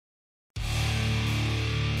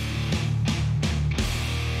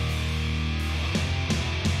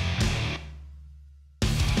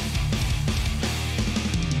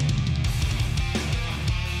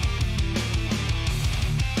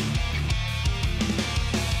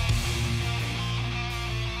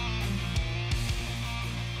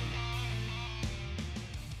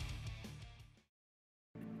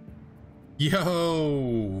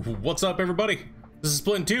Yo, what's up everybody? This is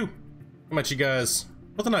Splitintwo. Come at you guys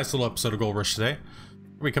with a nice little episode of Gold Rush today.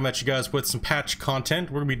 We come at you guys with some patch content.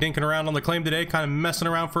 We're gonna be dinking around on the claim today, kind of messing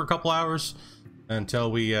around for a couple hours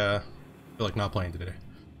until we feel like not playing today.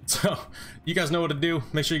 So you guys know what to do.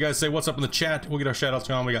 Make sure you guys say what's up in the chat. We'll get our shout outs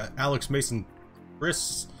going. We got Alex, Mason,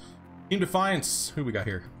 Chris, Team Defiance. Who we got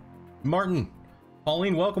here? Martin,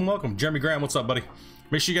 Pauline, welcome. Jeremy Graham, what's up, buddy?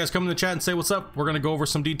 Make sure you guys come in the chat and say what's up. We're gonna go over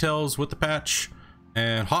some details with the patch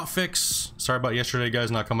and hotfix. Sorry about yesterday,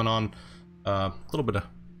 guys, not coming on. A little bit of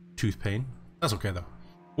tooth pain. That's okay though.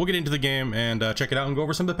 We'll get into the game and check it out and go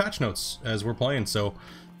over some of the patch notes as we're playing. So,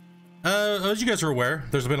 as you guys are aware,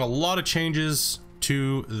 there's been a lot of changes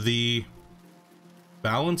to the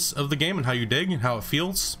balance of the game and how you dig and how it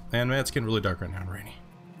feels. And man, it's getting really dark right now and rainy.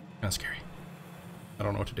 Kind of scary. I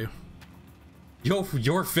don't know what to do. Yo,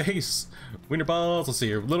 your face. Winter balls. Let's see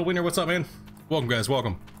here. Little Winter, what's up, man? Welcome, guys.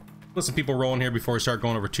 Welcome. Listen, people rolling here before we start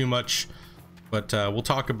going over too much. But we'll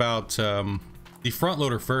talk about the front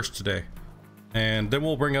loader first today. And then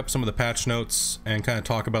we'll bring up some of the patch notes and kind of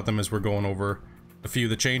talk about them as we're going over a few of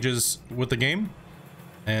the changes with the game.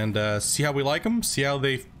 And see how we like them, see how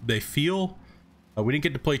they feel. We didn't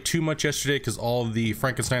get to play too much yesterday because all of the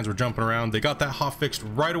Frankensteins were jumping around. They got that hot fixed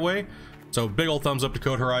right away. So big old thumbs up to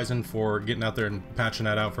Code Horizon for getting out there and patching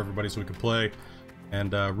that out for everybody so we could play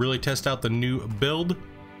and really test out the new build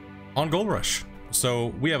on Gold Rush.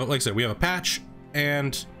 So we have, like I said, we have a patch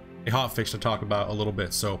and a hot fix to talk about a little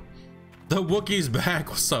bit. So the Wookiee's back.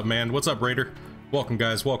 What's up, man? What's up, Raider? Welcome,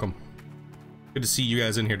 guys. Welcome. Good to see you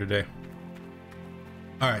guys in here today.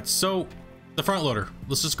 All right, so the front loader.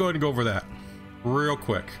 Let's just go ahead and go over that real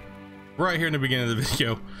quick. Right here in the beginning of the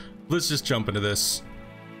video. Let's just jump into this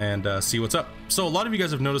and see what's up. So a lot of you guys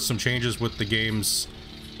have noticed some changes with the game's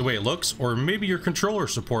the way it looks, or maybe your controller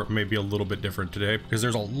support may be a little bit different today because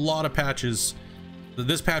there's a lot of patches.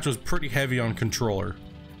 This patch was pretty heavy on controller,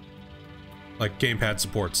 like gamepad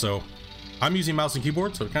support. So I'm using mouse and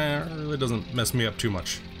keyboard, so it kind of really doesn't mess me up too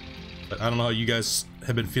much. But I don't know how you guys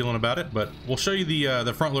have been feeling about it, but we'll show you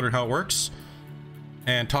the front loader, how it works,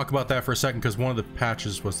 and talk about that for a second because one of the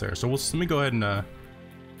patches was there. So let me go ahead and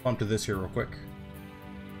bump to this here real quick.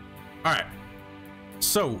 All right,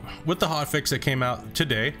 so with the hotfix that came out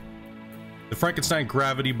today, the Frankenstein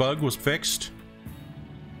gravity bug was fixed,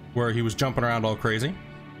 where he was jumping around all crazy,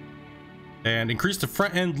 and increased the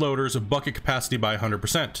front end loader's bucket capacity by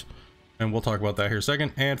 100%. And we'll talk about that here in a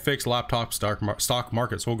second, and fix laptop stock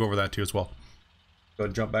market. So we'll go over that too as well. Go ahead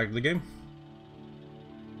and jump back to the game.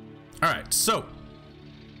 All right, so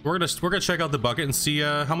we're gonna check out the bucket and see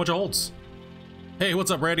how much it holds. Hey, what's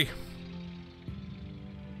up, Randy?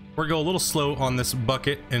 We're gonna go a little slow on this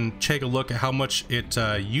bucket and take a look at how much it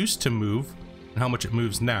used to move and how much it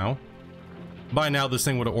moves now. By now, this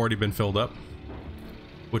thing would have already been filled up,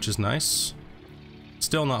 which is nice.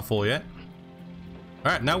 Still not full yet.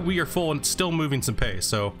 All right, now we are full and it's still moving some pay.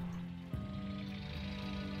 So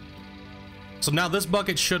now this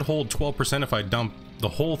bucket should hold 12% if I dump the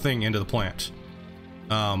whole thing into the plant.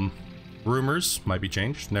 Rumors might be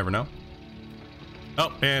changed, never know.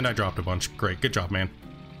 Oh, and I dropped a bunch. Great, good job, man.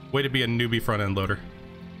 Way to be a newbie front end loader.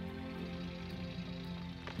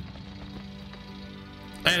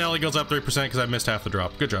 And it only goes up 3% because I missed half the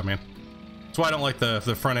drop. Good job, man. That's why I don't like the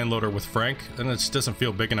front end loader with Frank, and it just doesn't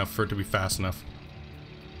feel big enough for it to be fast enough.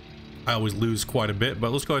 I always lose quite a bit,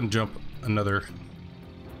 but let's go ahead and jump another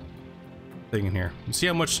thing in here and see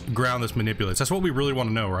how much ground this manipulates. That's what we really want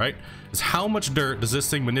to know, right? Is how much dirt does this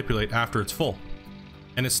thing manipulate after it's full?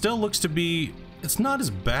 And it still looks to be, it's not as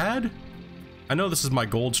bad. I know this is my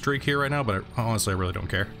gold streak here right now, but honestly, I really don't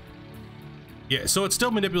care. Yeah, so it still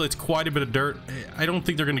manipulates quite a bit of dirt. I don't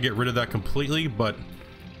think they're going to get rid of that completely, but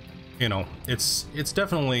you know, it's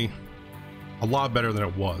definitely a lot better than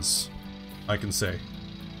it was, I can say.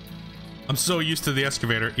 I'm so used to the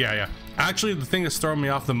excavator. Yeah. Actually, the thing that's throwing me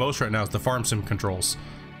off the most right now is the farm sim controls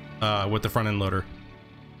with the front end loader.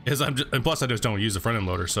 And plus I just don't use the front end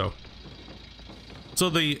loader, so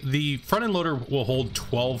the front end loader will hold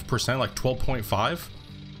 12%, like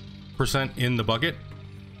 12.5% in the bucket.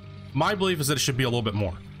 My belief is that it should be a little bit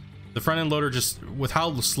more. The front end loader, just with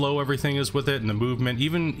how slow everything is with it and the movement,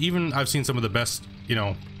 even I've seen some of the best, you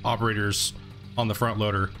know, operators on the front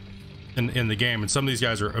loader in the game, and some of these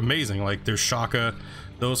guys are amazing. Like there's Shaka,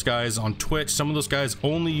 those guys on Twitch, some of those guys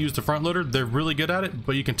only use the front loader. They're really good at it,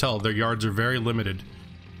 but you can tell their yards are very limited,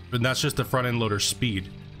 and that's just the front end loader speed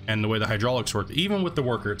and the way the hydraulics work. Even with the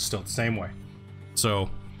worker, it's still the same way. So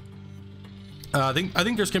I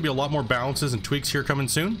think there's gonna be a lot more balances and tweaks here coming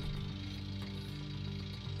soon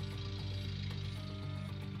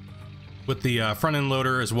with the front end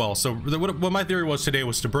loader as well. So what my theory was today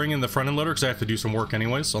was to bring in the front end loader, because I have to do some work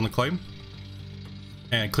anyways on the claim,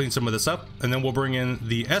 and clean some of this up, and then we'll bring in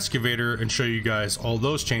the excavator and show you guys all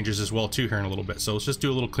those changes as well too here in a little bit. So let's just do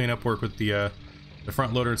a little cleanup work with the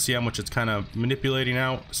front loader and see how much it's kind of manipulating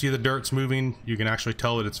out. See the dirt's moving. You can actually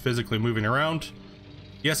tell that it's physically moving around.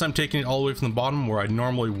 Yes, I'm taking it all the way from the bottom where I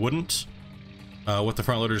normally wouldn't with the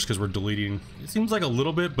front loader, just because we're deleting. It seems like a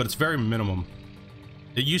little bit, but it's very minimum.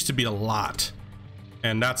 It used to be a lot,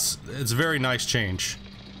 and it's a very nice change.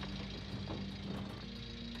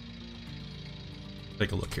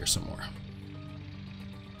 Take a look here some more.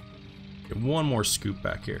 Get one more scoop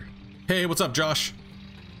back here. Hey, what's up, Josh?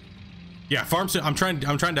 Yeah, farm sim. I'm trying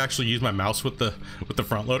to actually use my mouse with the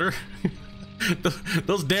front loader.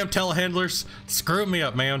 Those damn telehandlers screw me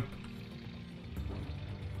up, man.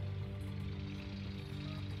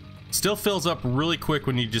 Still fills up really quick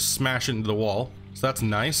when you just smash it into the wall, so that's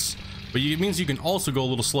nice. But it means you can also go a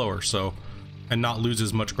little slower, so, and not lose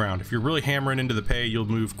as much ground. If you're really hammering into the pay, you'll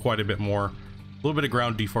move quite a bit more. A little bit of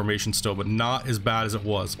ground deformation still, but not as bad as it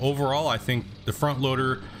was. Overall, I think the front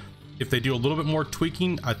loader, if they do a little bit more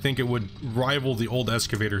tweaking, I think it would rival the old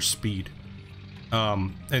excavator's speed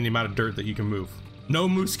and the amount of dirt that you can move. No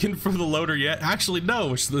moose skin for the loader yet. Actually,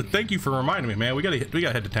 no. Thank you for reminding me, man. We gotta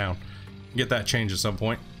head to town, get that changed at some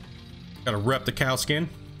point. Gotta rep the cow skin.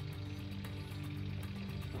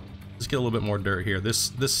 Let's get a little bit more dirt here.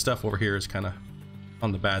 This stuff over here is kind of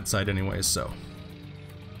on the bad side anyways, so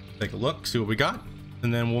take a look, see what we got,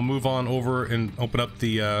 and then we'll move on over and open up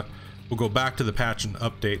the we'll go back to the patch and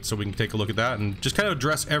update so we can take a look at that and just kind of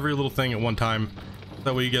address every little thing at one time.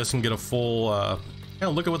 That way you guys can get a full kind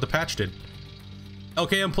of look at what the patch did.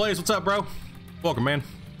 LKM Plays, what's up, bro? Welcome, man.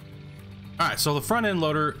 All right, so the front end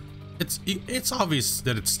loader, it's obvious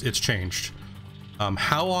that it's changed.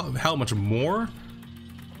 How much more?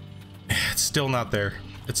 It's still not there.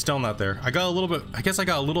 It's still not there. I got a little bit, I guess I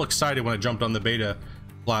got a little excited when I jumped on the beta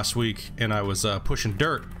last week and I was pushing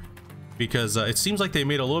dirt, because it seems like they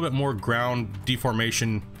made a little bit more ground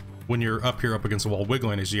deformation when you're up here up against the wall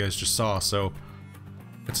wiggling, as you guys just saw. So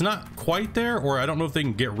it's not quite there, or I don't know if they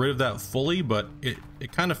can get rid of that fully, but it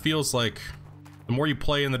kind of feels like the more you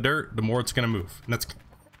play in the dirt, the more it's going to move, and that's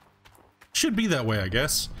should be that way, I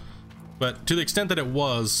guess. But to the extent that it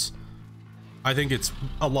was, I think it's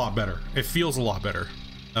a lot better. It feels a lot better.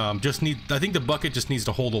 I think the bucket just needs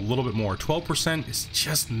to hold a little bit more. 12% is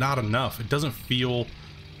just not enough. It doesn't feel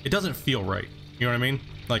right. You know what I mean?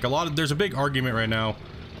 Like there's a big argument right now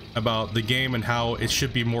about the game and how it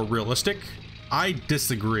should be more realistic. I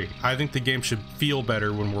disagree. I think the game should feel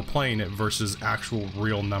better when we're playing it versus actual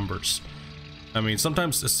real numbers. I mean,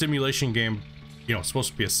 sometimes a simulation game, you know, it's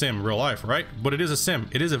supposed to be a sim in real life, right? But it is a sim.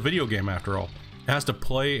 It is a video game after all. It has to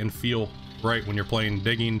play and feel right when you're playing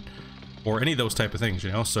digging or any of those type of things,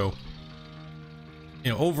 you know. So,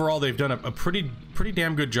 you know, overall they've done a pretty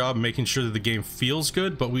damn good job making sure that the game feels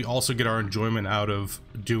good, but we also get our enjoyment out of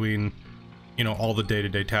doing, you know, all the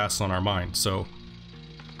day-to-day tasks on our mind. So,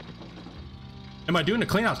 am I doing a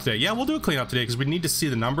clean out today? Yeah, we'll do a clean out today because we need to see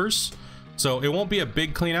the numbers. So it won't be a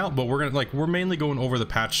big clean out, but we're mainly going over the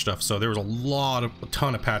patch stuff. So there was a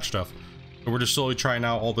ton of patch stuff. So we're just slowly trying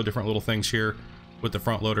out all the different little things here with the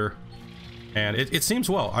front loader. And it seems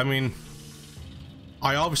well. I mean,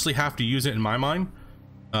 I obviously have to use it in my mind.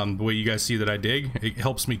 The way you guys see that I dig, it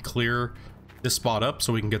helps me clear this spot up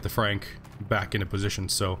so we can get the Frank back into position.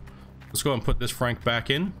 So let's go ahead and put this Frank back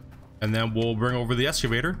in, and then we'll bring over the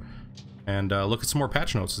excavator and look at some more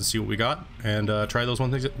patch notes and see what we got, and try those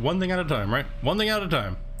one thing at a time, right? One thing at a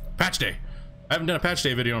time. Patch day. I haven't done a patch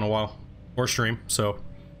day video in a while, or stream, so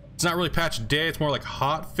it's not really patch day. It's more like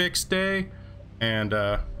hot fix day. And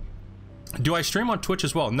do I stream on Twitch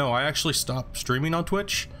as well? No, I actually stopped streaming on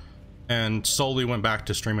Twitch and slowly went back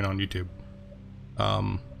to streaming on YouTube.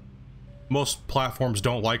 Most platforms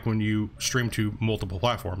don't like when you stream to multiple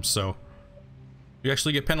platforms, so you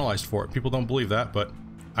actually get penalized for it. People don't believe that, but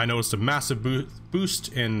I noticed a massive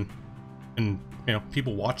boost in you know,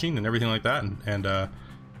 people watching and everything like that, and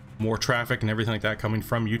more traffic and everything like that coming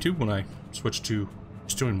from YouTube when I switched to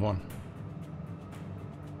just doing one.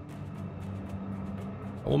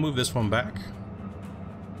 We'll move this one back.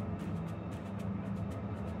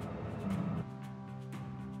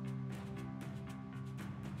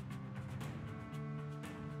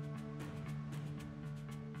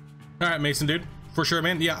 All right, Mason, dude, for sure,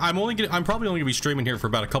 man. Yeah, I'm probably only gonna be streaming here for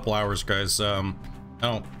about a couple hours, guys. I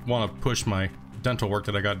don't want to push my dental work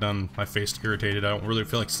that I got done. My face irritated. I don't really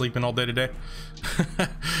feel like sleeping all day today.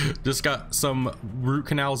 Just got some root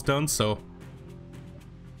canals done, so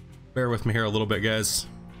bear with me here a little bit, guys.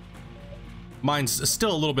 Mine's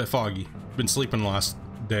still a little bit foggy. been sleeping the last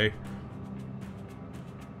day.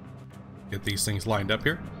 Get these things lined up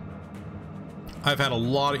here. I've had a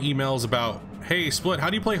lot of emails about, hey Split, how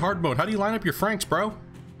do you play hard mode? How do you line up your franks, bro?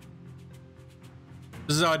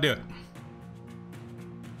 This is how I do it.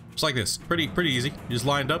 Just like this, pretty easy. You just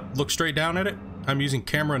lined up, look straight down at it. I'm using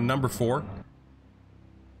camera number 4.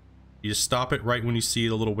 You just stop it right when you see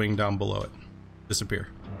the little wing down below it disappear.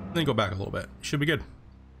 And then go back a little bit. Should be good.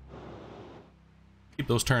 Keep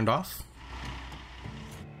those turned off.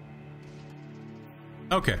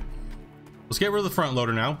 Okay. Let's get rid of the front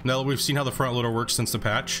loader now. Now that we've seen how the front loader works since the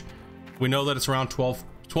patch, we know that it's around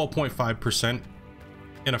 12.5%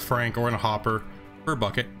 in a frank or in a hopper per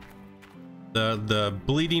bucket. The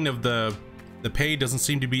bleeding of the pay doesn't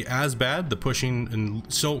seem to be as bad. The pushing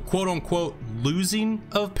and so quote unquote losing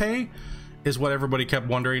of pay is what everybody kept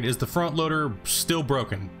wondering. Is the front loader still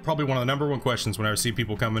broken? Probably one of the #1 questions whenever I see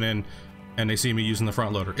people coming in and they see me using the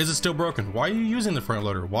front loader. Is it still broken? Why are you using the front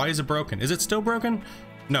loader? Why is it broken? Is it still broken?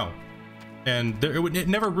 No. And it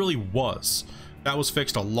never really was. That was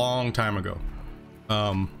fixed a long time ago.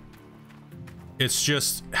 It's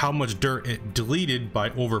just how much dirt it deleted by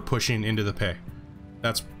over pushing into the pay.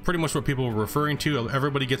 That's pretty much what people were referring to.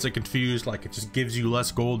 Everybody gets it confused, like it just gives you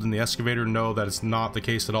less gold in the excavator. No, that is not the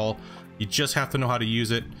case at all. You just have to know how to use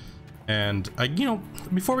it. And you know,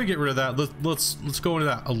 before we get rid of that, let's go into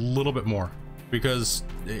that a little bit more, because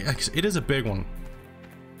it is a big one.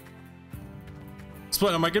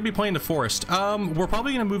 Split, am I gonna be playing the forest? We're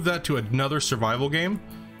probably gonna move that to another survival game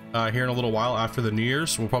here in a little while after the New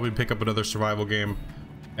Year's. We'll probably pick up another survival game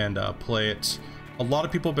and play it. A lot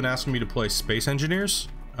of people have been asking me to play Space Engineers,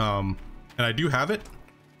 and I do have it.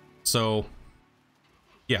 So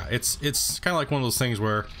yeah, it's kind of like one of those things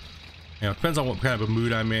where, you know, it depends on what kind of a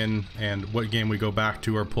mood I'm in and what game we go back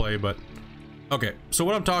to or play. But okay, so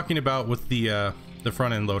what I'm talking about with the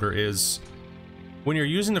front end loader is when you're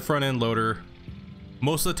using the front end loader,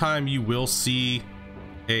 most of the time you will see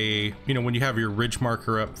a, you know, when you have your ridge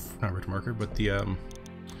marker up, not ridge marker, but the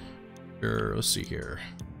here, let's see here.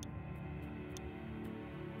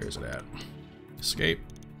 Where's it at? Escape.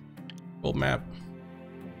 Old map.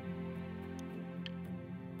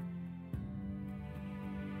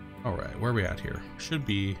 All right, where are we at here? Should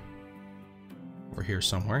be over here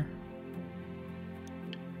somewhere.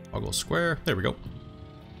 Toggle square. There we go.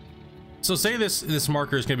 So say this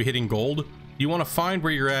marker is going to be hitting gold. You want to find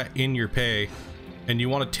where you're at in your pay, and you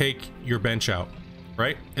want to take your bench out,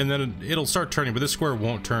 right? And then it'll start turning, but this square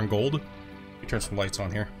won't turn gold. Let me turn some lights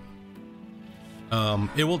on here.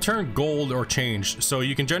 It will turn gold or change, so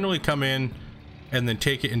you can generally come in and then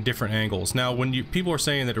take it in different angles. Now, when people are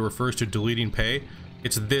saying that it refers to deleting pay,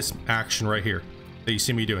 it's this action right here that you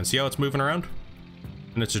see me doing. See how it's moving around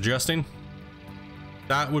and it's adjusting?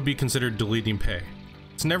 That would be considered deleting pay.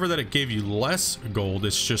 It's never that it gave you less gold,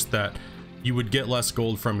 it's just that you would get less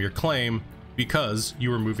gold from your claim because you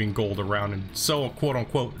were moving gold around and so quote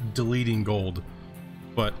unquote deleting gold.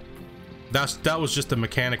 But that was just the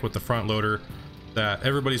mechanic with the front loader that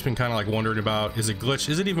everybody's been kind of like wondering about. Is it glitched?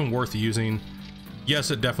 Is it even worth using? Yes,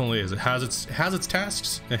 it definitely is. It has its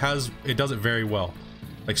tasks. It does it very well.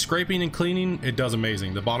 Like scraping and cleaning, it does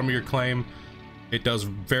amazing. The bottom of your claim, it does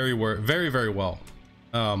very well.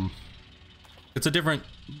 It's a different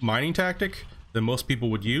mining tactic than most people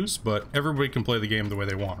would use, but everybody can play the game the way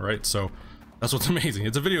they want, right? So that's what's amazing.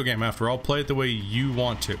 It's a video game after all. Play it the way you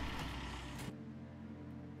want to.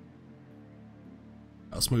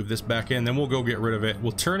 Let's move this back in, then we'll go get rid of it.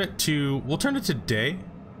 We'll turn it to day.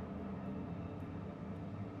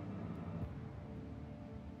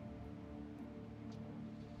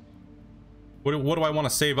 What do I want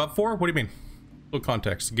to save up for? What do you mean? Little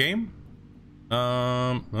context. Game?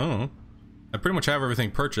 I don't know. I pretty much have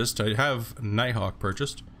everything purchased. I have Nighthawk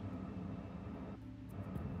purchased.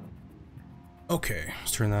 Okay,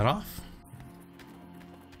 let's turn that off.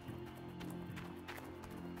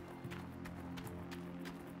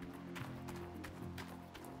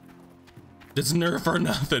 It's NERF or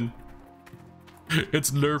nothing.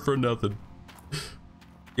 It's NERF or nothing.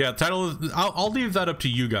 Yeah, title. I'll leave that up to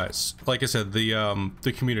you guys. Like I said,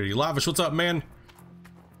 the community. Lavish, what's up, man?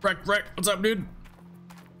 Wreck, what's up, dude?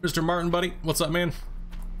 Mr. Martin, buddy, what's up, man?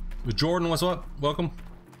 With Jordan, what's up? Welcome.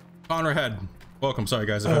 Connor Head, welcome. Sorry,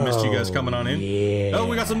 guys, if I missed you guys coming on in. Yeah. Oh,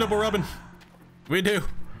 we got some nipple rubbing. We do.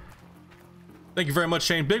 Thank you very much,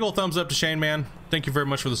 Shane. Big ol' thumbs up to Shane, man. Thank you very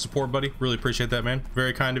much for the support, buddy. Really appreciate that, man.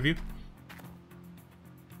 Very kind of you.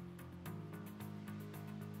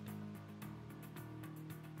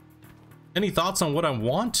 Any thoughts on what I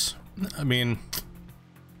want? I mean,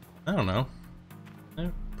 I don't know.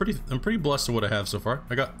 I'm pretty blessed with what I have so far.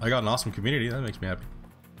 I got an awesome community. That makes me happy.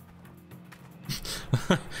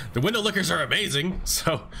 The window lickers are amazing.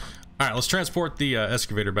 So, all right, let's transport the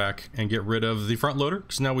excavator back and get rid of the front loader,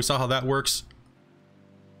 because now we saw how that works.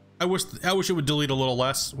 I wish it would delete a little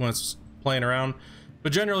less when it's playing around,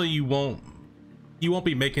 but generally you won't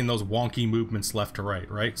be making those wonky movements left to right,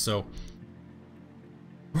 right? So,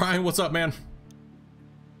 Brian, what's up, man?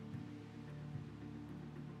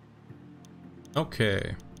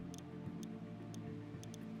 Okay.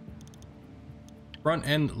 Front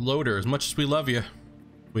end loader, as much as we love you,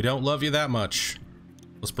 we don't love you that much.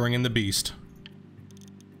 Let's bring in the beast.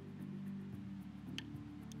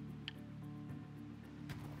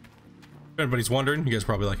 If anybody's wondering, you guys are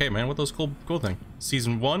probably like, hey man, what those cool thing?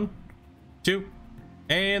 Season 1, 2,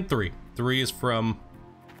 and 3. 3 is from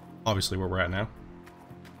obviously where we're at now.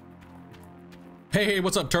 Hey,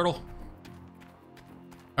 what's up, turtle?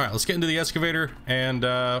 All right, let's get into the excavator and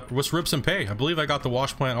let's rip some pay. I believe I got the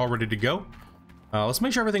wash plant all ready to go. Let's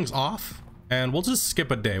make sure everything's off, and we'll just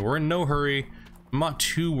skip a day. We're in no hurry. I'm not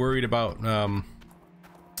too worried about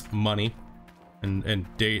money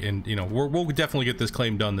and date, and you know, we'll definitely get this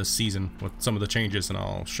claim done this season with some of the changes, and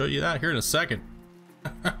I'll show you that here in a second.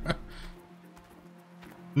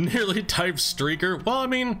 Nearly typed streaker. Well, I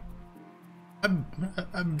mean,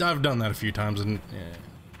 I've done that a few times, and yeah,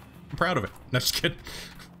 I'm proud of it. No, just kidding.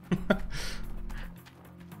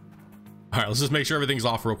 All right, let's just make sure everything's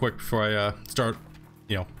off real quick before I start,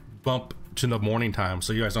 you know, bump to the morning time,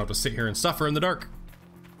 so you guys don't have to sit here and suffer in the dark.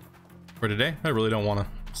 For today, I really don't want to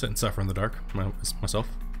sit and suffer in the dark myself.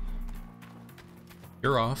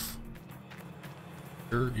 You're off.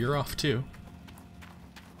 You're off too.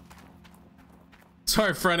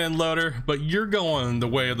 Sorry, front end loader, but you're going the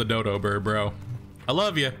way of the dodo bird, bro. I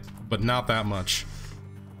love you, but not that much.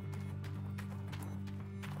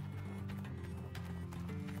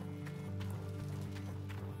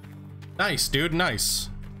 Nice, dude, nice.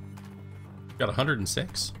 Got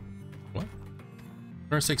 106? What?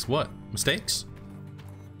 106 what? Mistakes?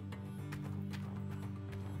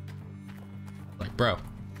 Like, bro,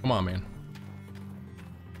 come on, man.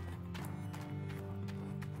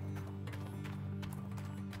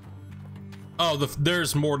 Oh,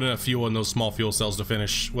 there's more than enough fuel in those small fuel cells to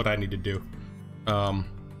finish what I need to do.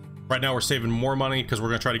 Right now we're saving more money because we're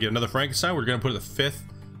gonna try to get another Frankenstein. We're gonna put the 5th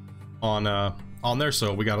on there,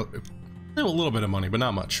 so we got a little bit of money, but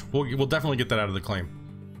not much. We'll definitely get that out of the claim.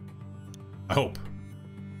 I hope.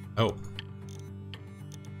 I hope.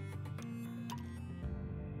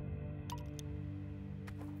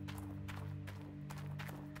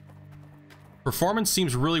 Performance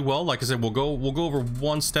seems really well. Like I said, we'll go over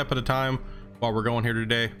one step at a time while we're going here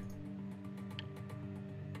today.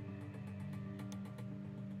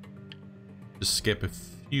 Just skip a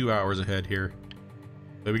few hours ahead here.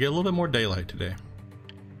 So we get a little bit more daylight today.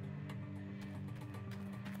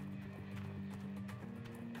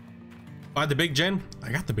 Buy the big gen?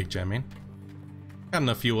 I got the big gen, man. Got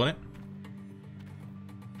enough fuel in it.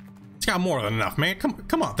 It's got more than enough, man.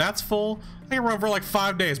 Come on, that's full. I can run for like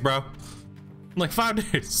 5 days, bro. Like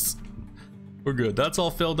 5 days. We're good. That's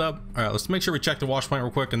all filled up. All right, let's make sure we check the wash plant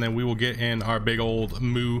real quick, and then we will get in our big old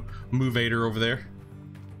movator over there.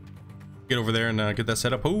 Get over there and get that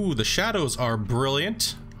set up. Ooh, the shadows are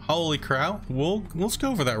brilliant. Holy cow. Let's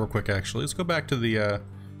go over that real quick. Actually, let's go back to the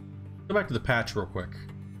patch real quick.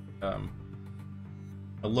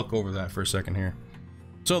 I'll look over that for a second here.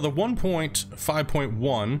 So the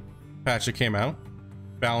 1.5.1 patch that came out,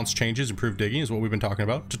 balance changes, improved digging is what we've been talking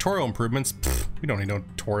about. Tutorial improvements, pfft, we don't need no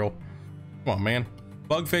tutorial. Come on, man.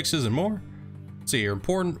 Bug fixes and more. Let's see here,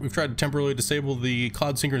 important. We've tried to temporarily disable the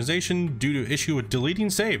cloud synchronization due to issue with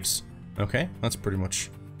deleting saves. Okay, that's pretty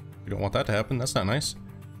much, we don't want that to happen. That's not nice.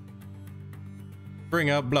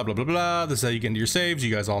 Bring up blah blah blah blah. This is how you get into your saves.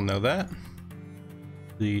 You guys all know that.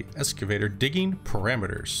 The excavator digging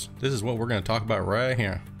parameters. This is what we're going to talk about right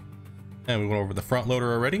here. And we went over the front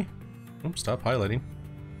loader already. Oops, stop highlighting.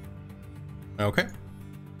 Okay.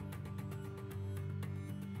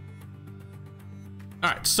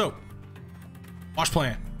 All right, so wash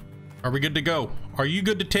plant. Are we good to go? Are you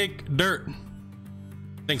good to take dirt?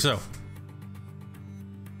 Think so.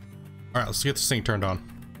 All right, let's get this thing turned on.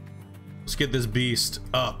 Let's get this beast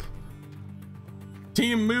up.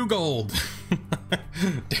 Team Moogold.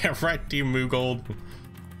 Damn right, Team Moogold.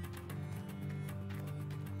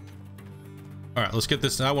 All right, let's get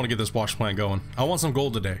this. I want to get this wash plant going. I want some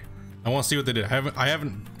gold today. I want to see what they did. I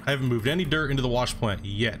haven't moved any dirt into the wash plant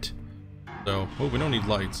yet. So, oh, we don't need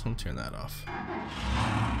lights. I'm turn that off.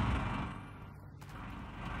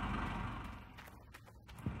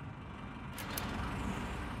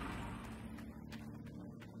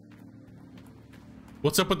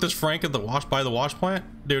 What's up with this Frank at the wash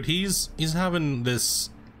plant? Dude, he's having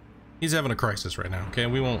a crisis right now, okay?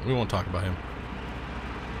 We won't talk about him.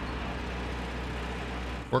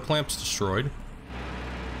 Work lamp's destroyed.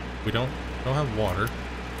 We don't have water.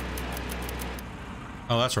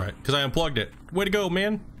 Oh, that's right, because I unplugged it. Way to go,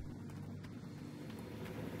 man.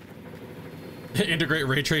 Integrate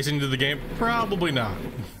ray tracing into the game? Probably not.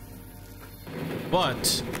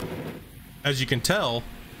 But as you can tell,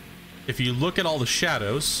 if you look at all the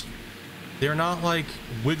shadows, they're not like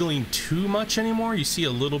wiggling too much anymore. You see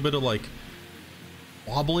a little bit of like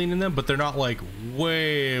wobbling in them, but they're not like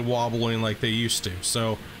way wobbling like they used to.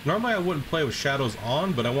 So normally I wouldn't play with shadows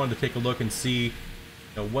on, but I wanted to take a look and see, you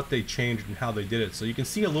know, what they changed and how they did it. So you can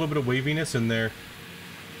see a little bit of waviness in their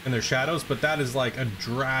shadows, but that is like a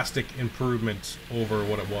drastic improvement over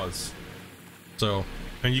what it was. So,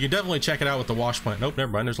 and you can definitely check it out with the wash plant. Nope,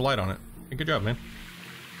 never mind, there's a light on it. Hey, good job, man.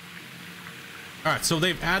 All right, so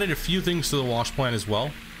they've added a few things to the wash plant as well,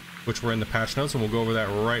 which were in the patch notes, and we'll go over that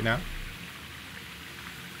right now.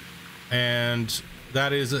 And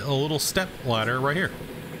that is a little step ladder right here,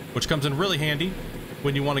 which comes in really handy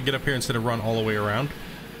when you want to get up here instead of run all the way around.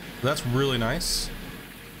 So that's really nice.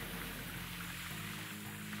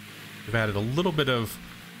 They've added a little bit of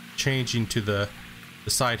changing to the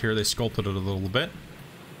side here. They sculpted it a little bit.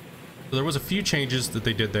 So there was a few changes that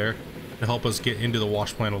they did there to help us get into the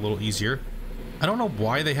wash plant a little easier. I don't know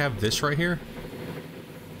why they have this right here.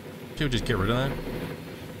 Should we just get rid of that?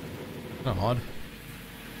 Kind of odd.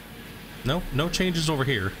 No changes over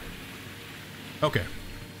here. Okay.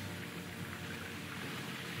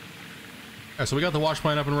 Alright, so we got the wash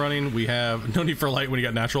plant up and running. We have no need for light when you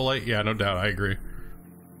got natural light. Yeah, no doubt, I agree.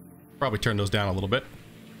 Probably turn those down a little bit.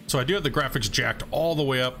 So I do have the graphics jacked all the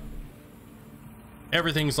way up.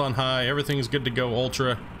 Everything's on high, everything's good to go,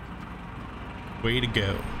 ultra. Way to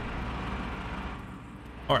go.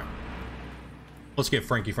 Alright. Let's get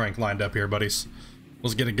Frankie Frank lined up here, buddies.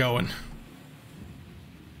 Let's get it going.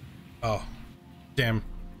 Oh, damn,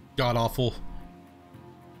 god awful.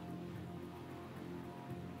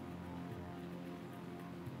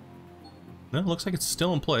 No, it looks like it's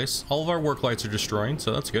still in place. All of our work lights are destroying,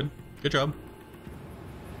 so that's good. Good job.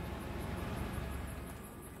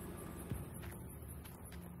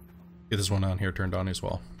 Get this one on here turned on as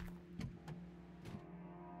well.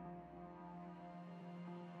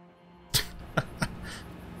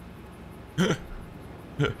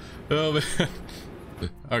 Oh man.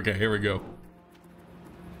 Okay, here we go.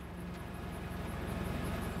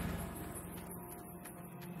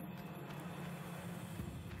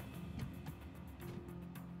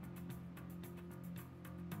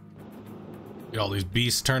 Get all these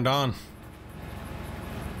beasts turned on.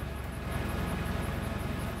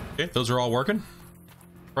 Okay, those are all working.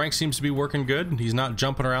 Frank seems to be working good. He's not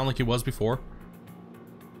jumping around like he was before.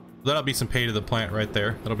 That'll be some pay to the plant right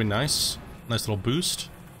there. That'll be nice. Nice little boost.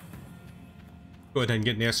 Go ahead and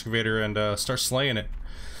get in the excavator and start slaying it.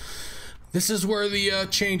 This is where the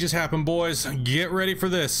changes happen, boys. Get ready for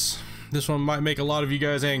this. This one might make a lot of you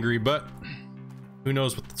guys angry, but who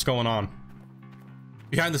knows what's going on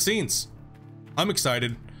behind the scenes. I'm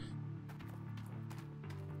excited.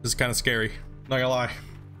 This is kind of scary, not gonna lie.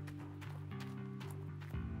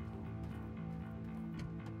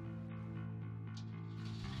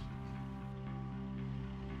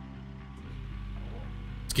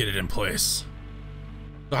 Let's get it in place.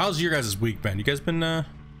 So how's your guys' week been? You guys been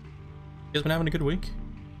having a good week?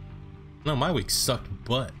 No, my week sucked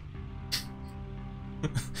butt.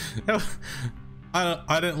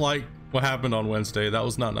 I didn't like what happened on Wednesday. That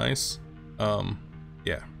was not nice.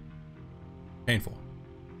 Yeah. Painful.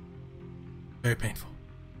 Very painful.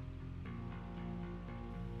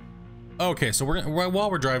 Okay, so while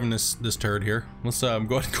we're driving this turd here, let's go ahead and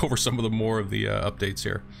go over some of the more of the updates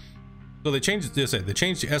here. So they changed this. They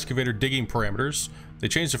changed the excavator digging parameters. They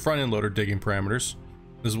changed the front end loader digging parameters,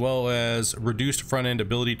 as well as reduced front end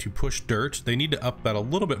ability to push dirt. They need to up that a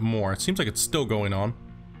little bit more. It seems like it's still going on.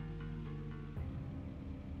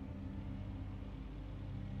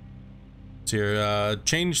 So here,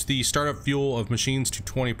 change the startup fuel of machines to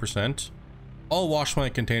 20%. All wash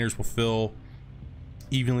plant containers will fill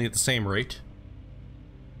evenly at the same rate.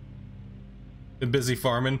 Been busy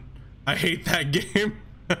farming. I hate that game.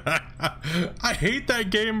 I hate that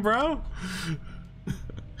game, bro.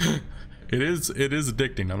 It is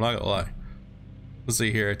addicting, I'm not gonna lie. Let's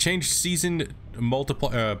see here. Change season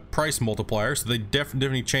price multiplier. So they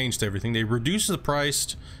definitely changed everything. They reduce the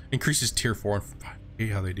price, increases tier 4 and 5. I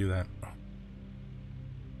hate how they do that.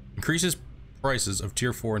 Increases prices of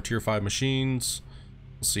tier 4 and tier 5 machines.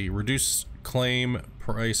 Let's see. Reduce claim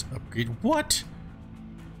price upgrade. What?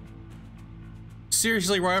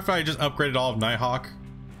 seriously, right after I just upgraded all of Nighthawk?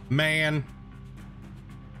 Man.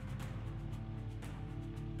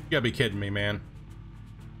 You gotta be kidding me, man.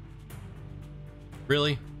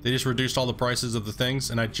 Really? They just reduced all the prices of the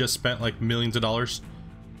things and I just spent like millions of dollars?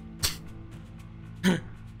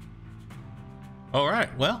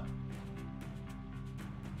 Alright, well.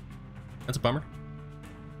 That's a bummer.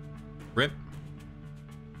 Rip.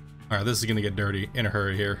 Alright, this is gonna get dirty in a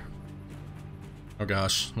hurry here. Oh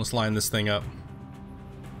gosh, let's line this thing up.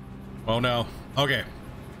 Oh no. Okay.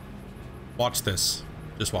 Watch this.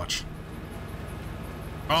 Just watch.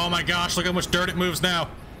 Oh my gosh, look how much dirt it moves now.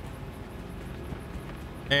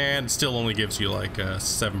 And it still only gives you like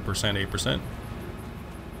 7%, 8%.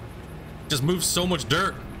 Just moves so much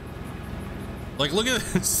dirt. Like, look at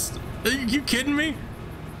this. Are you kidding me?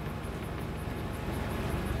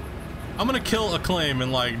 I'm gonna kill Acclaim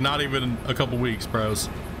in like not even a couple weeks, bros.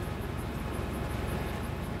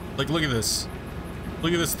 Like, look at this.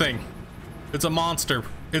 Look at this thing. It's a monster.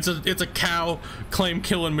 It's a cow claim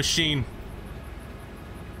killing machine.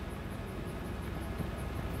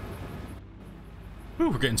 Ooh,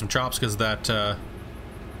 we're getting some chops because of that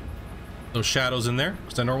those shadows in there.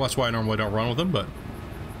 Because that's why I normally don't run with them, but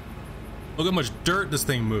look how much dirt this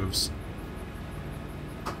thing moves.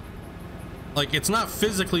 Like, it's not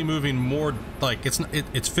physically moving more, like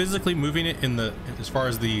it's physically moving it in the, as far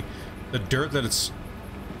as the dirt that it's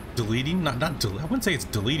deleting. I wouldn't say it's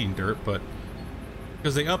deleting dirt, but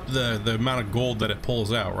because they up the amount of gold that it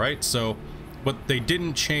pulls out, right? So, but they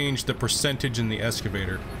didn't change the percentage in the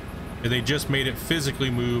excavator. They just made it physically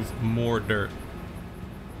move more dirt.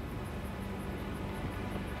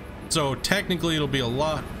 So technically it'll be a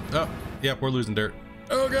lot. Oh, yep, we're losing dirt.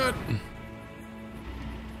 Oh god.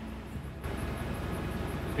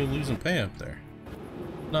 We're losing pay up there.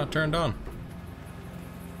 Not turned on.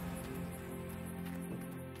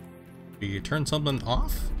 Did you turn something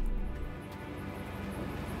off?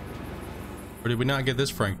 Or did we not get this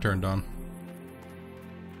Frank turned on?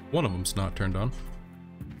 One of them's not turned on.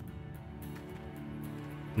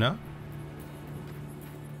 No?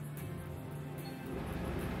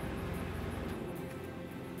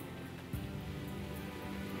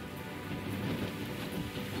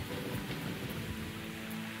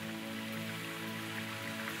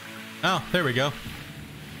 Oh, there we go.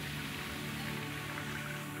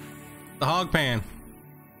 The hog pan.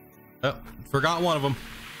 Oh, forgot one of them.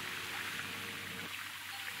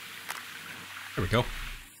 There we go. I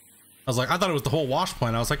was like, I thought it was the whole wash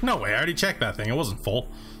plant. I was like, no way, I already checked that thing. It wasn't full.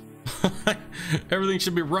 Everything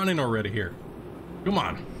should be running already here. Come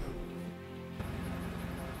on.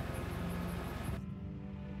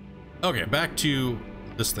 Okay, back to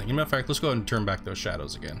this thing. As a matter of fact, let's go ahead and turn back those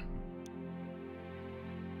shadows again.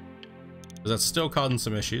 Because that's still causing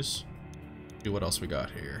some issues. See what else we got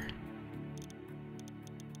here.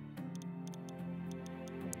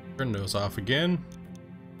 Turn those off again.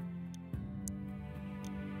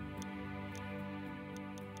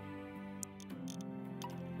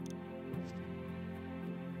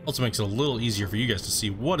 Also makes it a little easier for you guys to see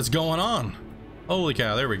what is going on. Holy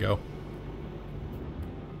cow, there we go.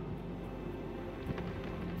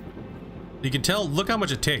 You can tell, look how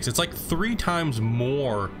much it takes. It's like 3 times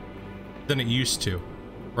more than it used to,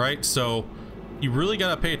 right? So you really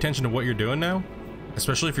gotta pay attention to what you're doing now,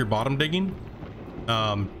 especially if you're bottom digging.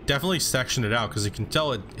 Definitely section it out because you can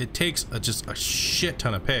tell it takes just a shit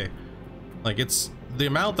ton of pay. Like, it's the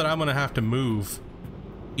amount that I'm gonna have to move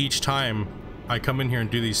each time I come in here and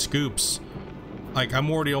do these scoops. Like, I'm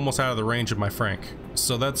already almost out of the range of my Frank.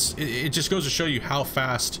 So that's, it just goes to show you how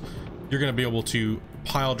fast you're gonna be able to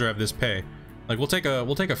pile drive this pay. Like, we'll take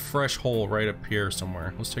a fresh hole right up here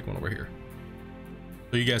somewhere. Let's take one over here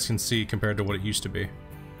so you guys can see compared to what it used to be.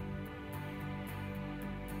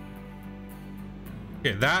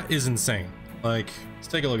 Okay, that is insane. Like, let's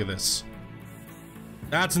take a look at this.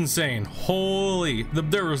 That's insane. Holy,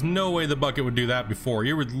 there was no way the bucket would do that before.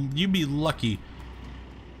 You'd be lucky.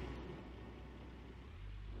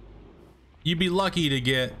 You'd be lucky to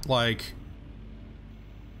get like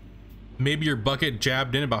maybe your bucket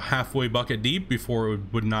jabbed in about halfway bucket deep before it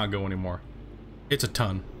would not go anymore. It's a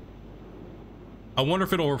ton. I wonder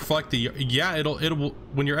if it'll reflect the, yeah, it'll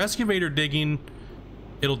when you're excavator digging,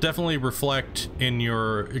 it'll definitely reflect in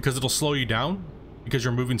your, because it'll slow you down because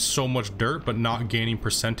you're moving so much dirt but not gaining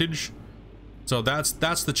percentage. So that's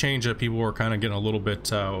the change that people were kind of getting a little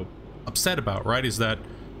bit upset about, right? Is that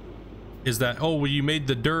oh, well, you made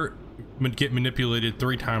the dirt get manipulated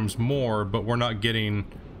 3 times more, but we're not getting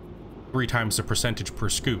 3 times the percentage per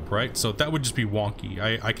scoop, right? So that would just be wonky.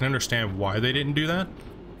 I can understand why they didn't do that,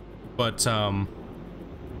 but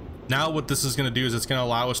now Now what this is going to do is it's going to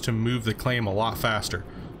allow us to move the claim a lot faster.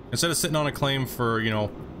 Instead of sitting on a claim for, you know,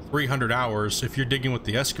 300 hours, if you're digging with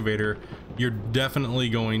the excavator, you're definitely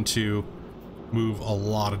going to move a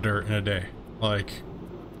lot of dirt in a day. Like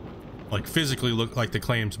physically look like the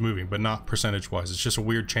claim's moving, but not percentage wise. It's just a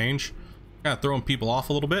weird change. Kind of throwing people off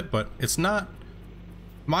a little bit, but it's not.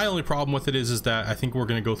 My only problem with it is that I think we're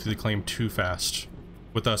going to go through the claim too fast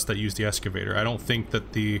with us that use the excavator. I don't think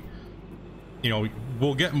that the, you know,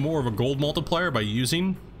 we'll get more of a gold multiplier by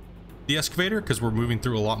using the excavator because we're moving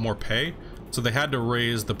through a lot more pay. So they had to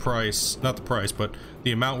raise the price, not the price, but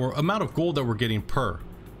the amount of gold that we're getting per,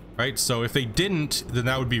 right? So if they didn't, then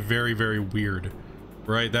that would be very, very weird,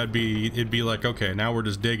 right? It'd be like, okay, now we're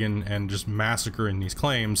just digging and just massacring these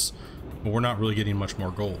claims, but we're not really getting much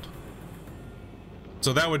more gold.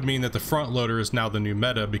 So that would mean that the front loader is now the new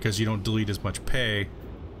meta because you don't delete as much pay,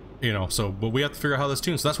 you know, so, but we have to figure out how this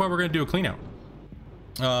tunes. So that's why we're going to do a clean out.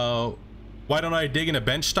 Why don't I dig in a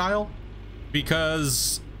bench style?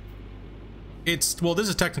 Because it's, well, this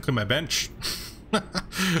is technically my bench.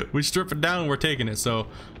 We strip it down and we're taking it. So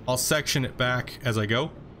I'll section it back as I go.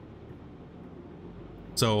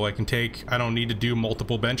 So I can take, I don't need to do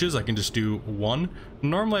multiple benches. I can just do one.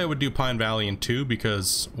 Normally I would do Pine Valley in two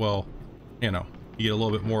because, well, you know, you get a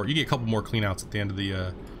little bit more, you get a couple more clean outs at the end of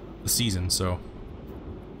the season, so.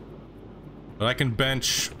 But I can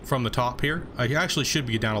bench from the top here. I actually should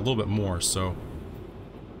be down a little bit more, so.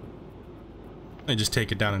 And just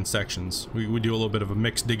take it down in sections. We do a little bit of a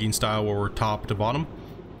mixed digging style where we're top to bottom.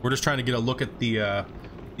 We're just trying to get a look at the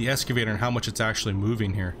excavator and how much it's actually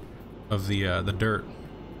moving here of the dirt.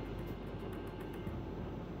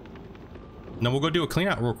 Now we'll go do a clean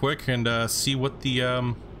out real quick and see what the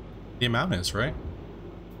amount is, right?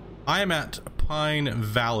 I am at Pine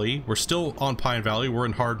Valley. We're still on Pine Valley. We're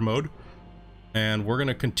in hard mode. And we're going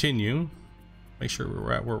to continue. Make sure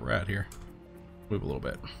we're at where we're at here. Move a little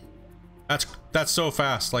bit. That's so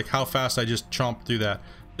fast. Like how fast I just chomped through that.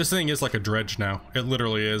 This thing is like a dredge now. It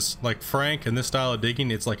literally is. Like Frank and this style of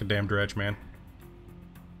digging, it's like a damn dredge, man.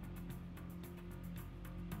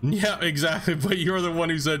 Yeah, exactly. But you're the one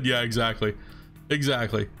who said, yeah, exactly.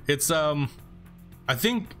 Exactly. It's, I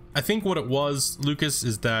think what it was, Lucas,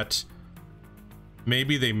 is that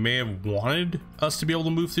maybe they may have wanted us to be able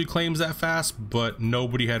to move through claims that fast, but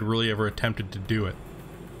nobody had really ever attempted to do it.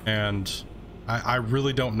 And I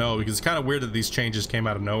really don't know, because it's kind of weird that these changes came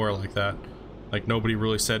out of nowhere like that. Like nobody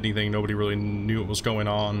really said anything, nobody really knew what was going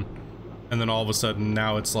on. And then all of a sudden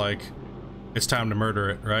now it's like, it's time to murder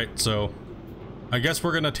it, right? So I guess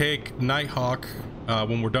we're gonna take Nighthawk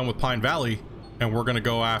when we're done with Pine Valley, and we're gonna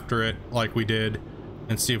go after it like we did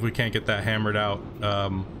and see if we can't get that hammered out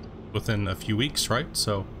within a few weeks, right?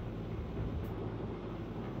 So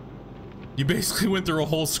you basically went through a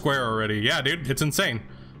whole square already. Yeah, dude, it's insane.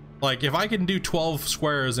 Like if I can do 12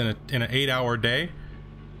 squares in an 8-hour day,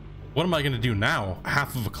 what am I gonna do now?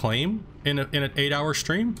 Half of a claim in an 8-hour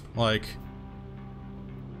stream? Like,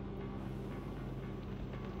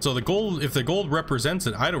 so the gold, if the gold represents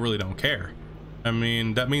it, I really don't care. I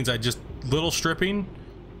mean, that means I just little stripping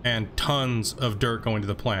and tons of dirt going to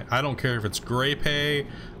the plant. I don't care if it's gray pay,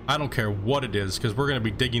 I don't care what it is, because we're going to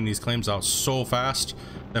be digging these claims out so fast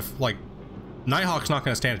that, like, Nighthawk's not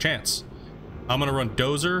going to stand a chance. I'm going to run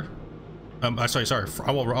Dozer, sorry,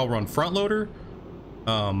 I'll run front loader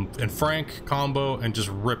and Frank combo and just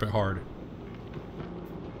rip it hard.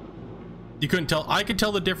 You couldn't tell, I could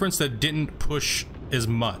tell the difference that it didn't push as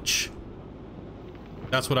much.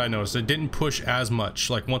 That's what I noticed. It didn't push as much.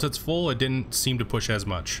 Like once it's full, it didn't seem to push as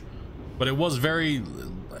much. But it was very,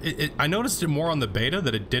 I noticed it more on the beta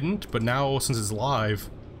that it didn't, but now since it's live,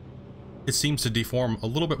 it seems to deform a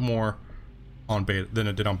little bit more on beta than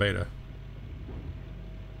it did on beta.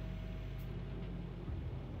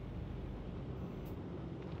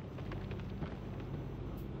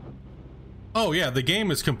 Oh yeah, the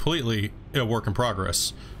game is completely a work in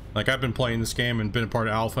progress. Like I've been playing this game and been a part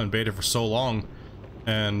of alpha and beta for so long,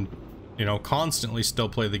 and you know, constantly still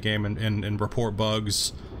play the game and report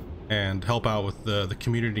bugs and help out with the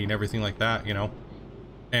community and everything like that, you know.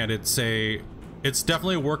 And it's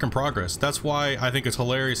definitely a work in progress. That's why I think it's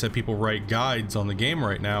hilarious that people write guides on the game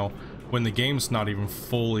right now when the game's not even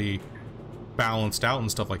fully balanced out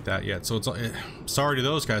and stuff like that yet. So it's sorry to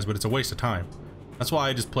those guys, but it's a waste of time. That's why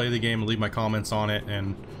I just play the game and leave my comments on it,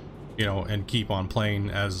 and you know, and keep on playing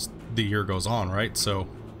as the year goes on, right? So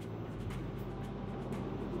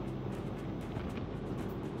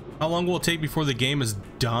how long will it take before the game is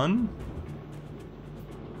done?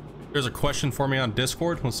 There's a question for me on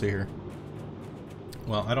Discord. Let's see here.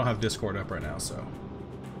 Well, I don't have Discord up right now, so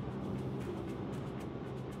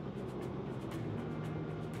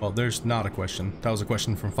Well, there's not a question. That was a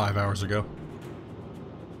question from 5 hours ago.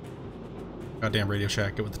 Goddamn Radio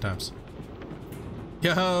Shack, get with the times.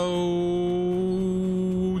 Yo,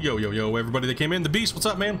 everybody that came in. The Beast, what's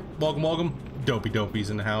up, man? Welcome, welcome. Dopey's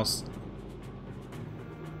in the house.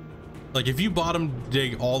 Like, if you bottom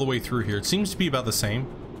dig all the way through here, it seems to be about the same.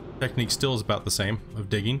 Technique still is about the same of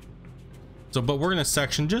digging. So, but we're gonna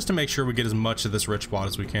section just to make sure we get as much of this rich spot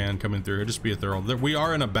as we can coming through. Just be a thorough. We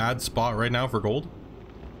are in a bad spot right now for gold.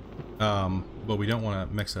 But we don't want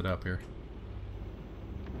to mix it up here.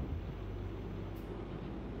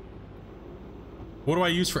 What do I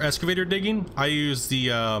use for excavator digging? I use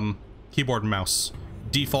the keyboard and mouse.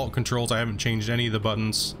 Default controls, I haven't changed any of the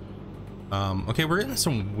buttons. Okay, we're getting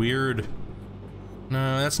some weird...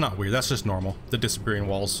 No, that's not weird, that's just normal. The disappearing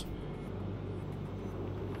walls.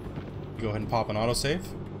 Go ahead and pop an autosave.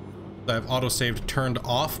 I have autosave turned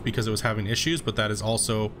off because it was having issues, but that has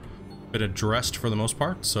also been addressed for the most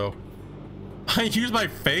part, so... I use my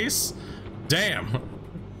face? Damn.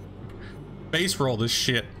 Face roll this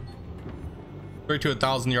shit. Straight to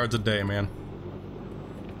 1,000 yards a day, man.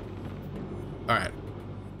 Alright.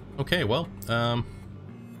 Okay, well, yeah,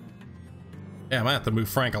 I might have to move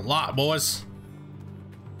Frank a lot, boys.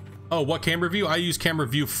 Oh, what camera view? I use camera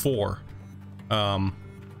view 4 when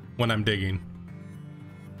I'm digging.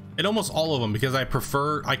 In almost all of them, because I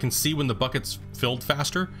prefer, I can see when the bucket's filled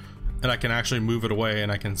faster, and I can actually move it away,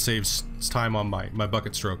 and I can save time on my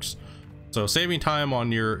bucket strokes. So saving time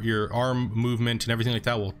on your arm movement and everything like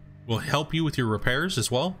that will help you with your repairs as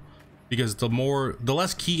well, because the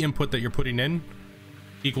less key input that you're putting in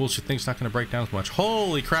equals your thing's not going to break down as much.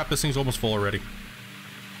 Holy crap, this thing's almost full already.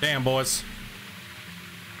 Damn, boys.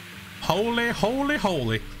 Holy, holy,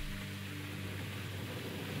 holy.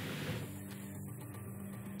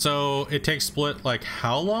 So it takes Split like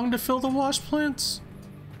how long to fill the wash plants?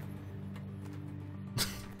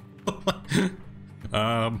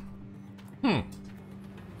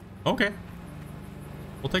 Okay.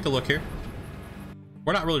 We'll take a look here.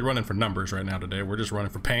 We're not really running for numbers right now today. We're just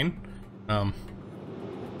running for pain.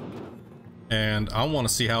 And I want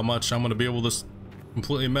to see how much I'm going to be able to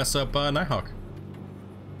completely mess up Nighthawk.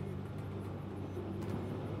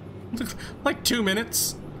 Like 2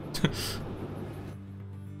 minutes.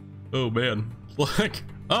 Oh man. Like,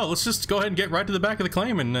 oh, let's just go ahead and get right to the back of the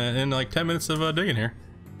claim in like 10 minutes of digging here.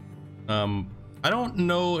 I don't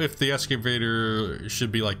know if the excavator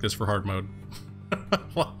should be like this for hard mode.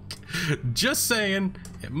 Like, just saying,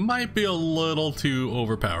 it might be a little too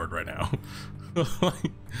overpowered right now.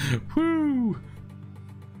 Like, whoo.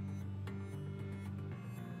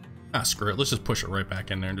 Ah, screw it. Let's just push it right back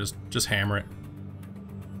in there and just hammer it.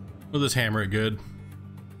 We'll just hammer it good.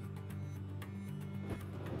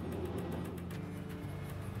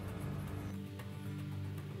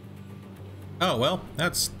 Oh, well,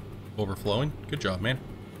 that's overflowing. Good job, man.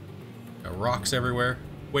 Got rocks everywhere.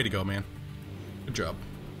 Way to go, man. Good job.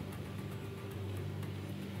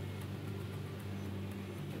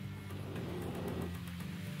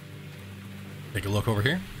 Take a look over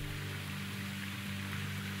here.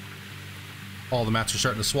 All the mats are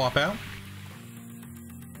starting to swap out.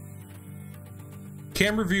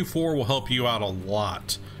 Camera view 4 will help you out a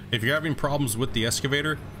lot. If you're having problems with the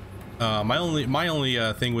excavator, my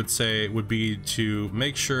only thing would be to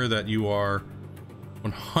make sure that you are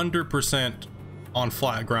 100% on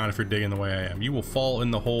flat ground if you're digging the way I am. You will fall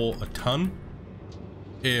in the hole a ton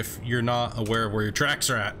if you're not aware of where your tracks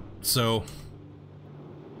are at. So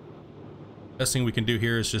best thing we can do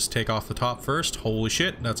here is just take off the top first. Holy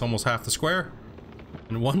shit, that's almost half the square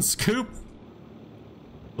in one scoop.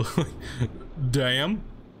 Damn.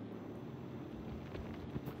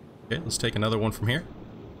 Okay, let's take another one from here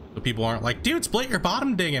so people aren't like, dude, Split, your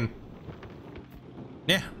bottom digging.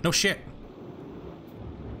 Yeah, no shit.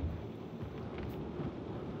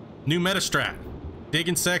 New meta strat. Dig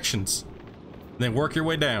in sections, then work your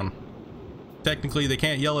way down. Technically, they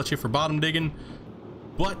can't yell at you for bottom digging,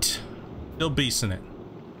 but they'll beast in it.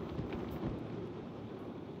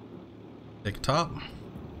 Take a top.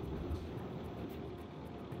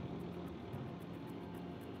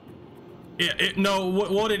 Yeah, no,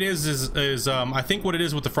 what it is I think what it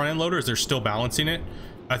is with the front end loader is they're still balancing it.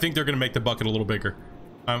 I think they're gonna make the bucket a little bigger.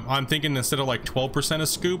 I'm thinking instead of like 12% a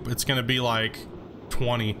scoop, it's gonna be like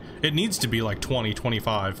 20. It needs to be like 20,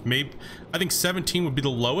 25. Maybe, I think 17 would be the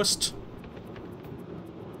lowest.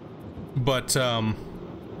 But I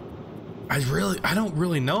don't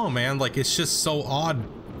really know, man. Like, it's just so odd.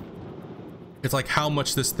 It's like how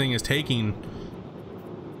much this thing is taking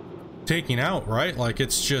out, right? Like,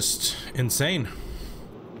 it's just insane.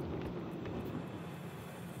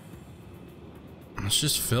 Let's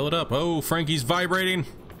just fill it up. Oh, Frankie's vibrating.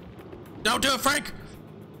 Don't do it, Frank!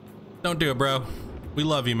 Don't do it, bro. We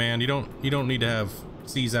love you, man. You don't need to have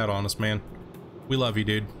C's out on us, man. We love you,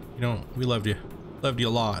 dude. We loved you. Loved you a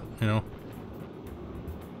lot, you know.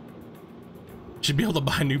 Should be able to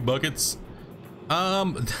buy new buckets.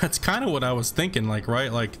 That's kind of what I was thinking, like,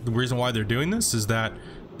 right? Like, the reason why they're doing this is that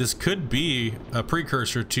this could be a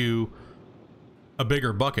precursor to a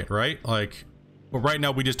bigger bucket, right? Like, well, right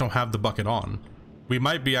now we just don't have the bucket on. We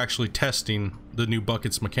might be actually testing the new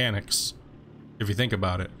bucket's mechanics, if you think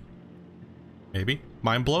about it. Maybe.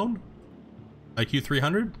 Mind blown? IQ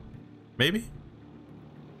 300? Maybe?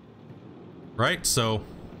 Right? So...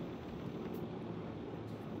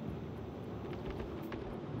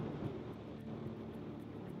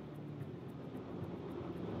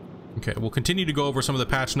 okay, we'll continue to go over some of the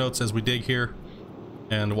patch notes as we dig here.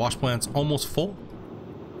 And the wash plant's almost full.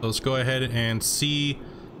 So let's go ahead and see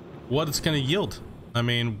what it's going to yield. I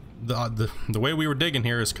mean, the way we were digging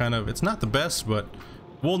here is kind of, it's not the best, but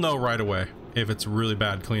we'll know right away if it's really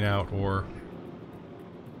bad clean out or...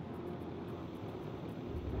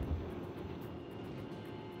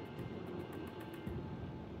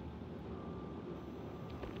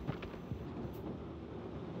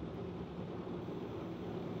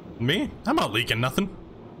 Me? I'm not leaking nothing.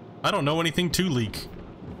 I don't know anything to leak.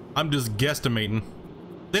 I'm just guesstimating.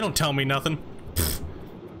 They don't tell me nothing. Pfft.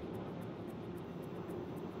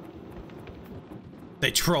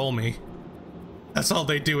 They troll me. That's all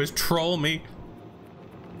they do is troll me.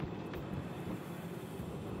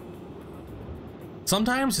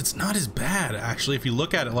 Sometimes it's not as bad, actually, if you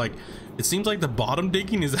look at it. Like, it seems like the bottom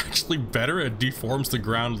digging is actually better. It deforms the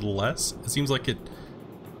ground less. It seems like it...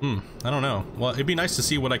 I don't know. Well, it'd be nice to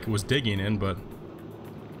see what I was digging in, but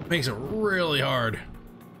it makes it really hard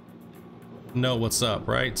to know what's up,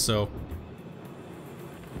 right? So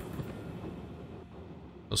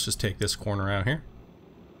let's just take this corner out here.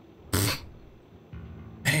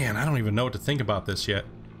 Man, I don't even know what to think about this yet.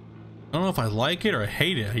 I don't know if I like it or I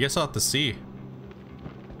hate it. I guess I'll have to see.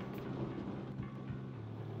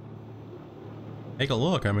 Take a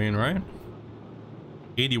look, I mean, right?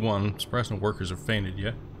 81. Surprised no workers have fainted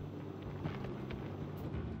yet.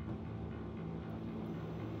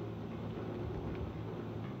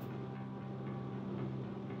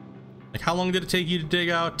 Like, how long did it take you to dig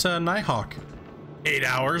out Nighthawk? 8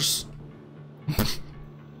 hours.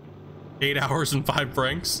 8 hours and 5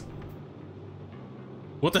 francs.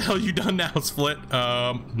 What the hell you done now, Split?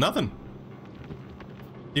 Nothing.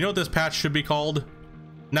 You know what this patch should be called?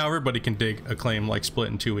 Now everybody can dig a claim like Split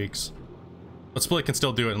in 2 weeks. But Split can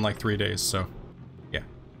still do it in like 3 days, so yeah.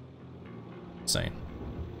 Insane.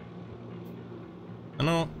 I don't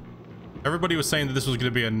know. Everybody was saying that this was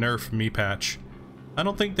going to be a nerf me patch. I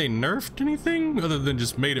don't think they nerfed anything other than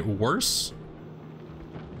just made it worse.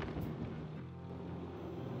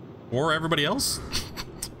 Or everybody else?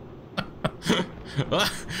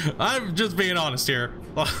 I'm just being honest here.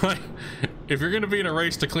 If you're going to be in a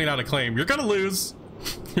race to clean out a claim, you're going to lose.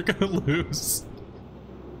 You're going to lose.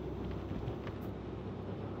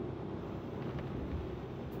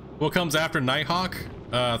 What comes after Nighthawk?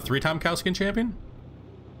 3-time Cowskin champion?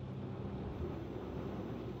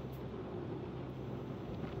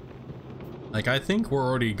 Like, I think we're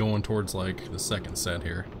already going towards, like, the second set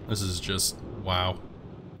here. This is just, wow.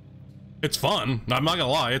 It's fun. I'm not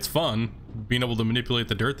gonna lie, it's fun being able to manipulate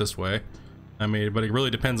the dirt this way. I mean, but it really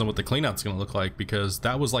depends on what the cleanout's gonna look like, because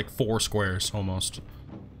that was like 4 squares almost.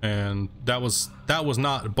 And that was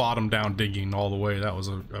not bottom down digging all the way. That was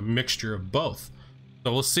a mixture of both.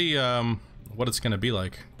 So we'll see what it's gonna be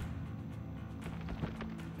like.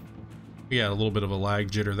 Yeah, a little bit of a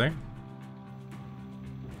lag jitter there.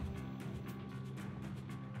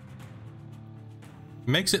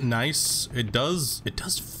 Makes it nice. It does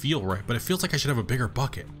feel right, but it feels like I should have a bigger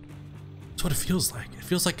bucket. That's what it feels like. It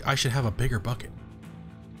feels like I should have a bigger bucket.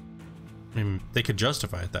 I mean, they could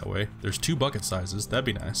justify it that way. There's 2 bucket sizes. That'd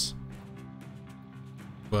be nice.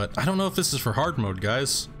 But I don't know if this is for hard mode,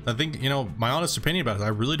 guys. I think, you know, my honest opinion about it, I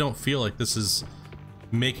really don't feel like this is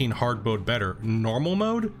making hard mode better. Normal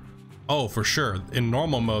mode? Oh, for sure. In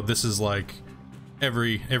normal mode, this is like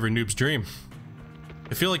every noob's dream.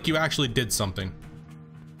 I feel like you actually did something.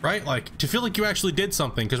 Right? Like, to feel like you actually did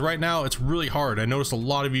something, because right now it's really hard. I noticed a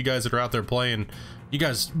lot of you guys that are out there playing, you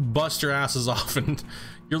guys bust your asses off, and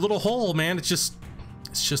your little hole, man, it's just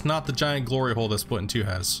not the giant glory hole that Splitintwo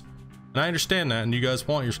has. And I understand that, and you guys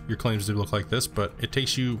want your claims to look like this, but it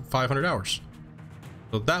takes you 500 hours.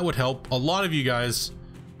 So that would help a lot of you guys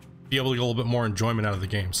be able to get a little bit more enjoyment out of the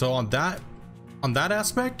game. So on that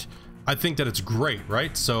aspect, I think that it's great,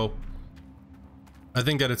 right? So I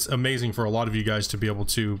think that it's amazing for a lot of you guys to be able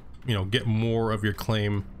to, you know, get more of your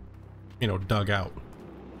claim you know, dug out.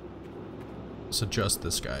 Let's adjust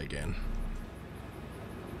this guy again.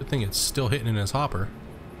 Good thing it's still hitting in his hopper.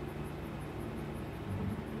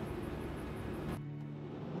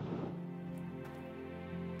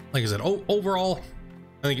 Like I said, overall,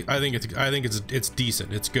 I think it's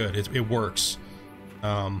decent. It's good. It works.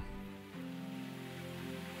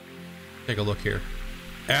 Take a look here.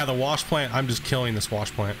 Ah, the wash plant. I'm just killing this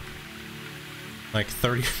wash plant. Like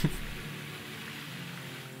 30.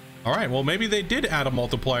 All right. Well, maybe they did add a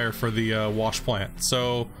multiplier for the wash plant,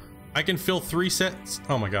 so I can fill 3 sets.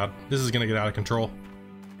 Oh my God, this is gonna get out of control.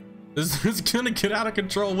 This is gonna get out of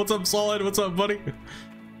control. What's up, Solid? What's up, buddy?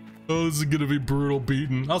 Oh, this is gonna be brutal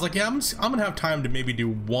beating. I was like, yeah, I'm gonna have time to maybe do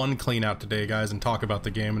 1 clean out today, guys, and talk about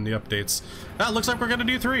the game and the updates. That looks like we're gonna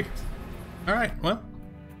do 3. All right, well.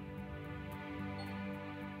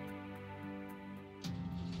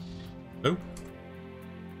 Oh.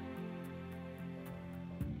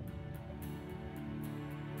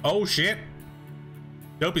 Oh shit.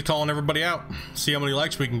 Dopey's calling everybody out. See how many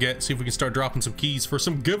likes we can get. See if we can start dropping some keys for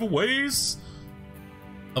some giveaways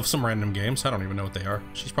of some random games. I don't even know what they are.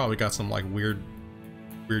 She's probably got some like weird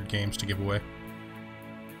games to give away.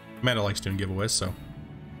 Amanda likes doing giveaways, so.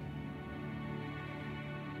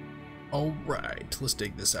 All right, let's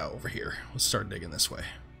dig this out over here. Let's start digging this way.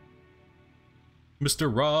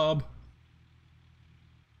 Mr. Rob.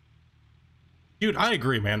 Dude, I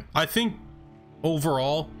agree, man. I think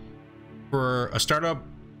overall, for a startup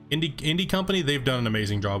indie company, they've done an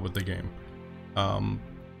amazing job with the game.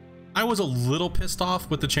 I was a little pissed off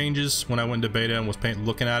with the changes when I went to beta and was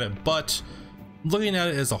looking at it, but looking at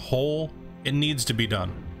it as a whole, it needs to be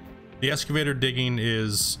done. The excavator digging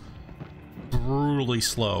is brutally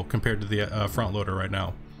slow compared to the front loader right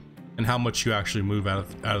now, and how much you actually move out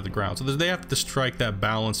of the ground. So they have to strike that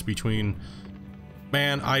balance between,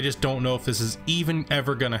 man, I just don't know if this is even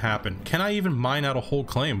ever gonna happen. Can I even mine out a whole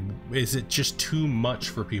claim? Is it just too much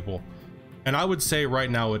for people? And I would say right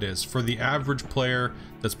now it is. For the average player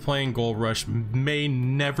that's playing Gold Rush, may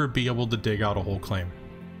never be able to dig out a whole claim.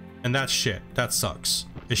 And that's shit. That sucks.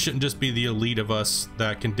 It shouldn't just be the elite of us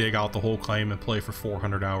that can dig out the whole claim and play for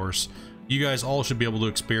 400 hours. You guys all should be able to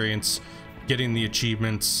experience getting the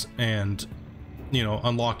achievements and, you know,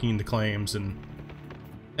 unlocking the claims and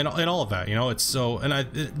all of that, you know. It's so, and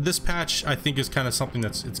this patch I think is kind of something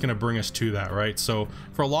it's gonna bring us to that, right? So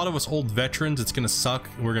for a lot of us old veterans, it's gonna suck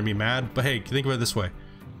and we're gonna be mad, but hey, think of it this way: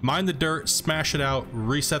 mine the dirt, smash it out,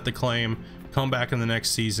 reset the claim, come back in the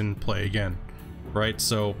next season, play again, right?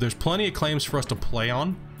 So there's plenty of claims for us to play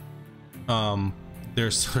on.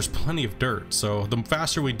 There's plenty of dirt, so the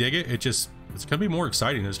faster we dig it, it's gonna be more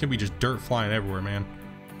exciting. There's gonna be just dirt flying everywhere, man.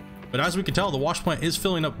 But as we can tell, the wash plant is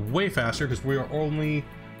filling up way faster because we are only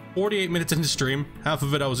 48 minutes into stream. Half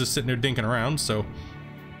of it I was just sitting there dinking around, so go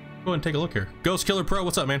ahead and take a look here. Ghost Killer Pro,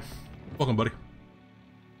 what's up, man? Welcome, buddy.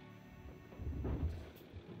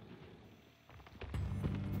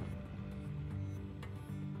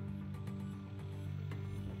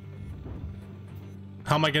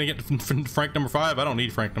 How am I gonna get Frank number 5? I don't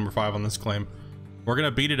need Frank number 5 on this claim. We're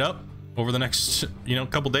gonna beat it up over the next, you know,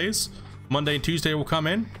 couple days. Monday and Tuesday will come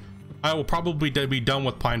in. I will probably be done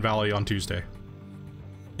with Pine Valley on Tuesday.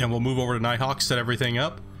 And we'll move over to Nighthawk, set everything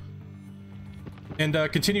up, and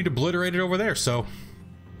continue to obliterate it over there. So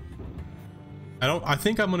I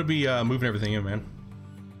think I'm gonna be moving everything in, man.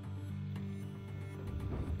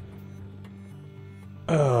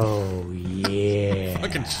 Oh yeah.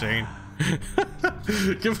 Fucking Shane.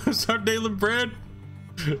 Give us our daily bread.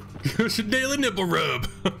 Give us your daily nipple rub.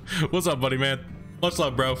 What's up, buddy, man? Much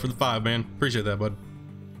love, bro, for the 5, man. Appreciate that, bud.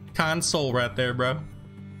 Kind soul right there, bro.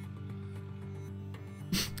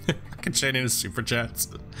 Fucking Shane in his super chats.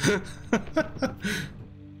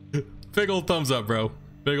 Big old thumbs up, bro.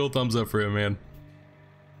 Big old thumbs up for him, man.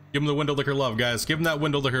 Give him the window liquor love, guys. Give him that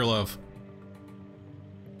window liquor love.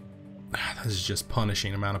 This is just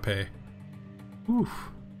punishing amount of pay. Whew.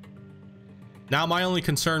 Now my only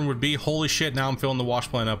concern would be, holy shit, now I'm filling the wash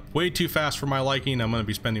plant up way too fast for my liking. I'm gonna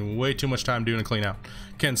be spending way too much time doing a clean out.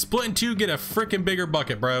 Can Splitintwo get a freaking bigger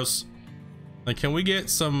bucket, bros? Like, can we get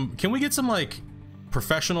some like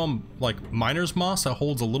professional like miner's moss that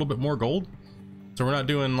holds a little bit more gold, so we're not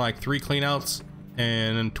doing like 3 cleanouts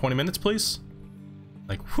in 20 minutes, please?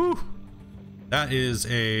 Like, whew, that is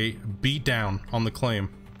a beat down on the claim.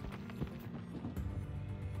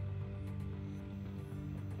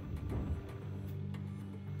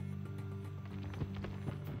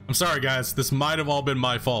 I'm sorry, guys, this might have all been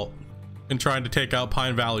my fault in trying to take out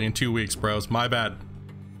Pine Valley in 2 weeks, bros. My bad.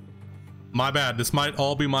 My bad. This might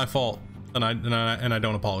all be my fault. And I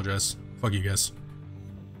don't apologize. Fuck you guys.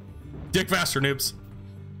 Dick faster, noobs.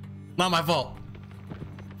 Not my fault.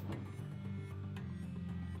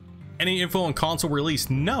 Any info on console release?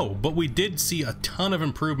 No, but we did see a ton of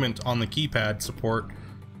improvement on the keypad support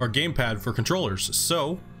or gamepad for controllers.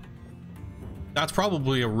 So that's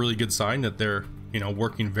probably a really good sign that they're, you know,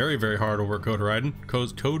 working very, very hard over at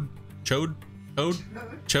Chode.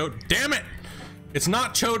 Damn it! It's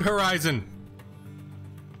not Chode Horizon.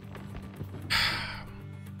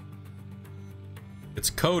 It's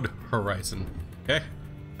Code Horizon. Okay,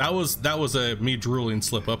 that was a me drooling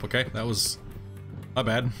slip up. Okay, that was my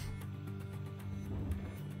bad.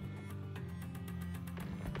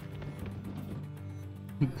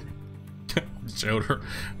 Showed her.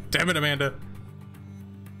 Damn it, Amanda.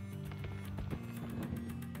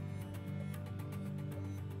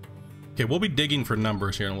 Okay, we'll be digging for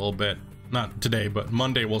numbers here in a little bit. Not today, but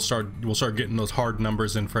Monday we'll start getting those hard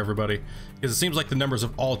numbers in for everybody, because it seems like the numbers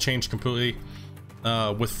have all changed completely.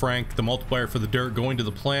 With Frank, the multiplier for the dirt going to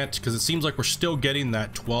the plant, because it seems like we're still getting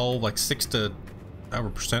that 12, like 6 to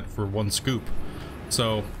 % for one scoop.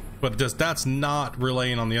 So, but that's not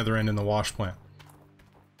relaying on the other end in the wash plant.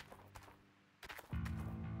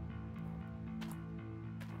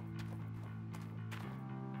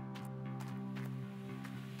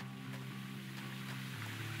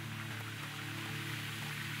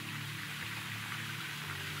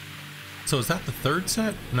 So is that the third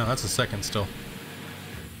set? No, that's the second still.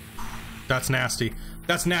 That's nasty.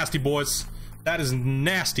 That's nasty, boys. That is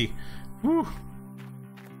nasty. Whew. All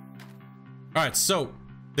right, so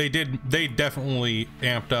they definitely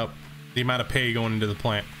amped up the amount of pay going into the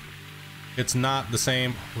plant. It's not the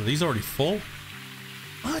same. Were these already full?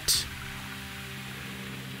 What?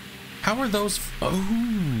 How are those?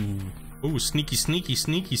 Oh, sneaky, sneaky,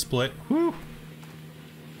 sneaky split. Whew.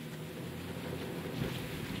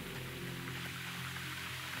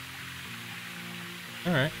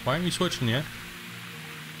 All right, why aren't you switching yet?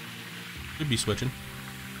 Should be switching.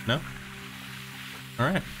 No? All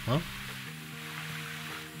right, well,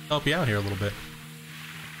 help you out here a little bit.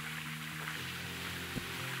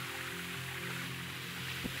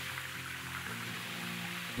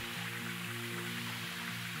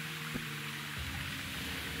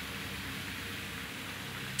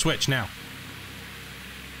 Switch now.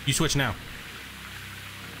 You switch now.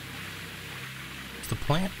 It's the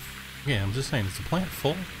plant. Yeah, I'm just saying, is the plant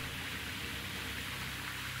full?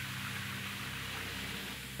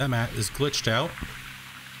 That mat is glitched out.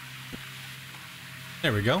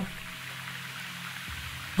 There we go.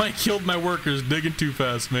 I killed my workers digging too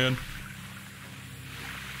fast, man.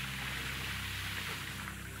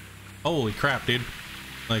 Holy crap, dude.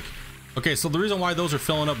 Like, okay, so the reason why those are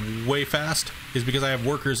filling up way fast is because I have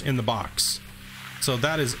workers in the box. So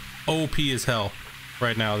that is OP as hell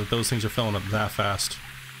right now that those things are filling up that fast.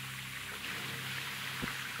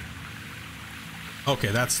 Okay,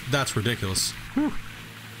 that's ridiculous. Whew.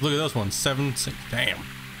 Look at those ones. 7, 6. Damn.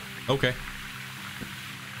 Okay.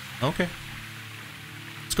 Okay.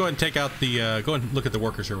 Let's go ahead and take out the. Go ahead and look at the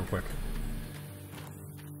workers here real quick.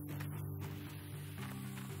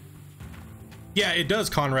 Yeah, it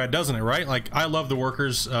does, Conrad, doesn't it? Right? Like, I love the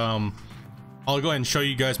workers. I'll go ahead and show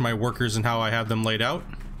you guys my workers and how I have them laid out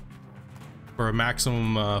for a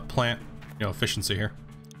maximum plant, you know, efficiency here.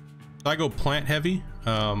 So I go plant heavy.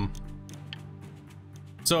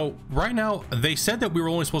 So right now they said that we were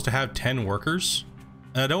only supposed to have 10 workers,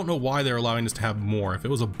 and I don't know why they're allowing us to have more. If it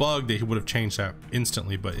was a bug, they would have changed that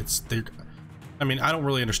instantly, but I mean, I don't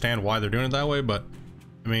really understand why they're doing it that way, but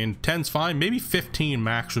I mean, 10's fine. Maybe 15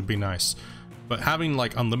 max would be nice, but having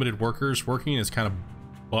like unlimited workers working is kind of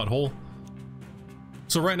butthole.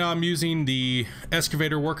 So right now I'm using the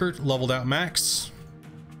excavator worker leveled out max.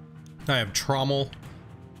 I have trommel,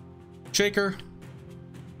 shaker,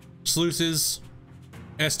 sluices,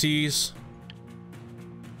 STs,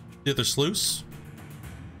 the other sluice,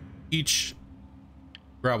 each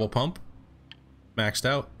gravel pump maxed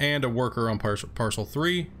out, and a worker on parcel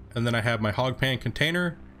 3. And then I have my hog pan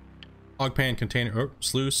container,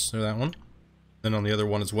 sluice, or that one, then on the other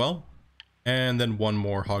one as well, and then one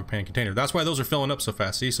more hog pan container. That's why those are filling up so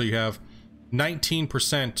fast. See, so you have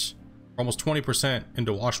 19%, almost 20%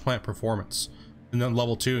 into wash plant performance. And then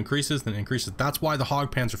level 2 increases, then increases. That's why the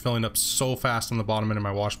hog pans are filling up so fast on the bottom end of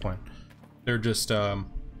my wash plant. They're just,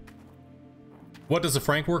 what does the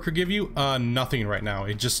Frank worker give you? Nothing right now.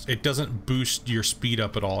 It doesn't boost your speed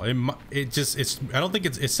up at all. I don't think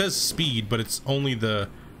it says speed, but it's only the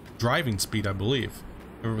driving speed, I believe.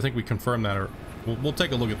 I think we confirmed that, or we'll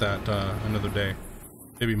take a look at that another day.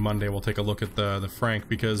 Maybe Monday we'll take a look at the Frank,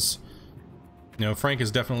 because, you know, Frank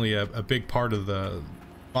is definitely a big part of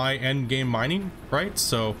my end game mining, right?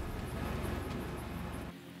 So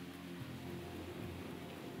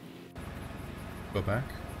Go back.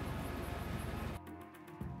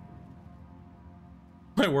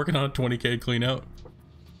 Am I working on a 20K clean out?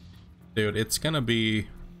 Dude, it's gonna be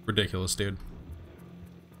ridiculous, dude.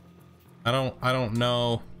 I don't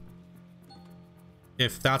know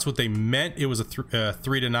if that's what they meant. It was a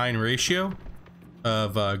 3-to-9 ratio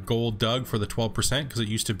of gold dug for the 12%, because it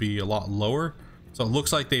used to be a lot lower. So it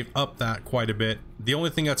looks like they've upped that quite a bit. The only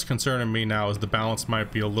thing that's concerning me now is the balance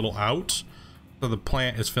might be a little out. So the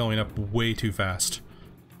plant is filling up way too fast.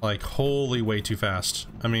 Like, holy, way too fast.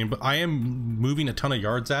 I mean, but I am moving a ton of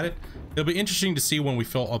yards at it. It'll be interesting to see when we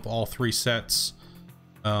fill up all 3 sets,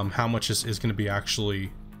 how much is going to be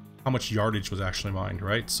actually, how much yardage was actually mined,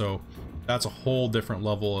 right? So that's a whole different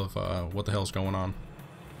level of what the hell's going on.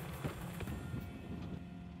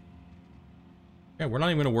 Yeah, we're not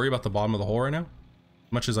even going to worry about the bottom of the hole right now.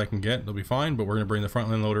 As much as I can get, it'll be fine, but we're going to bring the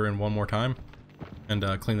front end loader in one more time and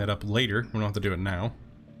clean that up later. We don't have to do it now.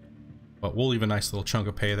 But we'll leave a nice little chunk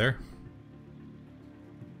of pay there.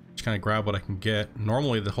 Just kind of grab what I can get.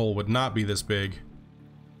 Normally the hole would not be this big.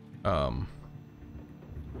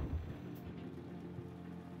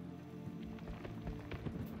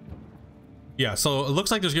 Yeah, so it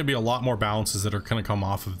looks like there's going to be a lot more balances that are going to come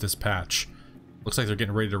off of this patch. Looks like they're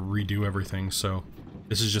getting ready to redo everything, so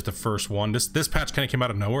this is just the first one. This patch kind of came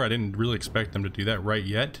out of nowhere. I didn't really expect them to do that right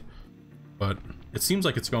yet, but it seems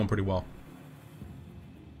like it's going pretty well.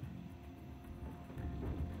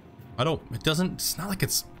 It's not like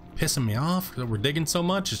it's pissing me off that we're digging so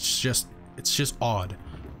much. It's just odd,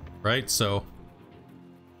 right? So all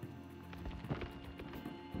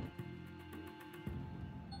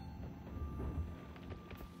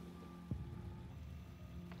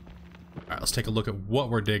right, let's take a look at what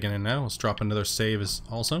we're digging in now. Let's drop another save as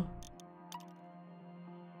also.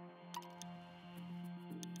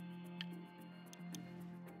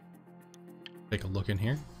 Take a look in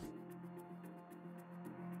here.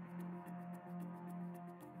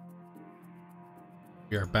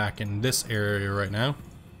 We are back in this area right now.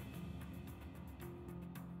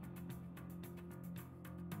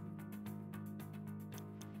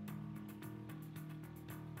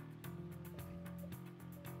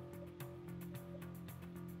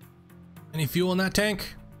 Any fuel in that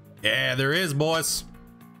tank? Yeah, there is, boys.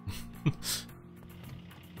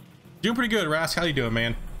 Doing pretty good, Rask. How you doing,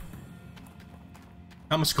 man?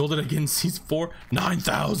 How much gold did I get in season 4?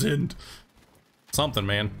 9,000. Something,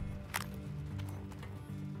 man.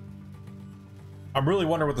 I'm really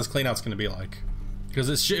wondering what this cleanout's going to be like, because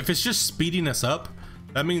if it's just speeding us up,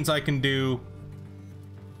 that means I can do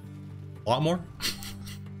a lot more.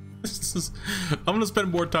 I'm going to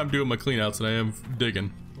spend more time doing my cleanouts than I am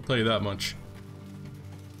digging. I'll tell you that much.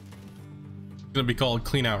 It's going to be called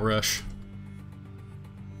Cleanout Rush.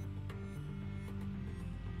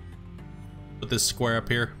 Put this square up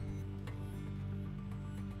here.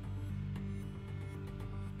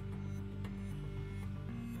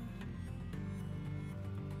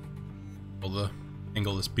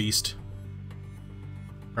 Angle this beast.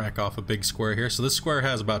 Crack off a big square here. So this square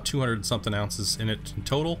has about 200 something ounces in it in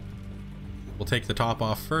total. We'll take the top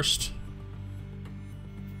off first.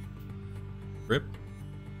 Rip.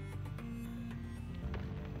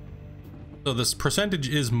 So this percentage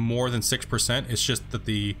is more than 6%. It's just that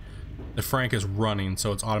the Frank is running,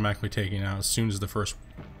 so it's automatically taking out as soon as the first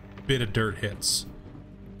bit of dirt hits.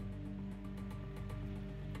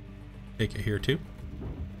 Take it here too.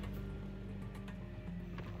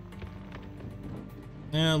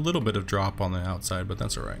 Yeah, a little bit of drop on the outside, but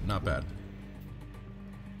that's alright. Not bad.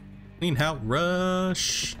 Clean out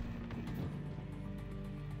rush.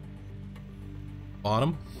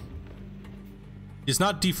 Bottom. It's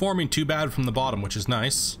not deforming too bad from the bottom, which is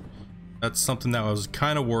nice. That's something that I was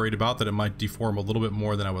kind of worried about, that it might deform a little bit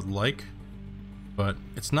more than I would like. But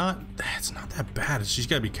it's not that bad. It's just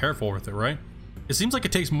gotta be careful with it, right? It seems like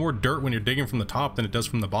it takes more dirt when you're digging from the top than it does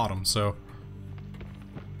from the bottom, so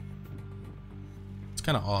it's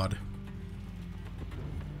kind of odd.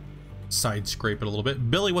 Side scrape it a little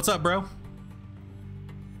bit. Billy, what's up, bro?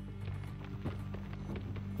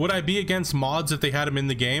 Would I be against mods if they had them in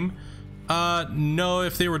the game? No,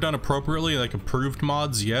 if they were done appropriately, like approved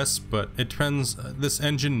mods, yes, but it depends. This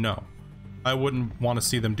engine, no. I wouldn't want to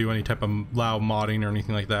see them do any type of loud modding or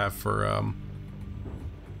anything like that for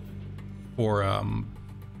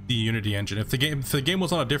the Unity engine. If the game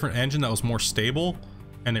was on a different engine that was more stable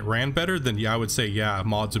and it ran better, then yeah, I would say yeah,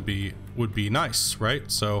 mods would be nice, right?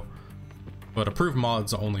 So, but approved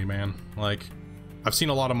mods only, man. Like, I've seen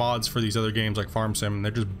a lot of mods for these other games like Farm Sim, and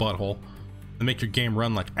they're just butthole. They make your game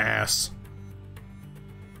run like ass.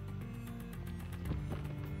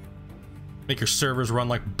 Make your servers run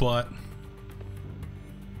like butt.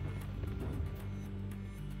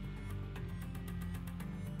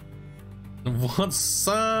 What's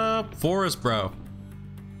up, Forest bro?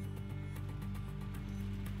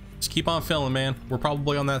 Just keep on filling, man. We're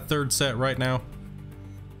probably on that third set right now.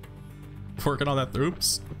 Working on that.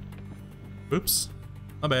 Oops. Oops.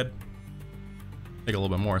 My bad. Take a little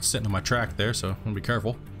bit more. It's sitting on my track there, so I'm gonna be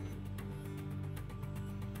careful.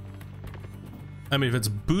 I mean, if it's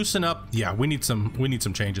boosting up, yeah, we need some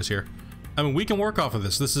changes here. I mean, we can work off of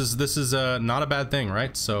this. This is not a bad thing,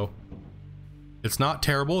 right? So it's not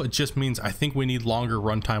terrible. It just means I think we need longer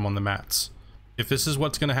runtime on the mats. If this is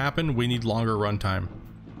what's gonna happen, we need longer runtime.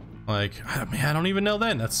 Like, I don't even know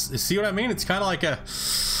then. See what I mean? It's kind of like a,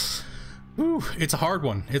 whew, it's a hard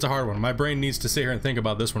one. It's a hard one. My brain needs to sit here and think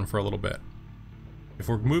about this one for a little bit. If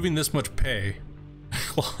we're moving this much pay,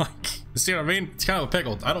 like, see what I mean? It's kind of a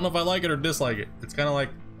pickle. I don't know if I like it or dislike it. It's kind of like,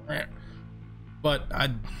 but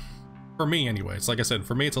for me anyways, like I said,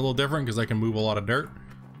 for me it's a little different because I can move a lot of dirt,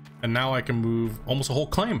 and now I can move almost a whole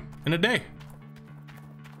claim in a day.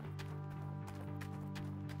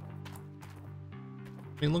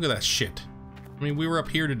 I mean, look at that shit. I mean, we were up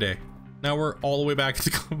here today. Now we're all the way back to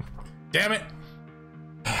the claim. Damn it.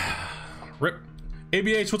 Rip.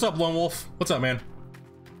 ABH, what's up, Lone Wolf? What's up, man?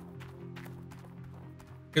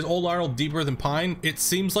 Is Old Arnold deeper than Pine? It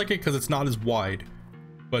seems like it because it's not as wide,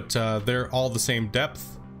 but they're all the same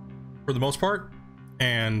depth for the most part,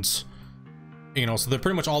 and you know, so they're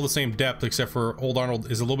pretty much all the same depth, except for Old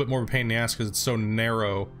Arnold is a little bit more of a pain in the ass because it's so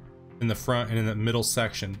narrow in the front and in the middle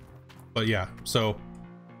section. But yeah, so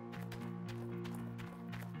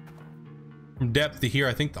from depth to here,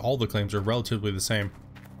 I think all the claims are relatively the same.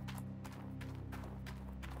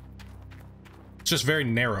 It's just very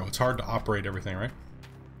narrow. It's hard to operate everything, right?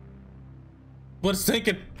 But it's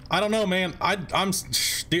thinking, I don't know, man. I'm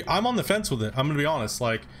on the fence with it. I'm gonna be honest.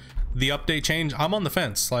 Like, the update change, I'm on the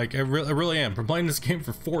fence. Like, I really am. Been playing this game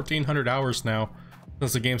for 1,400 hours now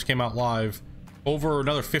since the games came out live. Over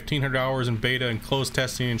another 1,500 hours in beta and closed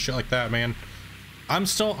testing and shit like that, man. I'm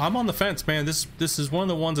on the fence, man. This is one of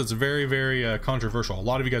the ones that's very, very controversial. A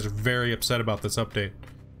lot of you guys are very upset about this update.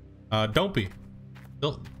 Don't be.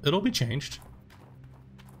 It'll be changed.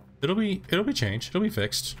 It'll be changed. It'll be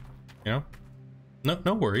fixed. You know.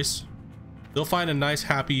 No worries. They'll find a nice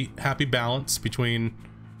happy balance between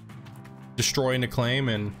destroying a claim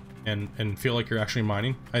and feel like you're actually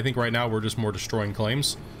mining. I think right now we're just more destroying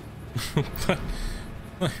claims. But,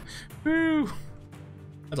 whew,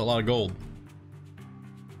 that's a lot of gold.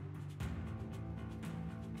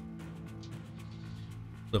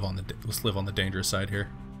 Let's live on the dangerous side here.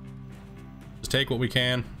 Just take what we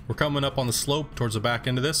can. We're coming up on the slope towards the back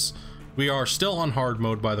end of this. We are still on hard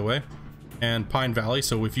mode, by the way, and Pine Valley.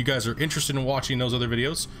 So if you guys are interested in watching those other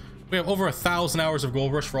videos, we have over 1,000 hours of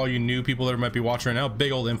Gold Rush for all you new people that might be watching right now.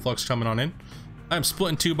 Big old influx coming on in. I'm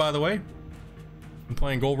Splitintwo, by the way. Been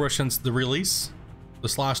playing Gold Rush since the release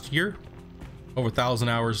this last year. Over 1,000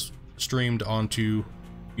 hours streamed onto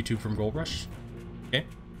YouTube from Gold Rush. Okay.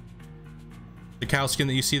 The cow skin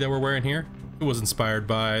that you see that we're wearing here, it was inspired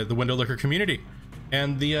by the Window Liquor community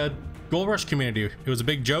and the Gold Rush community. It was a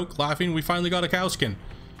big joke, laughing. We finally got a cow skin.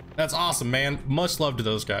 That's awesome, man. Much love to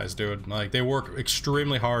those guys, dude. Like, they work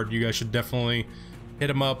extremely hard. You guys should definitely hit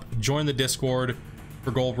them up, join the Discord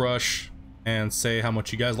for Gold Rush, and say how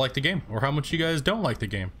much you guys like the game or how much you guys don't like the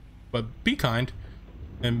game. But be kind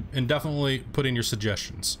and definitely put in your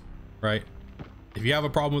suggestions, right? If you have a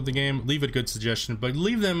problem with the game, leave a good suggestion, but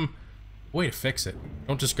leave them a way to fix it.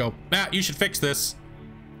 Don't just go, you should fix this.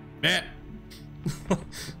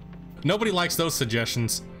 Nobody likes those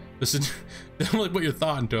suggestions. This is definitely put your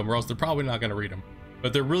thought into them, or else they're probably not going to read them.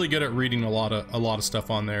 But they're really good at reading a lot of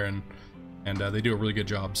stuff on there, and they do a really good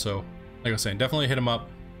job. So, like I was saying, definitely hit them up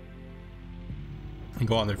and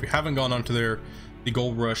go on there. If you haven't gone onto the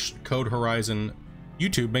Gold Rush Code Horizon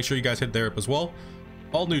YouTube, make sure you guys hit there up as well.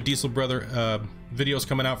 All new Diesel Brother videos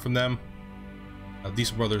coming out from them.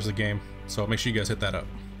 Diesel Brothers the game, so make sure you guys hit that up.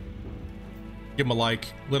 Give them a like,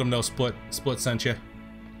 let them know Split sent you.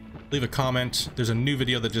 Leave a comment. There's a new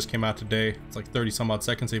video that just came out today. It's like 30 some odd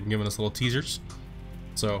seconds. They've been giving us little teasers.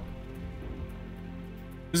 So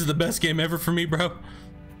this is the best game ever for me, bro.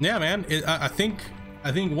 Yeah, man. I think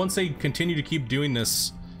once they continue to keep doing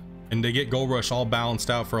this and they get Gold Rush all balanced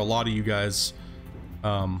out for a lot of you guys,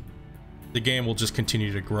 the game will just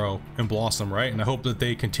continue to grow and blossom, right? And I hope that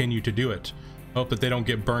they continue to do it. I hope that they don't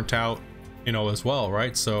get burnt out, you know, as well,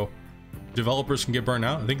 right? So developers can get burnt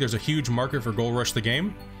out. I think there's a huge market for Gold Rush the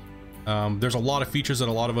game. There's a lot of features that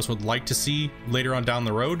a lot of us would like to see later on down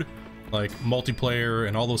the road, like multiplayer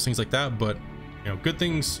and all those things like that, but you know, good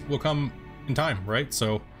things will come in time, right?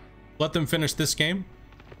 So let them finish this game,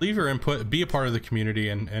 leave your input, be a part of the community,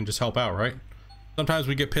 and just help out, right? sometimes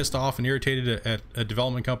we get pissed off and irritated at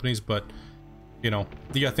development companies, but you know,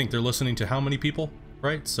 you gotta think they're listening to how many people,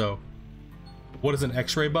 right? So what is an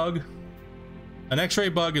X-ray bug? An X-ray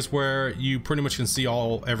bug is where you pretty much can see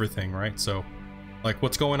everything, right? So like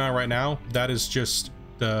what's going on right now, that is just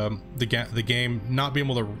the game not being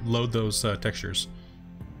able to load those textures.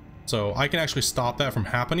 So I can actually stop that from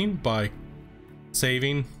happening by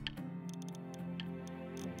saving.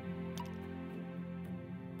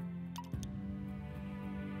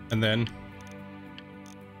 And then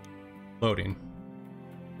loading.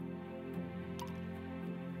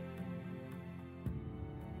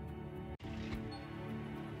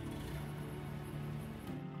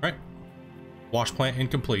 Right. Wash plant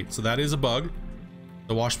incomplete. So that is a bug.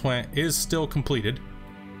 The wash plant is still completed.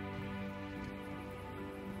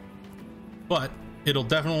 But it'll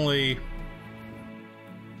definitely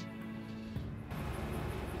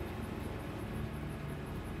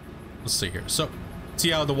let's see here. So see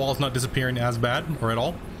how the wall's not disappearing as bad or at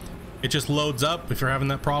all? It just loads up. If you're having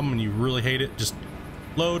that problem and you really hate it, just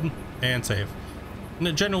load and save. And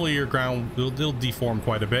then generally your ground will deform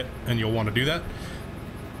quite a bit, and you'll want to do that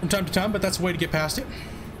from time to time, but that's a way to get past it.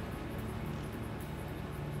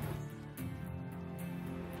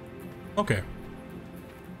 Okay.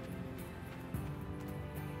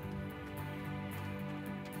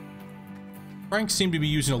 Franks seem to be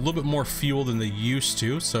using a little bit more fuel than they used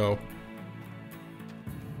to, so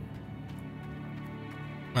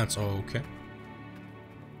that's okay.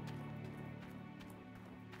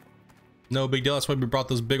 No big deal. That's why we brought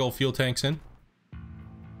those big old fuel tanks in.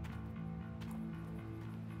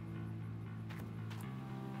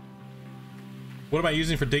 What am I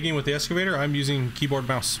using for digging with the excavator? I'm using keyboard,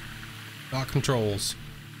 mouse, not controls.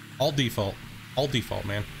 All default. All default,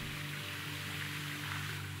 man.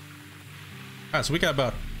 Alright, so we got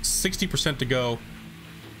about 60% to go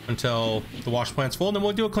until the wash plant's full, and then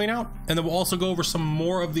we'll do a clean out, and then we'll also go over some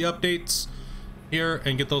more of the updates here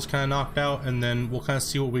and get those kind of knocked out, and then we'll kind of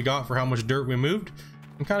see what we got for how much dirt we moved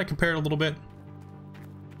and kind of compare it a little bit.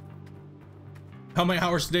 How many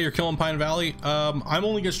hours today you're killing Pine Valley? I'm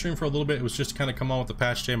only gonna stream for a little bit. It was just to kind of come on with the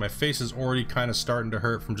patch day. My face is already kind of starting to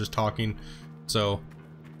hurt from just talking, so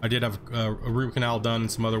I did have a root canal done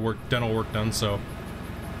and some other work, dental work done, so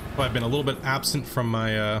I've been a little bit absent from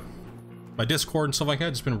my my Discord and stuff like that.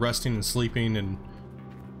 Just been resting and sleeping and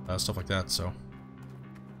stuff like that. So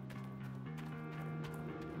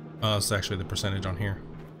it's actually the percentage on here,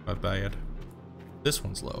 not bad. This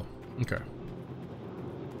one's low. Okay,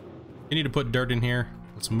 you need to put dirt in here.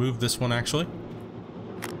 Let's move this one actually.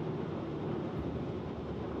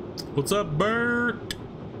 What's up, Bert?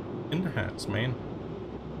 In the house, man.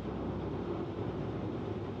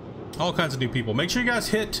 All kinds of new people. Make sure you guys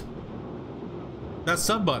hit that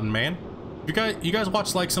sub button, man. You guys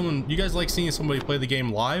watch like someone, you guys like seeing somebody play the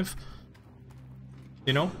game live?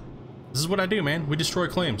 You know, this is what I do, man. We destroy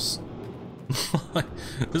claims.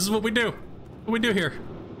 This is what we do. What we do here.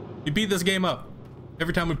 We beat this game up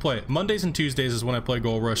every time we play it. Mondays and Tuesdays is when I play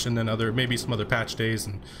Gold Rush, and then maybe some other patch days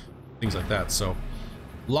and things like that. So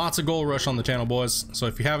lots of Gold Rush on the channel, boys. So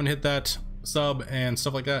if you haven't hit that sub and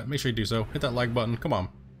stuff like that, make sure you do so. Hit that like button. Come on.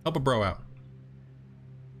 Help a bro out.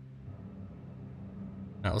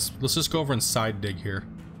 Now let's just go over and side dig here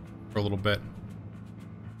for a little bit.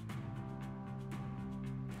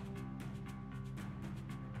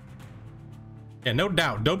 Yeah, no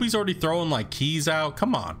doubt. Dobie's already throwing like keys out.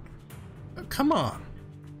 Come on. Come on.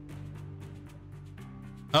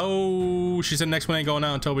 Oh, she said next one ain't going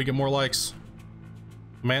out until we get more likes.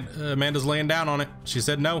 Amanda's laying down on it. She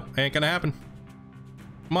said no, ain't gonna happen.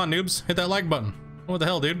 Come on, noobs. Hit that like button. What the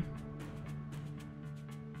hell, dude?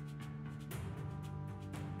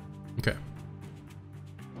 Okay.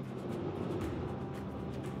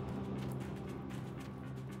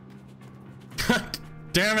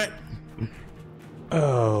 Damn it.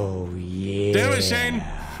 Oh, yeah. Damn it, Shane.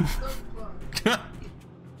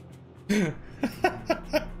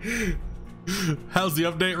 How's the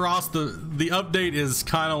update, Ross? The update is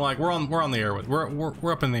kind of like we're on the air with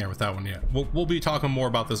we're up in the air with that one yet. We'll be talking more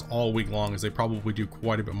about this all week long, as they probably do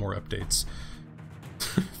quite a bit more updates.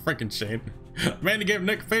 Freaking Shane. Man, he gave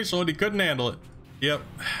Nick a facial and he couldn't handle it. Yep.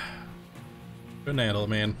 Couldn't handle it,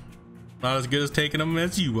 man. Not as good as taking them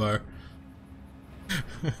as you are.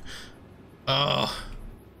 I'm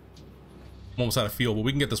almost out of fuel, but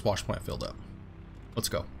we can get this wash plant filled up. Let's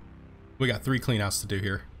go. We got 3 cleanouts to do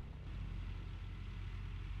here.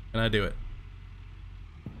 Can I do it?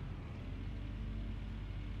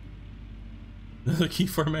 The key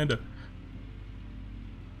for Amanda.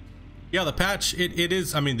 Yeah, the patch, it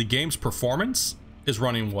is, I mean, the game's performance is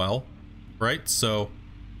running well, right? So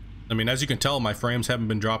I mean, as you can tell, my frames haven't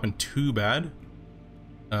been dropping too bad.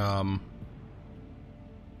 Got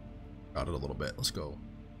it a little bit. Let's go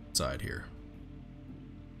inside here.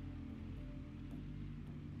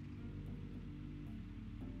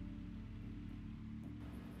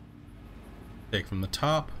 Take from the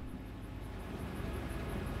top.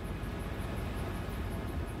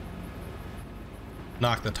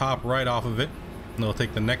 Knock the top right off of it. And they'll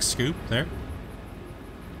take the next scoop there.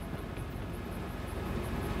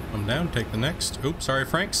 Come down, take the next. Oops, sorry,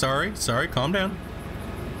 Frank. Sorry, calm down.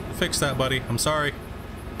 Fix that, buddy. I'm sorry.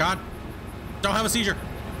 God, don't have a seizure.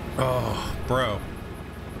 Oh, bro.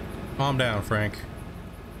 Calm down, Frank.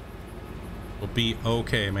 We'll be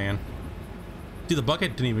okay, man. See, the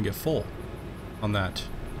bucket didn't even get full on that.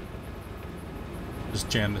 Just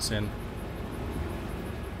jam this in.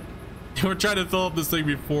 We're trying to fill up this thing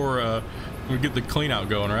before we get the clean out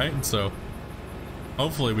going, right? So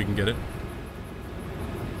hopefully we can get it.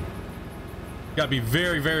 Gotta be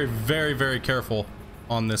very careful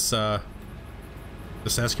on this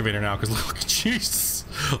this excavator now, because look, jeez,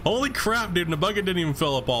 holy crap, dude, and the bucket didn't even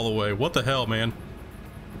fill up all the way. What the hell, man?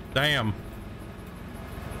 Damn.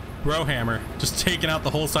 Bro hammer just taking out the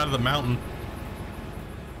whole side of the mountain.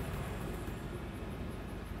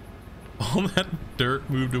 All that dirt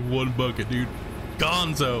moved in one bucket, dude.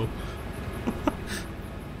 Gonzo.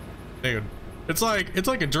 Dude, it's like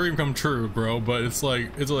a dream come true, bro. But it's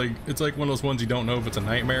like one of those ones you don't know if it's a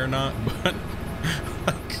nightmare or not. But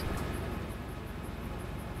like,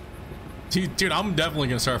 dude, I'm definitely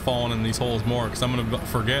gonna start falling in these holes more, because I'm gonna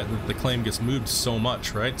forget that the claim gets moved so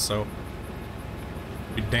much, right? So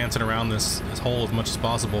be dancing around this hole as much as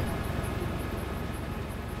possible.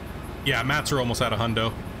 Yeah, mats are almost out of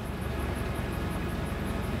hundo.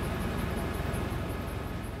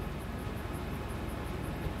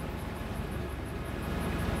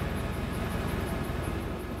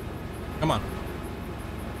 Come on.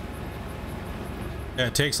 Yeah,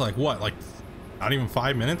 it takes like what? Like not even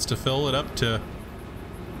 5 minutes to fill it up to...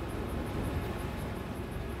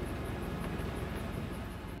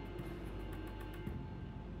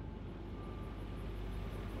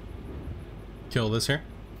 Kill this here.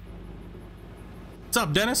 What's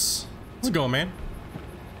up, Dennis? How's it going, man?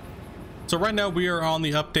 So right now we are on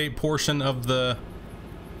the update portion of the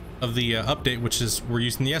update, which is we're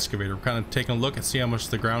using the excavator. We're kind of taking a look and see how much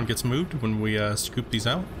the ground gets moved when we scoop these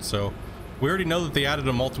out. So we already know that they added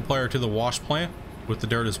a multiplier to the wash plant with the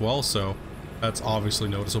dirt as well, so that's obviously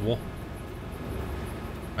noticeable.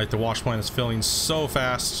 Right, the wash plant is filling so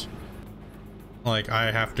fast, like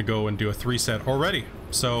I have to go and do a 3 set already.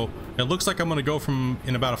 So it looks like I'm gonna go from,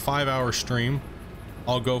 in about a 5-hour stream,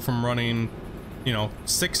 I'll go from running, you know,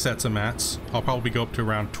 6 sets of mats. I'll probably go up to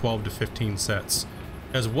around 12 to 15 sets,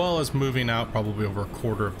 as well as moving out probably over a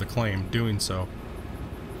quarter of the claim doing so.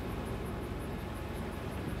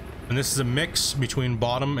 And this is a mix between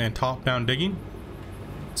bottom and top down digging.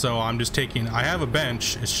 So I'm just taking, I have a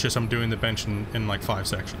bench, it's just I'm doing the bench in like 5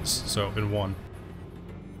 sections, so in one.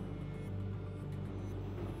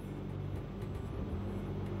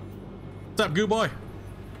 What's up, Goo Boy?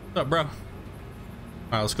 What's up, bro?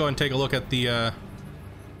 Alright, let's go ahead and take a look at the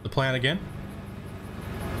plan again.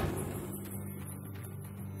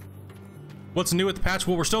 What's new with the patch?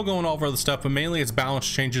 Well, we're still going over the stuff, but mainly it's balance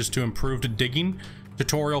changes to improved digging,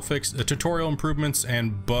 tutorial improvements,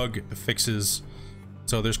 and bug fixes.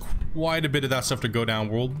 So there's quite a bit of that stuff to go down.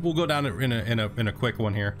 We'll go down it in a quick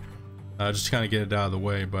one here, just to kind of get it out of the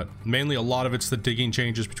way. But mainly a lot of it's the digging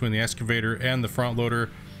changes between the excavator and the front loader,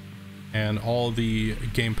 and all the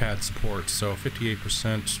gamepad support. So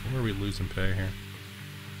 58%. Where are we losing pay here?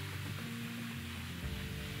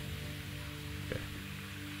 Okay.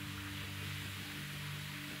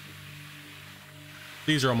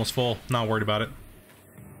 These are almost full. Not worried about it.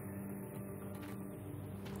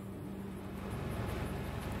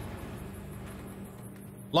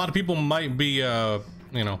 A lot of people might be, you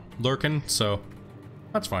know, lurking, so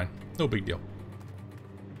that's fine. No big deal.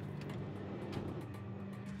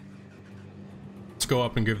 Let's go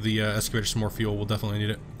up and give the excavator some more fuel. We'll definitely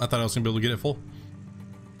need it. I thought I was gonna be able to get it full.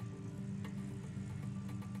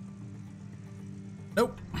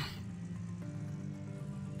 Nope.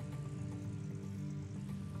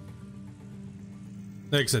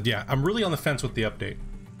 Like I said, yeah, I'm really on the fence with the update.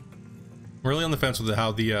 I'm really on the fence with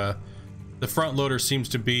how the front loader seems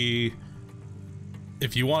to be,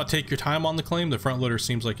 if you want to take your time on the claim, the front loader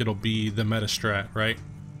seems like it'll be the meta strat, right?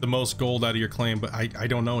 The most gold out of your claim, but I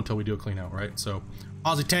don't know until we do a clean out, right? So,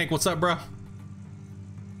 Aussie Tank, what's up, bro?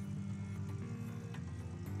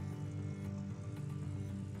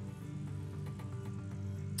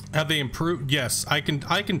 Have they improved? Yes, I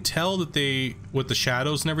can tell that they, with the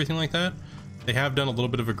shadows and everything like that, they have done a little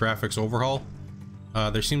bit of a graphics overhaul.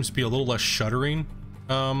 There seems to be a little less shuddering.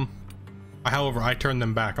 However, I turned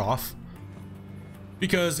them back off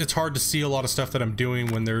because it's hard to see a lot of stuff that I'm doing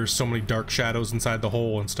when there's so many dark shadows inside the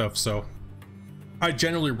hole and stuff, so I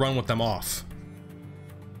generally run with them off.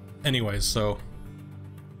 Anyways, so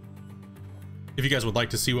if you guys would like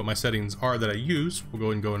to see what my settings are that I use, we'll go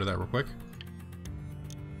ahead and go into that real quick.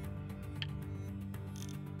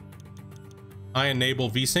 I enable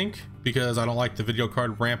VSync because I don't like the video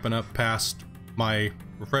card ramping up past my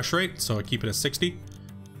refresh rate, so I keep it at 60.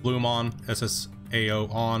 Bloom on,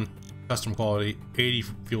 SSAO on, custom quality 80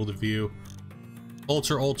 field of view,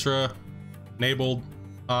 ultra enabled,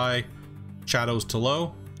 high, shadows to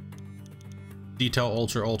low, detail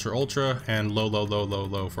ultra, and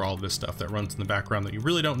low for all of this stuff that runs in the background that you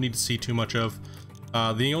really don't need to see too much of.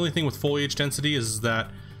 The only thing with foliage density is that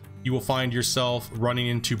you will find yourself running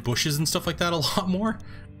into bushes and stuff like that a lot more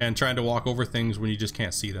and trying to walk over things when you just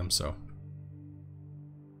can't see them, so.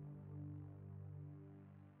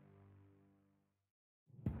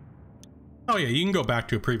 Oh yeah, you can go back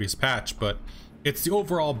to a previous patch, but it's the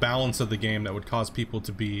overall balance of the game that would cause people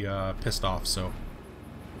to be pissed off, so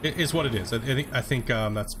it is what it is. I think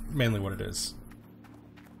that's mainly what it is.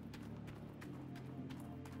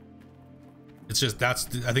 It's just, I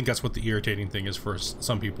think that's what the irritating thing is for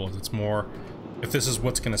some people. Is it's more, if this is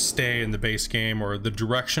what's going to stay in the base game or the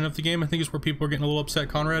direction of the game, I think is where people are getting a little upset,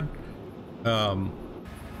 Conrad. You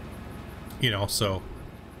know, so,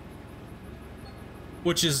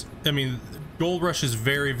 which is, I mean, Gold Rush is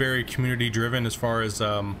very community driven as far as,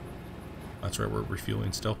 that's right, we're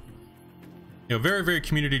refueling still. You know, very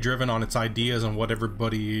community driven on its ideas and what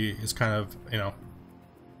everybody is kind of, you know.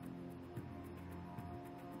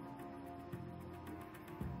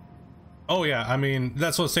 Oh yeah, I mean,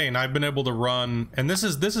 that's what I'm saying. I've been able to run, and this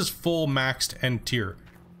is full maxed end tier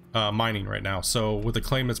mining right now. So with a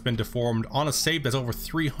claim that's been deformed on a save that's over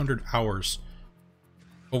 300 hours.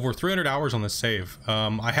 Over 300 hours on this save.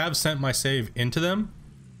 I have sent my save into them,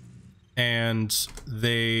 and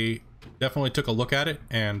they definitely took a look at it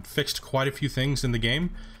and fixed quite a few things in the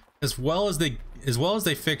game, as well as they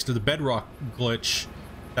fixed the bedrock glitch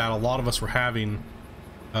that a lot of us were having.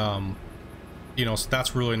 You know, so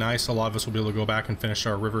that's really nice. A lot of us will be able to go back and finish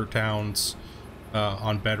our river towns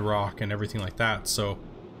on bedrock and everything like that. So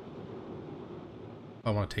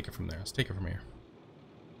I want to take it from there. Let's take it from here.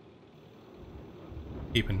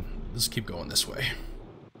 Let's keep going this way.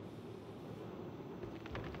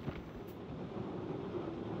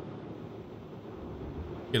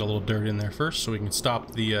 Get a little dirt in there first so we can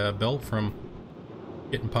stop the belt from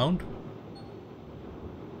getting pwned.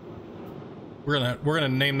 We're gonna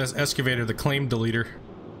name this excavator the claim deleter.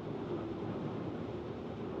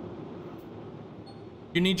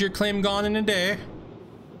 You need your claim gone in a day?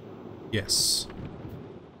 Yes.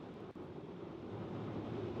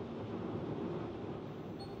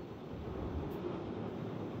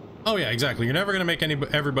 Oh yeah, exactly. You're never gonna make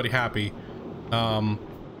everybody happy. You know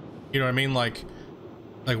what I mean? Like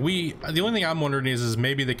the only thing I'm wondering is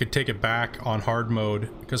maybe they could take it back on hard mode,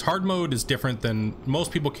 because hard mode is different than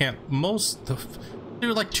most people can't. There's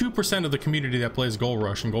like 2% of the community that plays Gold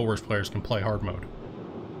Rush, and Gold Rush players can play hard mode,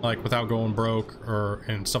 like without going broke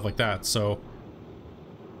and stuff like that. So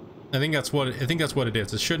I think that's what it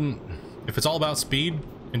is. It shouldn't. If it's all about speed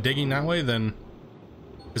and digging that way, then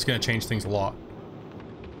it's gonna change things a lot.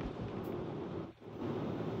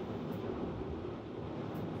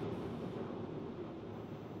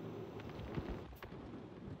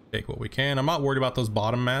 Take what we can. I'm not worried about those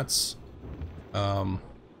bottom mats. You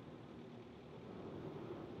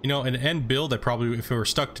know, in end build, I probably, if it were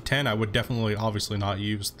stuck to 10, I would definitely, obviously, not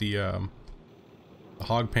use the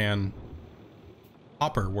hog pan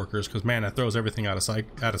hopper workers, because man, that throws everything out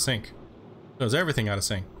of sync. Throws everything out of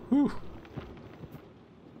sync. Whew.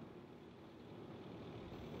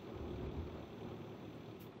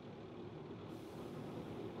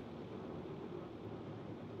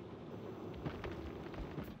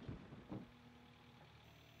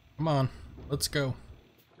 Come on, let's go.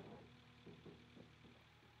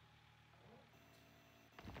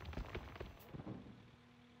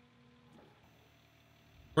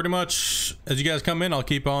 Pretty much, as you guys come in, I'll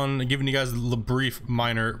keep on giving you guys a brief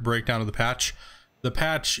minor breakdown of the patch. The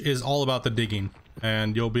patch is all about the digging,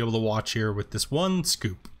 and you'll be able to watch here with this one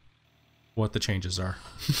scoop what the changes are.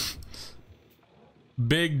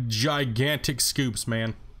 Big, gigantic scoops,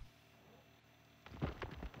 man.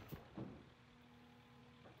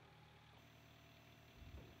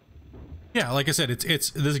 Yeah, like I said,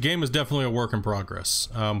 this game is definitely a work in progress.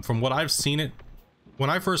 From what I've seen it when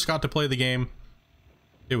I first got to play the game,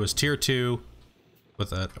 it was tier 2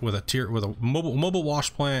 with a mobile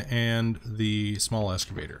wash plant and the small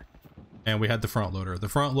excavator, and we had the front loader. The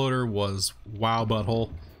front loader was wow butthole,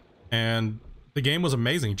 and the game was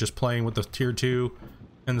amazing just playing with the tier 2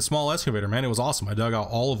 and the small excavator. Man, it was awesome. I dug out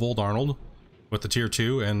all of Old Arnold with the tier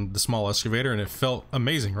 2 and the small excavator, and it felt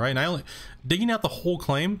amazing, right? And I only digging out the whole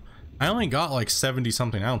claim, I only got like 70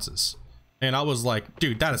 something ounces. And I was like,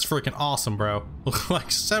 dude, that is freaking awesome, bro. Like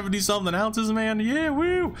 70 something ounces, man. Yeah,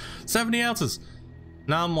 woo. 70 ounces.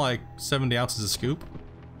 Now I'm like 70 ounces a scoop.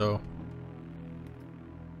 So.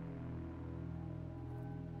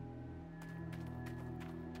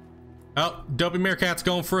 Oh, Dopey Meerkat's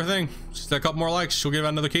going for a thing. Just a couple more likes. She'll give out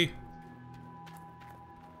another key.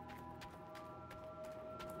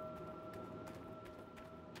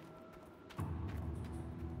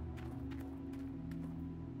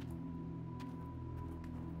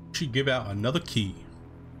 Give out another key.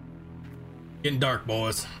 Getting dark,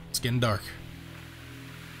 boys. It's getting dark.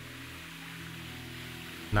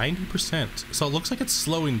 90%. So it looks like it's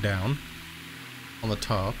slowing down on the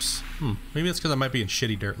tops. Maybe that's because I might be in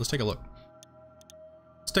shitty dirt. Let's take a look.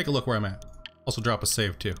 Let's take a look where I'm at. Also drop a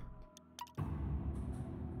save too.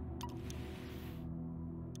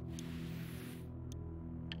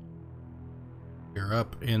 You're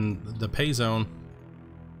up in the pay zone.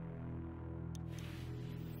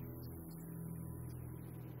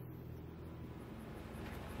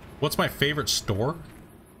 What's my favorite store?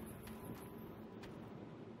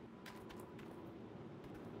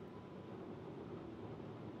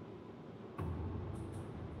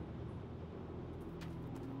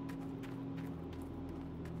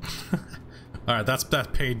 All right, that's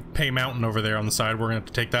pay mountain over there on the side. We're gonna have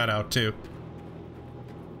to take that out too.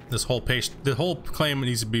 The whole claim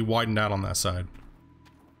needs to be widened out on that side.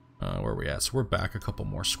 Where are we at? So we're back a couple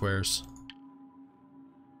more squares.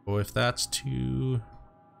 So if that's too.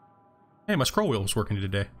 Hey, my scroll wheel was working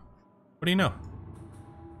today. What do you know?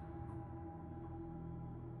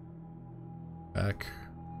 Back.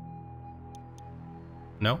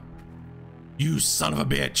 No? You son of a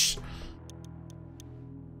bitch!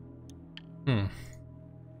 No?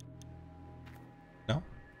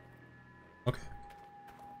 Okay.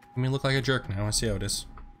 Let me look like a jerk now. I see how it is.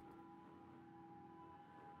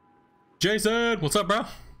 Jason! What's up, bro?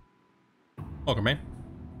 Welcome, man.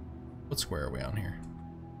 What square are we on here?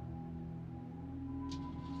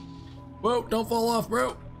 Whoa, don't fall off,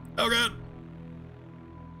 bro. Oh god.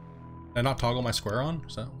 Did I not toggle my square on?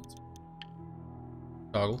 Is that what's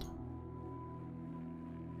toggled?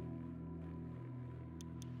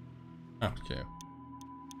 Okay.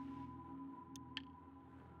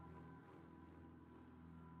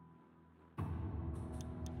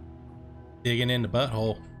 Digging in the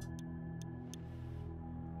butthole.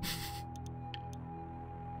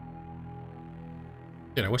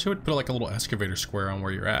 Dude, I wish I would put like a little excavator square on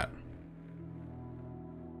where you're at.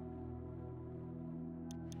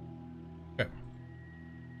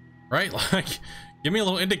 Right? Like, give me a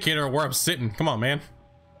little indicator of where I'm sitting. Come on, man.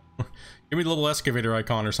 Give me the little excavator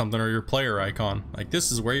icon or something, or your player icon. Like, this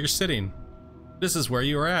is where you're sitting. This is where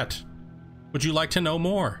you're at. Would you like to know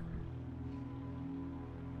more?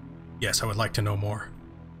 Yes, I would like to know more.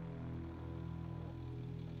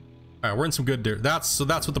 Alright, we're in some good dirt. That's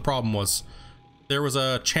what the problem was. There was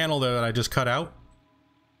a channel there that I just cut out.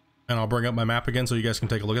 And I'll bring up my map again so you guys can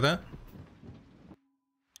take a look at that.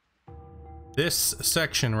 This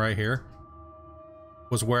section right here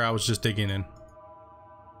was where I was just digging in.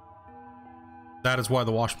 That is why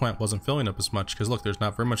the wash plant wasn't filling up as much, because look, there's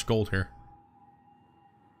not very much gold here.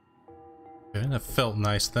 Okay, that felt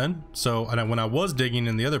nice then. So when I was digging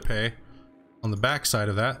in the other pay, on the back side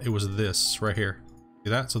of that, it was this right here. See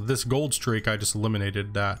that? So this gold streak, I just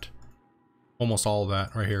eliminated that. Almost all of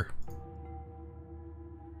that right here.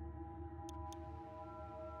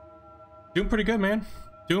 Doing pretty good, man.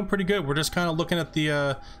 Doing pretty good. We're just kind of looking at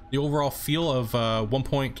the overall feel of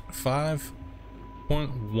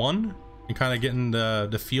 1.5.1 and kind of getting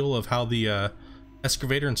the feel of how the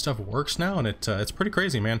excavator and stuff works now, and it's pretty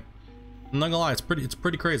crazy, man. I'm not gonna lie, it's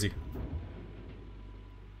pretty crazy.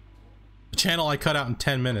 The channel I cut out in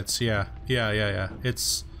 10 minutes. Yeah.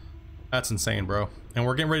 That's insane, bro. And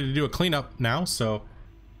we're getting ready to do a cleanup now, so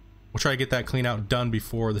we'll try to get that clean out done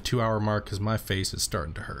before the 2-hour mark, because my face is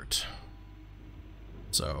starting to hurt.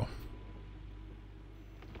 So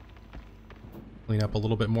clean up a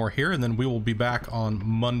little bit more here, and then we will be back on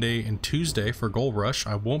Monday and Tuesday for Gold Rush.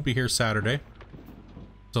 I won't be here Saturday,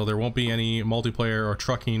 so there won't be any multiplayer or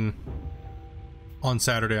trucking on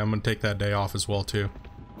Saturday. I'm gonna take that day off as well too.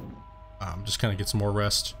 Just kind of get some more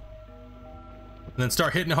rest and then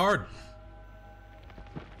start hitting it hard.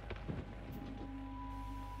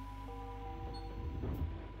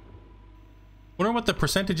 Wonder what the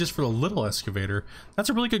percentage is for the little excavator. That's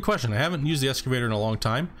a really good question. I haven't used the excavator in a long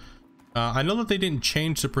time. I know that they didn't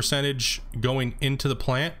change the percentage going into the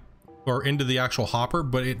plant or into the actual hopper,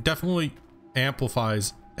 but it definitely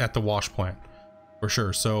amplifies at the wash plant for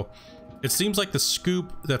sure. So it seems like the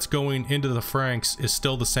scoop that's going into the Franks is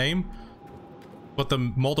still the same, but the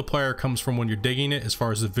multiplier comes from when you're digging it as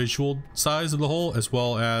far as the visual size of the hole as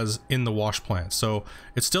well as in the wash plant. So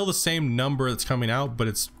it's still the same number that's coming out,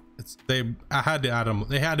 but they had to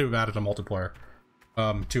have added a multiplier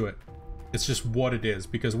to it. It's just what it is,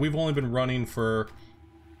 because we've only been running for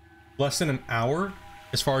less than an hour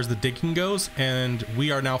as far as the digging goes, and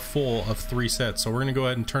we are now full of 3 sets. So we're gonna go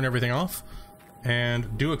ahead and turn everything off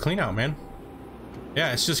and do a clean out, man.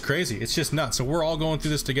 Yeah, it's just crazy. It's just nuts. So we're all going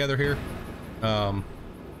through this together here. Turn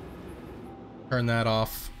that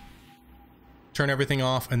off, turn everything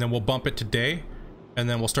off, and then we'll bump it today, and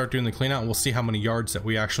then we'll start doing the clean out, and we'll see how many yards that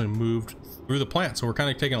we actually moved through the plant. So we're kind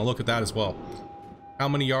of taking a look at that as well. How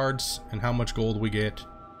many yards and how much gold we get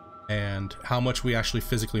and how much we actually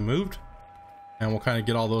physically moved. And we'll kind of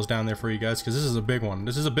get all those down there for you guys, because this is a big one.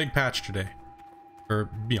 This is a big patch today. Or,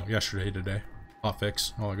 you know, yesterday, today. Hot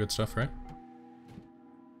fix, all that good stuff, right?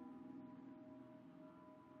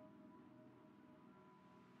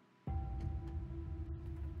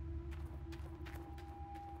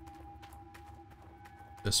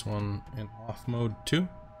 This one in off mode too.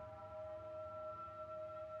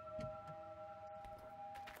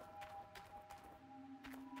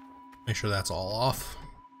 Make sure that's all off.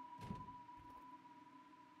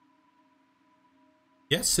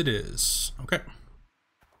 Yes, it is. Okay.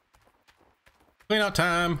 Clean out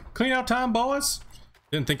time. Clean out time, boys.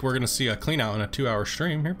 Didn't think we were gonna see a clean out in a 2-hour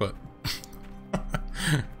stream here, but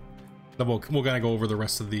we're gonna go over the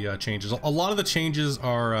rest of the changes. A lot of the changes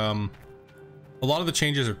are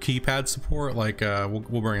keypad support. Like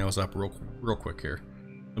we'll bring those up real quick here.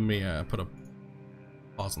 Let me put a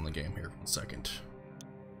pause on the game here for 1 second.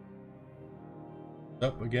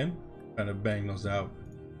 Up again, kind of bang those out.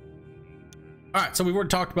 All right, so we've already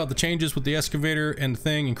talked about the changes with the excavator and the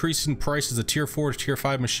thing, increasing prices of tier 4 to tier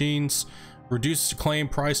 5 machines, reduced claim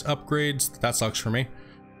price upgrades. That sucks for me.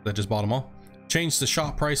 That just bought them all. Changed the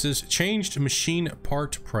shop prices, changed machine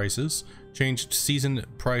part prices, changed season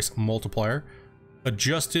price multiplier,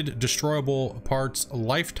 adjusted destroyable parts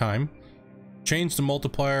lifetime, changed the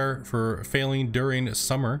multiplier for failing during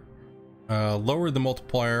summer, lowered the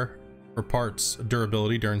multiplier for parts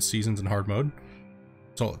durability during seasons in hard mode.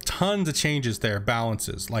 So tons of changes there.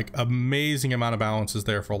 Balances, like amazing amount of balances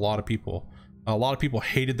there for a lot of people. A lot of people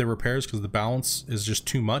hated the repairs because the balance is just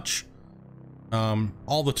too much.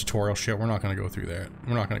 All the tutorial shit, we're not going to go through that.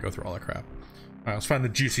 We're not going to go through all that crap. All right, let's find the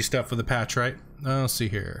juicy stuff for the patch, right? Let's see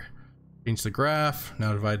here. Change the graph,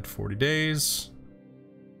 now divided to 40 days.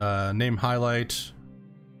 Name highlight.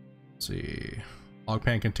 Let's see. Hog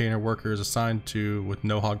pan container workers assigned to with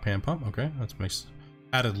no hog pan pump. Okay, that's nice.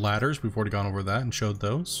 Added ladders, we've already gone over that and showed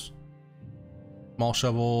those. Small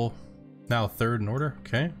shovel, now 3rd in order.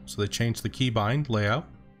 Okay, so they changed the keybind layout.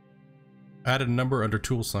 Added a number under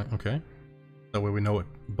tool sign. Okay, that way we know what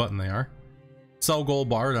button they are. Sell gold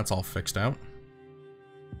bar, that's all fixed out.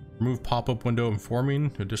 Remove pop-up window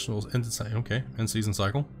informing additional end season. Okay, end season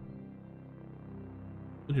cycle.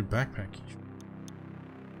 What did backpack?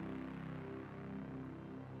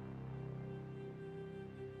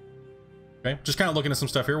 Okay, just kind of looking at some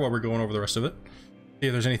stuff here while we're going over the rest of it. See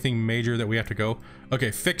if there's anything major that we have to go. Okay,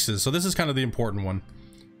 fixes. So this is kind of the important one.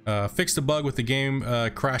 Fix the bug with the game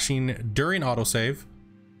crashing during autosave.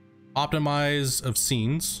 Optimize of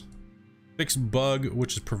scenes. Fix bug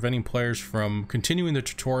which is preventing players from continuing the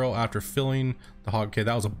tutorial after filling the hog. Okay,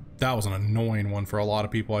 that was an annoying one for a lot of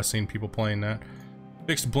people. I've seen people playing that.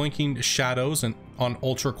 Fixed blinking shadows and on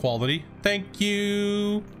ultra quality. Thank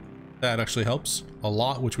you. That actually helps a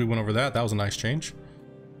lot, which we went over that. That was a nice change.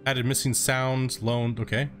 Added missing sounds, loaned.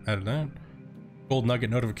 Okay, added that. Gold nugget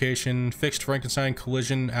notification. Fixed Frankenstein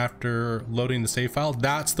collision after loading the save file.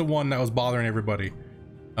 That's the one that was bothering everybody.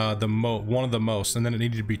 One of the most, and then it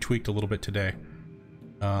needed to be tweaked a little bit today.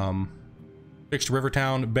 Fixed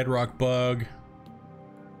Rivertown bedrock bug.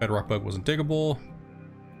 Bedrock bug wasn't diggable.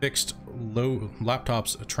 Fixed low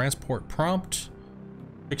laptops transport prompt.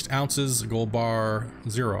 Fixed ounces gold bar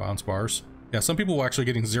 0 ounce bars. Yeah, some people were actually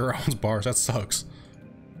getting 0 ounce bars. That sucks.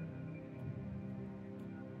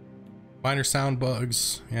 Minor sound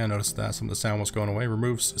bugs. Yeah, I noticed that some of the sound was going away.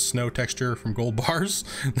 Removes snow texture from gold bars.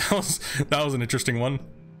 that was an interesting one.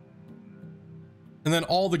 And then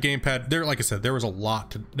all the gamepad there, like I said, there was a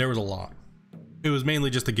lot. It was mainly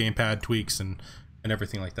just the gamepad tweaks and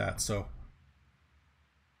everything like that. So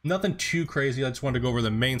Nothing too crazy. I just wanted to go over the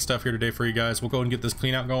main stuff here today for you guys. We'll go and get this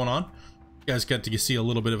clean out going on. You guys get to see a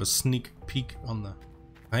little bit of a sneak peek on the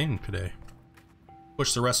thing today.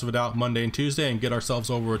 Push the rest of it out Monday and Tuesday and get ourselves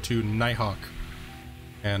over to Nighthawk.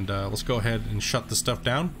 And let's go ahead and shut this stuff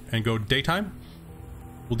down and go daytime.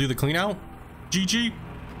 We'll do the clean out. GG.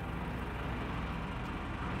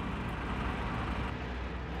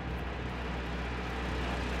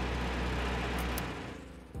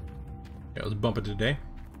 Yeah, let's bump it today.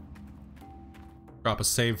 Drop a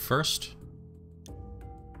save first.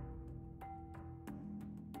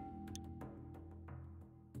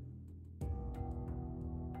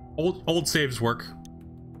 Old saves work.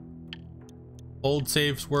 Old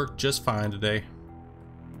saves work just fine today.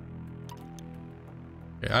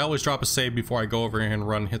 Okay, I always drop a save before I go over here and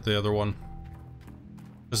run hit the other one.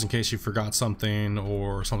 Just in case you forgot something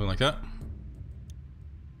or something like that.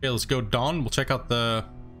 Okay, let's go dawn. We'll check out the...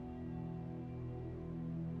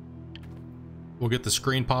 We'll get the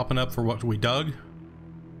screen popping up for what we dug.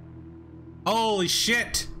 Holy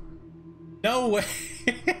shit! No way!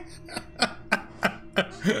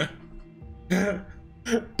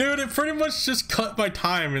 Dude, it pretty much just cut my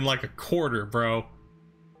time in like a quarter, bro.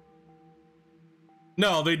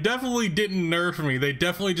 No, they definitely didn't nerf me. They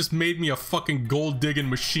definitely just made me a fucking gold digging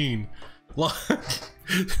machine. Like,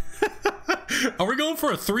 are we going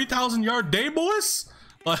for a 3,000 yard day, boys?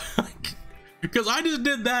 Like, because I just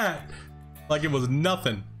did that like it was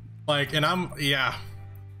nothing. Like, and yeah,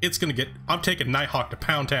 it's gonna get, I'm taking Nighthawk to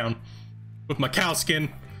Pound Town with my cow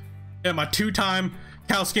skin and my 2-time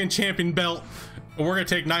cow skin champion belt. We're gonna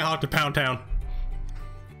take Nighthawk to Pound Town.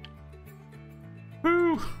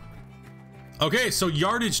 Woo. Okay, so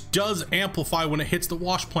yardage does amplify when it hits the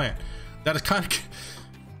wash plant. That is kind of,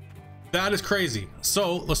 that is crazy.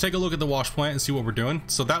 So let's take a look at the wash plant and see what we're doing.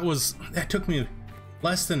 So that took me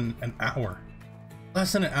less than an hour.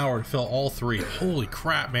 Less than an hour to fill all 3. Holy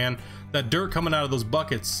crap, man. That dirt coming out of those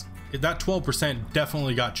buckets, that 12%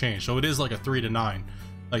 definitely got changed. So it is like a 3 to 9,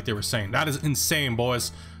 like they were saying. That is insane,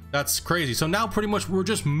 boys. That's crazy. So now pretty much we're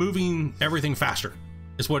just moving everything faster.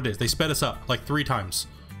 Is what it is. They sped us up like 3 times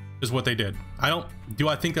is what they did. Do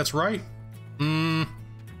I think that's right?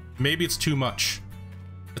 Maybe it's too much.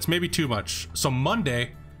 It's maybe too much. So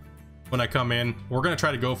Monday, when I come in, we're going to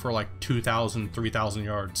try to go for like 2,000, 3,000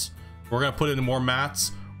 yards. We're going to put in more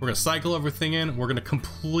mats. We're going to cycle everything in. We're going to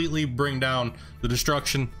completely bring down the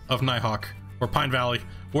destruction of Nighthawk or Pine Valley,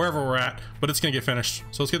 wherever we're at, but it's going to get finished.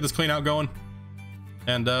 So let's get this clean out going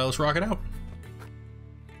and let's rock it out.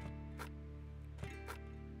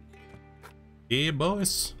 Yeah,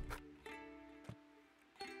 boys.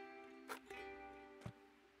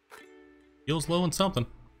 Feels low in something.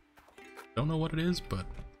 Don't know what it is, but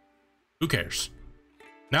who cares?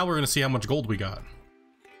 Now we're going to see how much gold we got.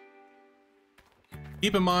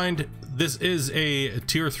 Keep in mind, this is a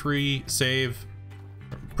tier 3 save,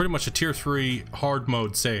 pretty much a tier 3 hard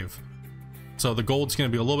mode save. So the gold's going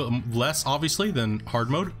to be a little bit less, obviously, than hard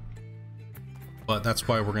mode. But that's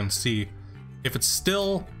why we're going to see if it's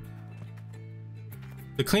still...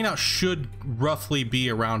 The cleanout should roughly be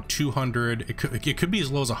around 200. It could be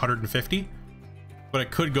as low as 150, but it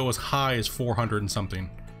could go as high as 400 and something.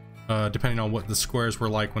 Depending on what the squares were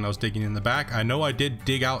like when I was digging in the back. I know I did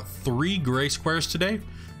dig out 3 gray squares today,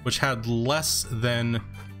 which had less than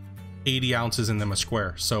 80 ounces in them a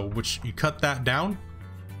square. So, which you cut that down.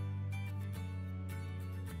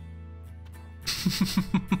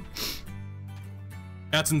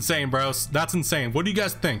 That's insane, bros. That's insane. What do you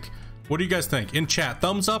guys think? What do you guys think? In chat,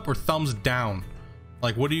 thumbs up or thumbs down?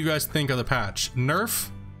 Like, what do you guys think of the patch? Nerf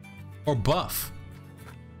or buff?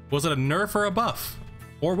 Was it a nerf or a buff?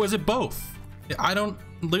 Or was it both? I don't...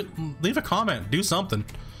 Leave a comment. Do something.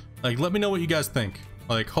 Like, let me know what you guys think.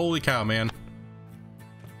 Like, holy cow, man.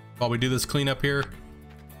 While we do this cleanup here.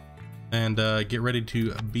 And get ready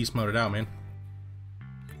to beast mode it out, man.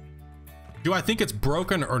 Do I think it's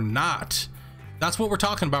broken or not? That's what we're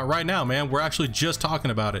talking about right now, man. We're actually just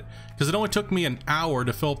talking about it. Because it only took me an hour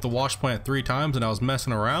to fill up the wash plant 3 times and I was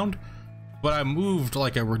messing around. But I moved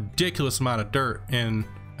like a ridiculous amount of dirt in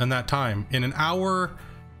that time. In an hour...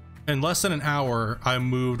 In less than an hour, I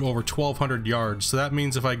moved over 1,200 yards. So that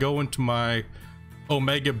means if I go into my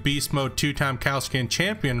Omega Beast Mode 2-time Cowskin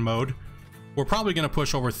Champion mode, we're probably going to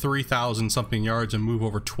push over 3,000 something yards and move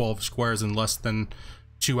over 12 squares in less than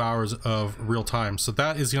 2 hours of real time. So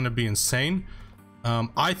that is going to be insane.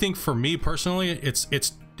 I think for me personally, it's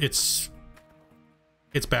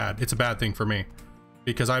bad. It's a bad thing for me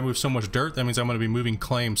because I move so much dirt. That means I'm going to be moving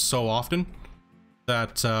claims so often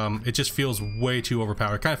that it just feels way too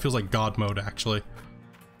overpowered. It kind of feels like God mode, actually.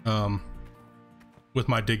 with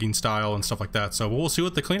my digging style and stuff like that. So we'll see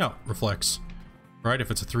what the cleanout reflects, right? If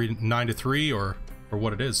it's a 9 to 3 or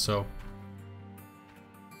what it is. So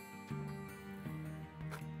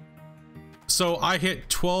I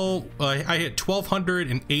hit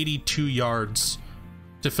 1,282 yards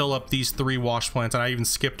to fill up these 3 wash plants, and I even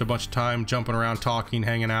skipped a bunch of time jumping around, talking,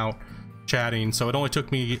 hanging out, chatting. So it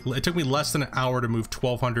took me less than an hour to move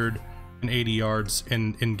 1,280 yards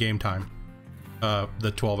in game time,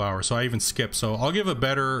 the 12 hours. So I even skipped. So I'll give a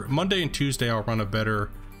better Monday and Tuesday. I'll run a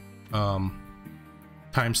better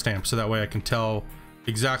timestamp, so that way I can tell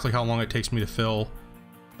exactly how long it takes me to fill.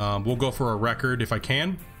 We'll go for a record if I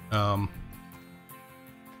can, and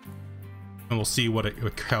we'll see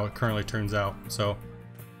how it currently turns out. So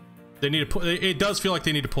they need to it does feel like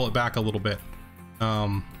they need to pull it back a little bit,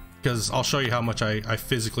 because I'll show you how much I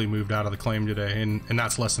physically moved out of the claim today, and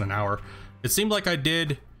that's less than an hour. It seemed like I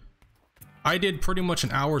did pretty much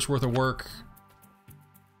an hour's worth of work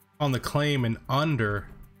on the claim in under.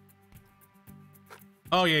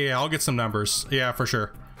 Oh yeah, I'll get some numbers, yeah, for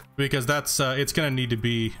sure, because that's it's gonna need to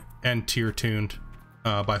be end tier tuned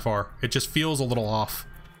by far. It just feels a little off.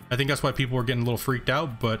 I think that's why people were getting a little freaked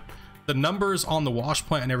out, but the numbers on the wash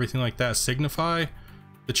plant and everything like that signify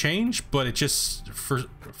the change, but it just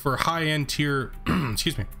for high-end tier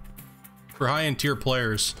excuse me, for high-end tier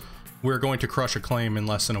players, we're going to crush a claim in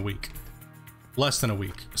less than a week.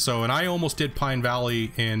 So, and I almost did Pine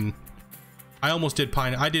Valley if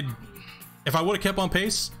I would have kept on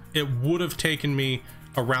pace, it would have taken me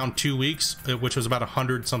around 2 weeks, which was about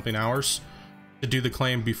 100 something hours to do the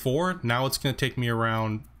claim before. Now it's going to take me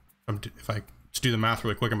around, if I just do the math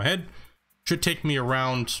really quick in my head, should take me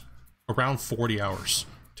around 40 hours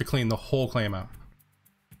to clean the whole claim out.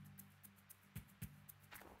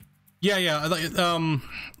 Yeah,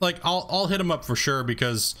 like I'll hit them up for sure,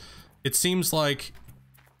 because it seems like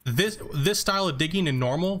this style of digging in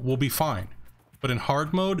normal will be fine, but in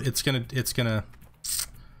hard mode it's gonna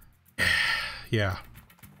yeah.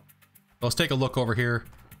 Let's take a look over here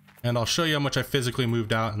and I'll show you how much I physically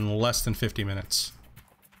moved out in less than 50 minutes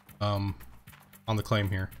on the claim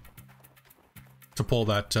here to pull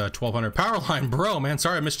that 1200 power line. Bro, man,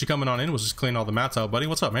 sorry I missed you coming on in. Was just cleaning all the mats out, buddy.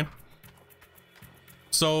 What's up, man?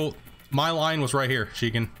 So my line was right here,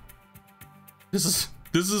 Sheegan. This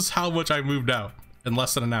is how much I moved out in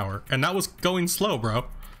less than an hour, and that was going slow, bro.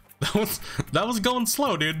 That was going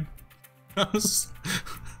slow, dude.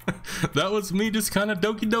 That was me just kind of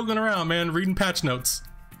doking around, man, reading patch notes.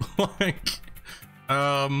 Like,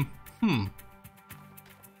 I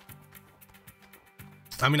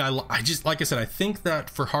mean, I just, like I said, I think that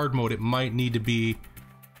for hard mode it might need to be,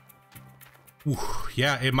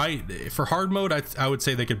 yeah, it might, for hard mode I would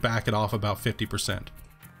say they could back it off about 50%.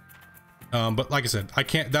 But like I said, I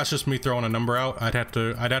can't, that's just me throwing a number out. I'd have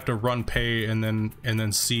to run pay and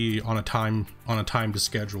then see on a time to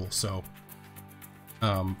schedule. So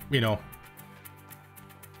you know,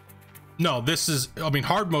 no, this is, I mean,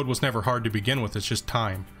 hard mode was never hard to begin with. It's just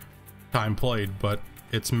time played, but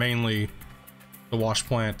it's mainly the wash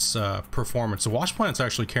plant's performance. The wash plant's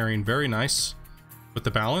actually carrying very nice with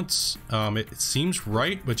the balance. It seems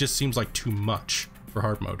right, but just seems like too much for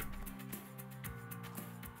hard mode.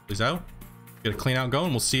 Please out. Get a clean out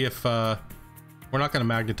going. We'll see if we're not gonna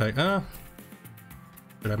magnetite.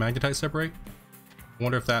 Did I magnetite separate? I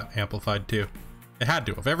wonder if that amplified too. It had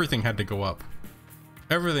to have. Everything had to go up.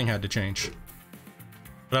 Everything had to change.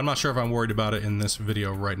 But I'm not sure if I'm worried about it in this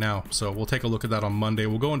video right now. So we'll take a look at that on Monday.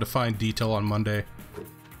 We'll go into fine detail on Monday.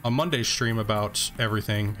 On Monday's stream about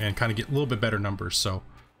everything and kind of get a little bit better numbers. So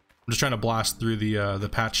I'm just trying to blast through the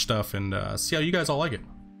patch stuff and see how you guys all like it.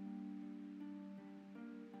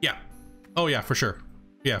 Yeah. Oh yeah, for sure.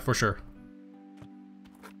 Yeah, for sure.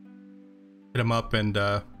 Hit them up and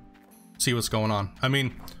see what's going on. I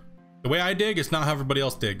mean, the way I dig is not how everybody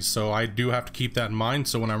else digs, so I do have to keep that in mind.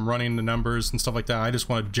 So when I'm running the numbers and stuff like that, I just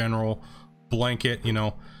want a general blanket, you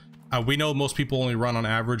know. We know most people only run on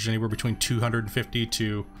average anywhere between 250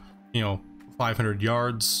 to, you know, 500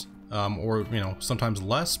 yards, or, you know, sometimes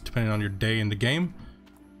less, depending on your day in the game.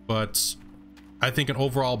 But I think an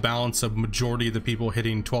overall balance of majority of the people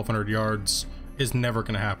hitting 1200 yards is never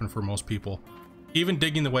going to happen for most people. Even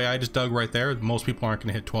digging the way I just dug right there, most people aren't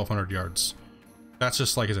going to hit 1200 yards. That's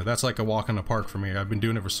just, like I said, that's like a walk in the park for me. I've been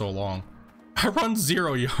doing it for so long. I run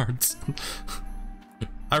 0 yards.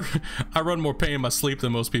 I run more pain in my sleep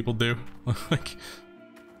than most people do. Like,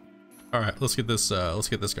 all right, let's get this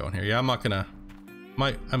going here. Yeah, I'm not gonna,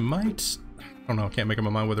 I don't know, I can't make up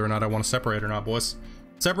my mind whether or not I want to separate or not, boys.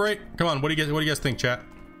 Separate? Come on, what do you guys think, chat?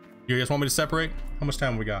 You guys want me to separate? How much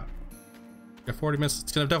time we got? We got 40 minutes.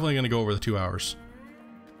 It's definitely gonna go over the 2 hours.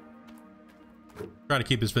 Trying to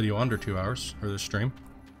keep this video under 2 hours, or this stream.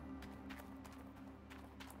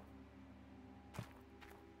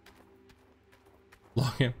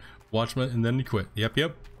 Log in, watch it, and then you quit. Yep,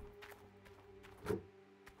 yep.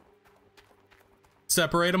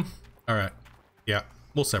 Separate them. All right. Yeah,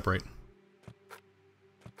 we'll separate.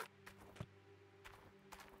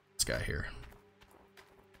 This guy here.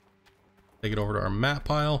 Take it over to our map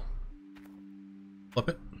pile. Flip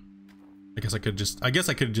it. I guess I could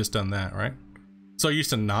have just done that, right? So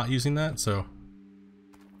used to not using that, so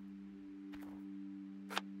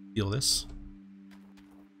steal this.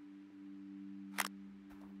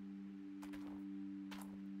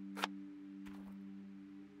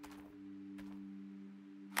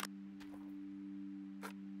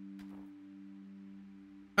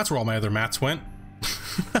 That's where all my other mats went.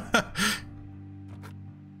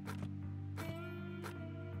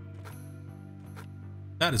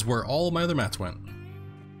 That is where all my other mats went.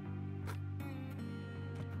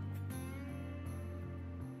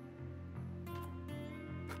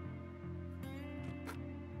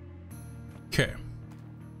 Okay.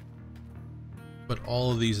 Put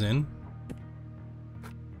all of these in.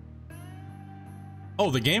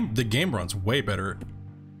 Oh, the game runs way better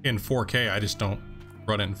in 4K. I just don't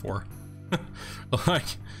run it in 4. Like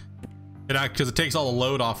because it takes all the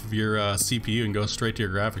load off of your CPU and goes straight to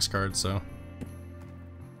your graphics card, so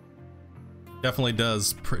definitely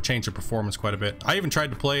does change the performance quite a bit. I even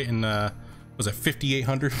tried to play in was it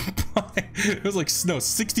 5800 it was like no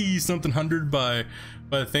 60 something hundred by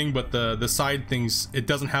the thing, but the side things, it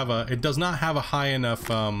does not have a high enough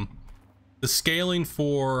the scaling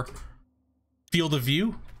for field of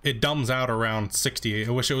view. It dumbs out around 60. I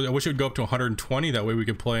wish it would go up to 120. That way we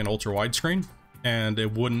could play an ultra widescreen and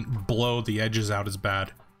it wouldn't blow the edges out as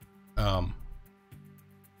bad. But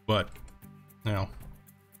you know,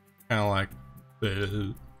 kind of like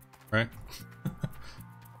right.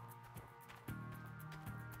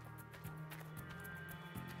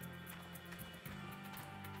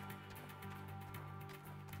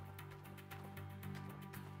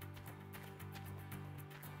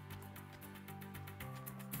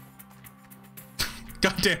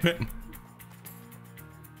 God damn it.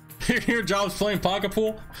 Your job's playing pocket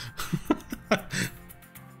pool?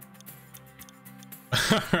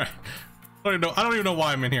 Alright. I don't even know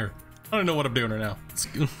why I'm in here. I don't know what I'm doing right now.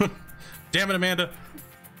 Damn it, Amanda.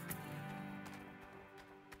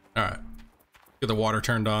 Alright. Get the water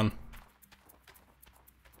turned on.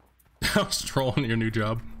 I was trolling your new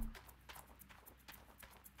job.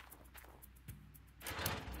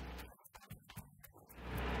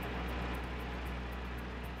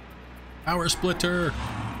 Power splitter.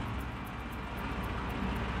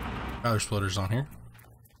 Power splitter's on here.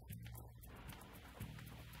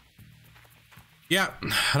 Yeah,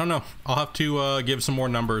 I don't know. I'll have to give some more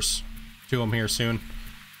numbers to them here soon.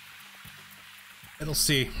 It'll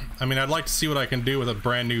see. I mean, I'd like to see what I can do with a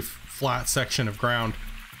brand new flat section of ground,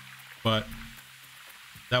 but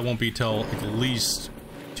that won't be till at least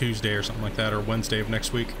Tuesday or something like that, or Wednesday of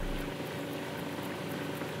next week.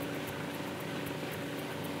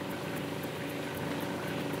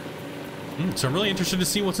 So I'm really interested to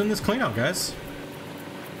see what's in this cleanout, guys.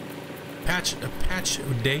 A patch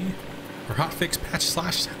day, or hotfix patch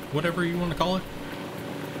slash whatever you want to call it.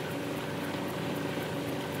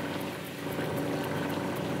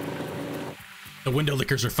 The window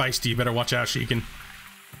lickers are feisty. You better watch out, Sheekin.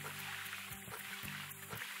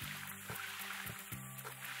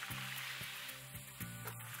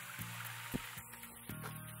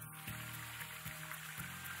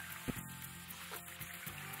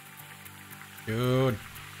 Dude,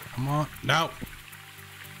 come on. No.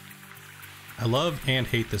 I love and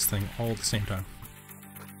hate this thing all at the same time.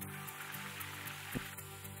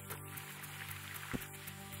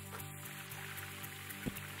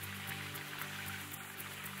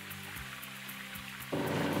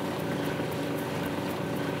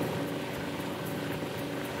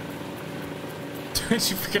 Did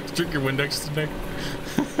you forget to drink your Windex today?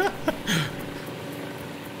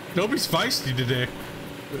 Nobody's feisty today.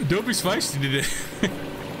 Dobie's feisty today.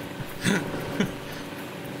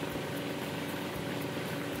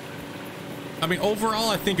 I mean, overall,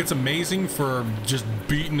 I think it's amazing for just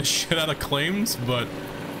beating the shit out of claims, but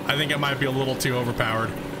I think it might be a little too overpowered.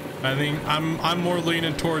 I think I'm more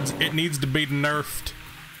leaning towards it needs to be nerfed.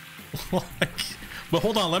 But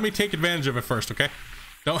hold on, let me take advantage of it first, okay?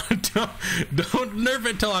 Don't nerf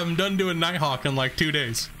it till I'm done doing Nighthawk in like 2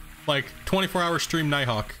 days. Like 24-hour stream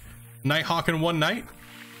Nighthawk. Nighthawk in one night? ...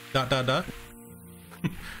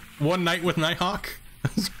 One night with Nighthawk.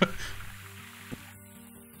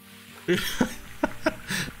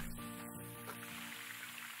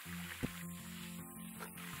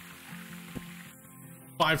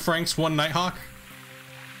 5 francs, 1 Nighthawk.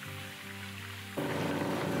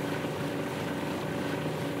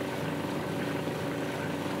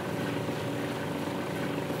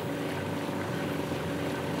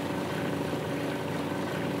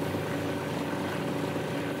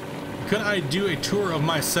 Could I do a tour of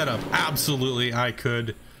my setup? Absolutely, I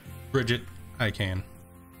could. Bridget, I can.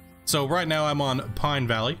 So right now I'm on Pine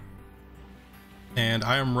Valley, and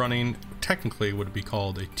I am running, technically would be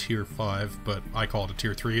called a tier 5, but I call it a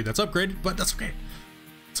tier 3. That's upgraded, but that's okay.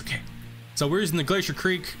 It's okay. So we're using the Glacier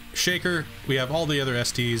Creek shaker. We have all the other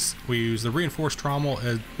STs. We use the reinforced trommel,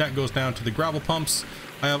 as that goes down to the gravel pumps.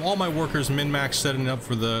 I have all my workers min-max setting up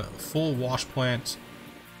for the full wash plant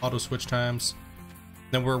auto switch times.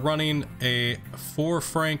 Then we're running a 4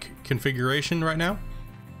 franc configuration right now,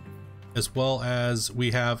 as well as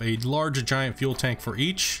we have a large giant fuel tank for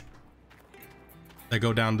each that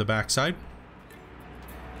go down the backside.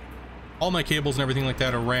 All my cables and everything like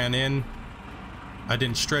that are ran in. I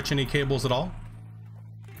didn't stretch any cables at all.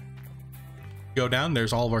 Go down,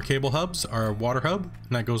 there's all of our cable hubs, our water hub,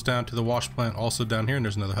 and that goes down to the wash plant also down here, and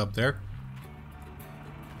there's another hub there.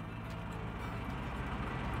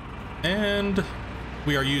 And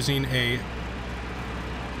we are using a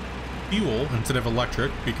fuel instead of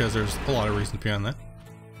electric because there's a lot of reasons behind that.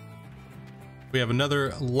 We have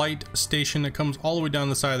another light station that comes all the way down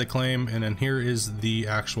the side of the claim, and then here is the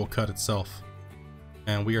actual cut itself.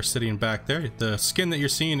 And we are sitting back there. The skin that you're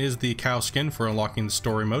seeing is the cow skin for unlocking the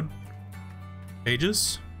story mode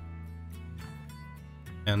pages.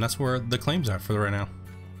 And that's where the claim's at for right now.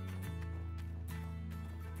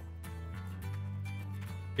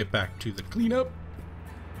 Get back to the cleanup.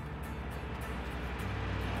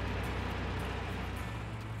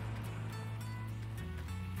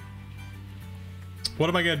 What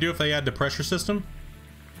am I gonna do if they add the pressure system?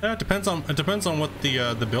 It depends on what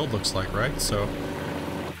the build looks like, right? So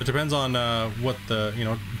it depends on what the, you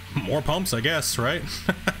know, more pumps, I guess, right?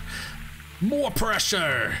 More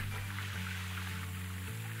pressure.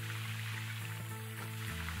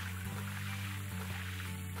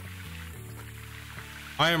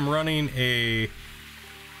 I am running a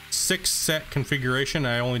 6 set configuration.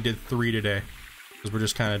 I only did 3 today because we're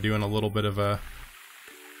just kind of doing a little bit of a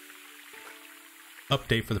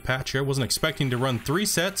update for the patch here. I wasn't expecting to run 3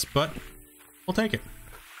 sets, but we'll take it.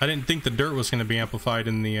 I didn't think the dirt was going to be amplified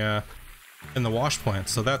in the wash plant,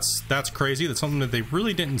 so that's crazy. That's something that they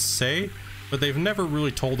really didn't say, but they've never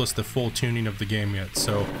really told us the full tuning of the game yet.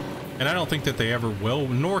 So, and I don't think that they ever will,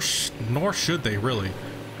 nor should they really.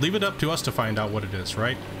 Leave it up to us to find out what it is,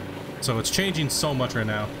 right? So it's changing so much right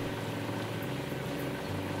now.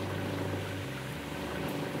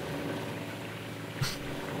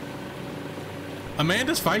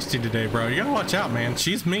 Amanda's feisty today, bro. You gotta watch out, man.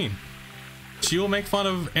 She's mean. She will make fun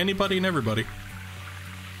of anybody and everybody.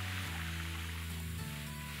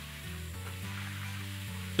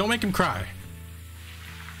 Don't make him cry.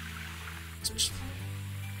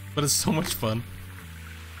 But it's so much fun.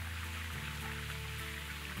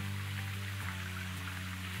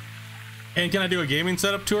 And can I do a gaming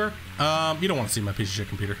setup tour? You don't want to see my piece of shit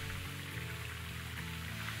computer.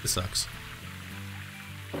 This sucks.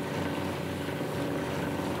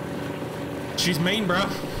 She's mean, bro.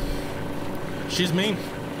 She's mean.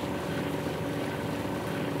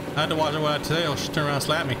 I had to watch her what I tell. She turned around and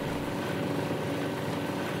slapped me.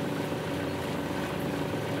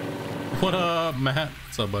 What up, Matt?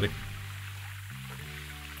 What's up, buddy?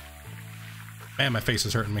 Man, my face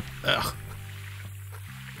is hurting me. Ugh.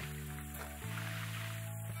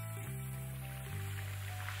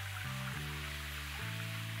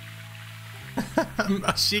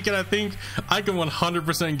 She can, I think, I can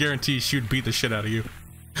 100% guarantee she'd beat the shit out of you.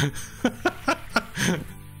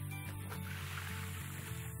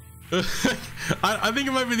 I think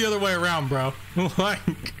it might be the other way around, bro. Like,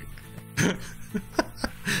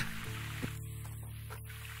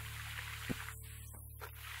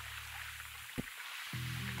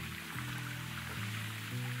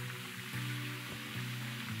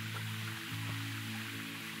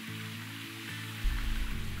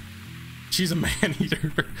 she's a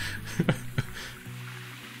man-eater.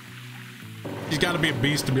 She's got to be a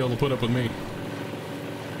beast to be able to put up with me.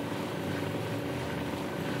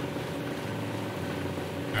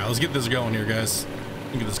 Alright, let's get this going here, guys.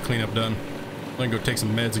 Let's get this cleanup done. I'm gonna go take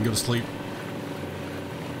some meds and go to sleep.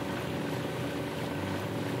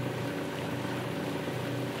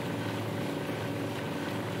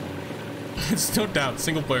 It's no doubt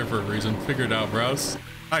single player for a reason. Figure it out, bros.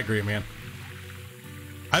 I agree, man.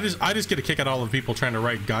 I just get a kick at all the people trying to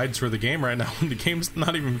write guides for the game right now when the game's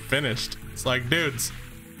not even finished. It's like, dudes,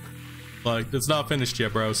 like, it's not finished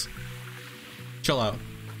yet, bros. Chill out.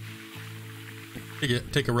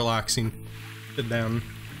 Take a relaxing sit down.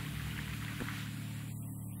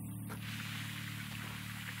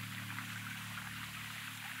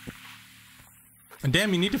 And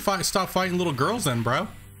damn, you need to stop fighting little girls then, bro.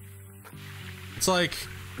 It's like,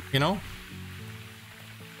 you know.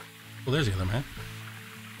 Well, there's the other man.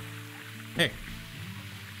 Hey,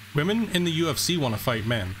 women in the UFC want to fight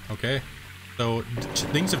men, okay? So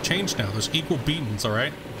things have changed now. There's equal beatings, all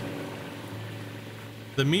right?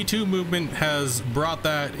 The Me Too movement has brought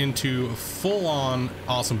that into a full-on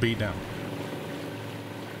awesome beatdown.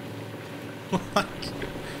 What?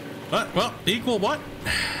 Well, equal what?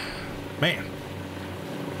 Man.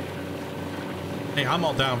 Hey, I'm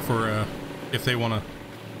all down for if they wanna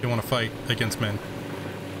fight against men.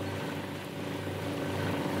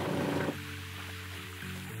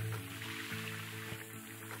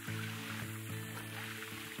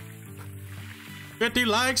 $50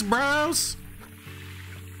 likes, bros.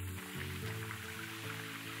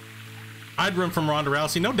 I'd run from Ronda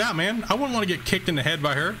Rousey, no doubt, man. I wouldn't want to get kicked in the head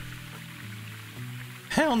by her.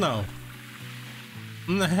 Hell no.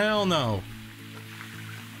 The hell no.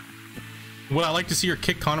 Would I like to see her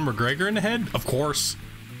kick Conor McGregor in the head? Of course.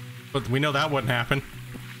 But we know that wouldn't happen.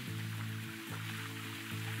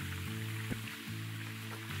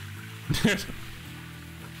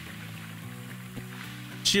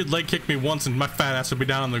 She'd leg kick me once and my fat ass would be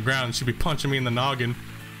down on the ground and she'd be punching me in the noggin.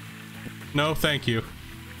 No, thank you.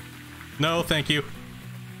 No, thank you.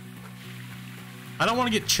 I don't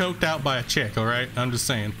want to get choked out by a chick, alright? I'm just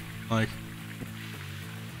saying. Like...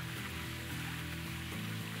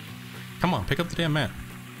 Come on, pick up the damn mat.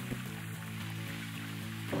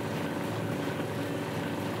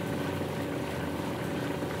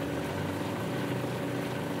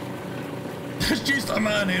 She's the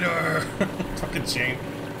man eater! Fucking shame.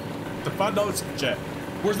 The $5 jet.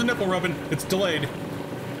 Where's the nipple rubbing? It's delayed.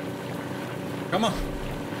 Come on.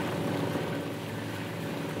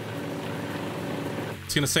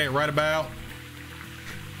 It's gonna say it right about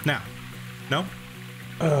now. No?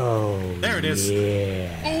 Oh, there it is.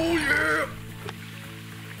 Yeah. Oh, yeah.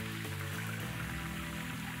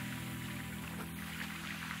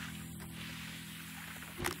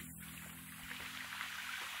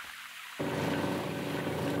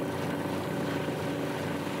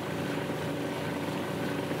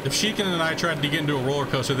 If Sheekan and I tried to get into a roller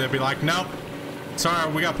coaster, they'd be like, nope.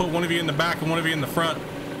 Sorry, we gotta put one of you in the back and one of you in the front.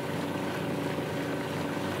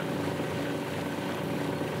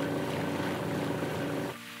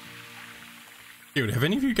 Dude, have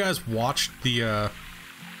any of you guys watched the,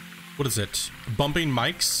 what is it? Bumping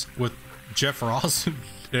Mics with Jeff Ross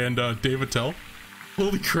and Dave Attell?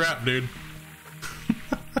 Holy crap, dude.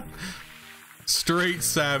 Straight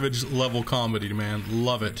savage level comedy, man.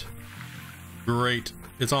 Love it. Great.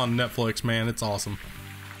 It's on Netflix, man. It's awesome.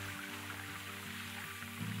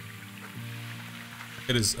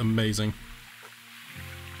 It is amazing.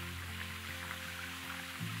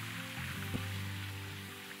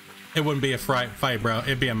 It wouldn't be a fight, bro.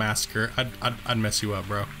 It'd be a massacre. I'd mess you up,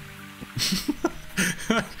 bro.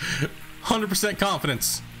 100%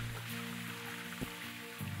 confidence.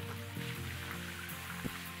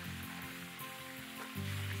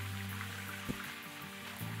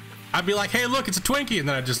 I'd be like, hey, look, it's a Twinkie, and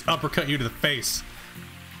then I'd just uppercut you to the face.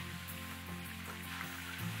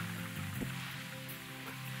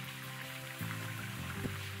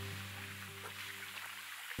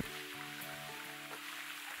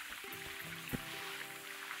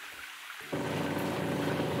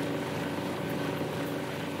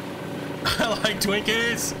 I like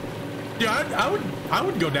Twinkies. Yeah, I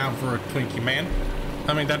would go down for a Twinkie, man.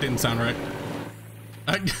 I mean, that didn't sound right.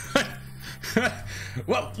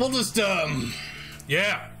 Well, we'll just,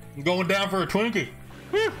 yeah, I'm going down for a Twinkie.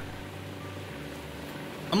 Whew.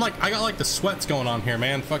 I'm like, I got like the sweats going on here,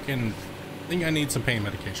 man. Fucking, I think I need some pain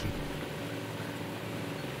medication.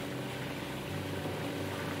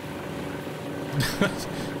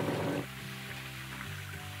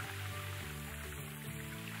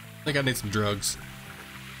 I think I need some drugs.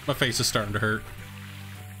 My face is starting to hurt.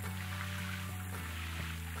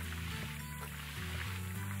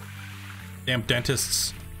 Damn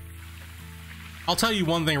dentists. I'll tell you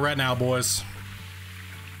one thing right now, boys.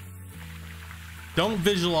 Don't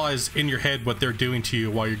visualize in your head what they're doing to you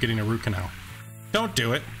while you're getting a root canal. Don't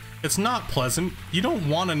do it. It's not pleasant. You don't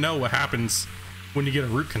want to know what happens when you get a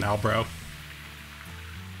root canal, bro.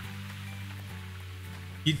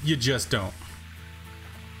 You just don't.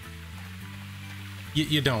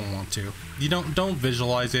 You don't want to. You don't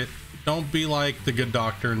visualize it. Don't be like the good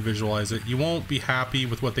doctor and visualize it. You won't be happy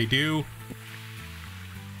with what they do.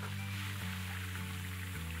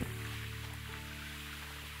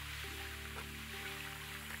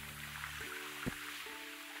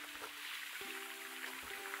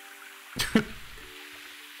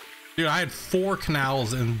 Dude, I had 4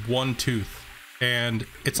 canals in 1 tooth, and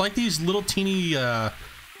it's like these little teeny,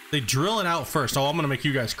 they drill it out first. Oh, I'm gonna make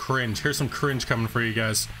you guys cringe. Here's some cringe coming for you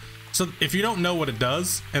guys. So if you don't know what it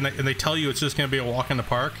does, and they tell you it's just gonna be a walk in the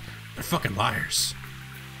park, they're fucking liars.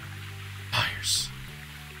 Liars.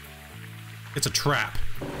 It's a trap.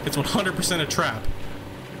 It's 100% a trap.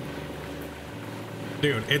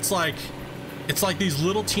 Dude, it's like these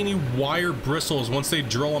little teeny wire bristles once they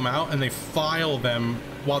drill them out, and they file them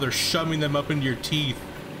while they're shoving them up into your teeth.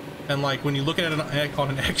 And like when you look at it on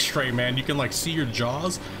an x-ray, man, you can like see your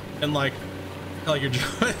jaws, and like your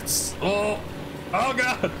jaws. Oh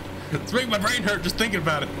god, it's making my brain hurt just thinking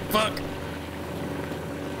about it. Fuck.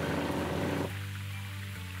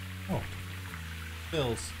 Oh,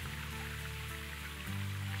 pills.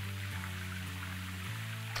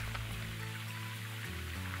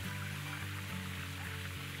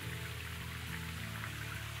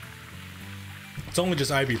 It's only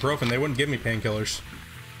just ibuprofen. They wouldn't give me painkillers.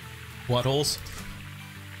 What holes?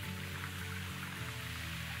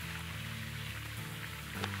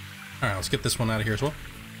 Alright, let's get this one out of here as well.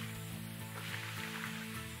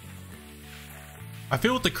 I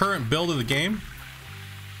feel with the current build of the game,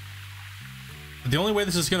 the only way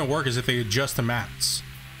this is going to work is if they adjust the mats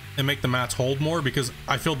and make the mats hold more, because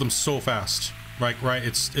I filled them so fast. Right?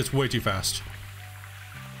 It's way too fast.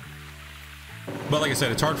 But like I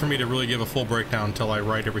said, it's hard for me to really give a full breakdown until I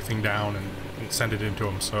write everything down and send it into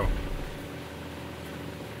them, so.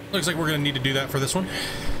 Looks like we're gonna need to do that for this one,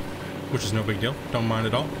 which is no big deal. Don't mind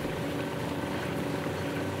at all.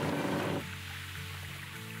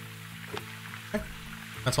 Okay.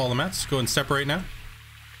 That's all the mats. Go ahead and separate now.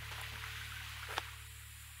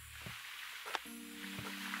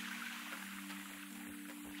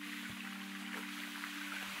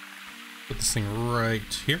 Put this thing right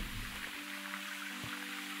here.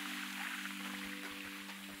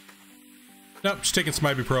 Nope, just taking some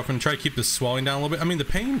ibuprofen. Try to keep this swelling down a little bit. I mean, the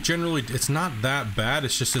pain generally, it's not that bad.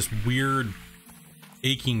 It's just this weird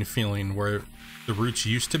aching feeling where the roots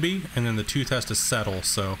used to be, and then the tooth has to settle.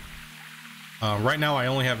 So right now I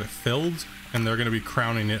only have it filled, and they're going to be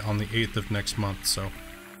crowning it on the 8th of next month. So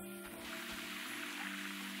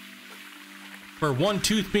for one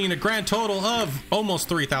tooth being a grand total of almost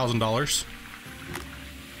 $3,000.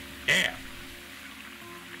 Yeah.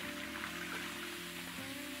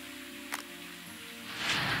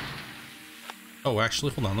 Oh,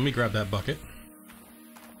 actually, hold on. Let me grab that bucket.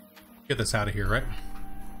 Get this out of here, right?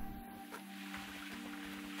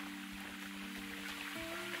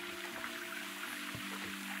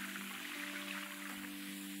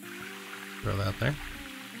 Throw that there.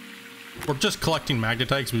 We're just collecting magnetite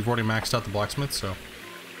because we've already maxed out the blacksmith, so.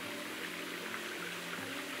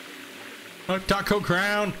 Oh, taco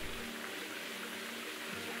crown!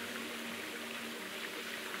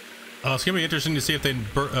 It's gonna be interesting to see if they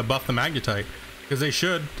buff the magnetite. Because they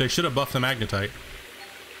should have buffed the magnetite.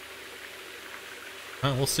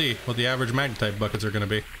 We'll see what the average magnetite buckets are going to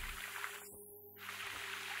be.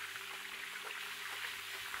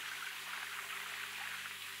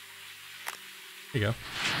 There you go.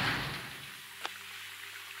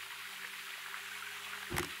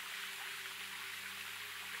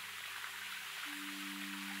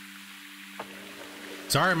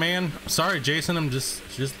 Sorry, man. Sorry, Jason. I'm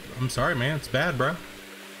I'm sorry, man. It's bad, bro.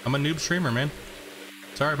 I'm a noob streamer, man.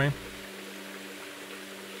 Sorry, man.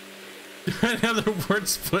 In other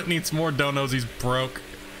words, Split needs more donos. He's broke.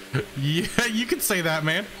 Yeah, you can say that,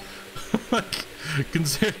 man. Like,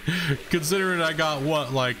 considering I got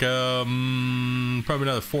what, like, probably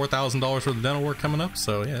another $4,000 worth of dental work coming up.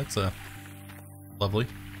 So yeah, it's lovely.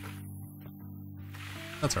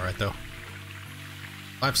 That's all right though.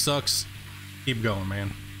 Life sucks. Keep going,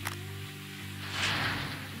 man.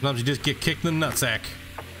 Sometimes you just get kicked in the nutsack.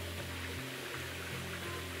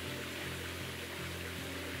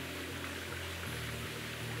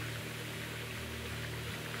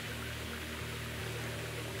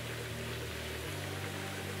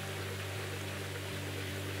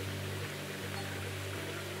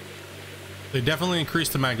 They definitely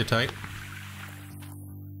increased the magnetite.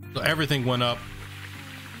 So everything went up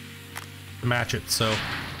to match it, so.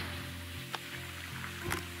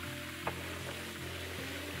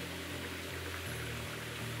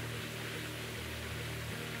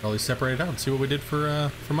 Probably separate it out and see what we did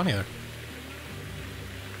for money there.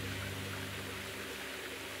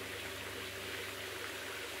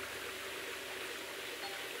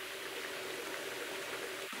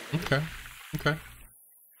 Okay, okay.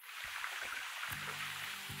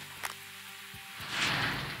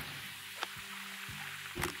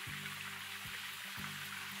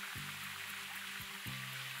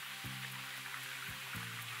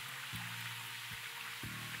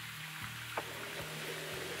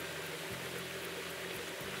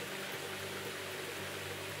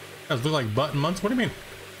 Guys look like button months. What do you mean?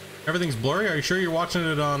 Everything's blurry. Are you sure you're watching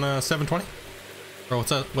it on 720? Or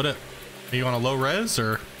what's that? What it? Are you on a low res,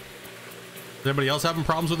 or is anybody else having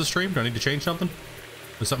problems with the stream? Do I need to change something?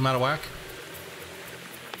 Is something out of whack?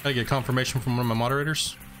 I get confirmation from one of my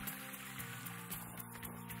moderators.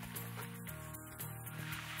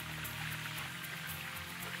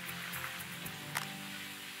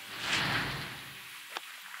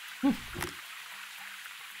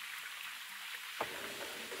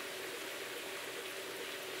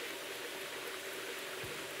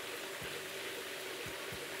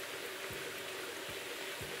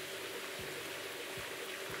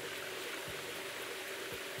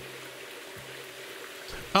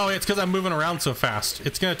 Oh, it's because I'm moving around so fast.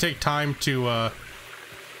 It's gonna take time to,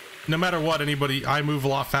 no matter what, I move a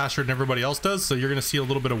lot faster than everybody else does, so you're gonna see a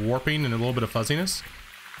little bit of warping and a little bit of fuzziness.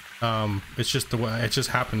 It's just the way, it just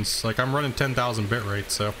happens. Like, I'm running 10,000 bit rate,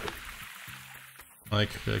 so, like,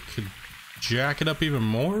 I could jack it up even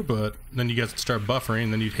more, but then you guys would start buffering,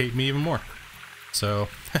 and then you'd hate me even more. So,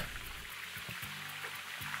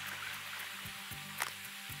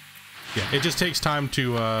 yeah, it just takes time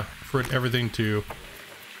to, for everything to,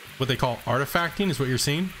 what they call artifacting is what you're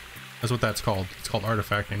seeing. That's what that's called. It's called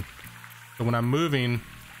artifacting. So when I'm moving,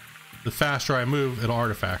 the faster I move, it'll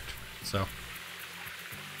artifact. So,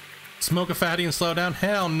 smoke a fatty and slow down?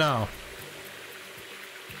 Hell no.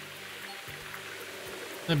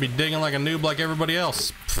 I'd be digging like a noob like everybody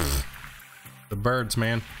else. Pfft. The birds,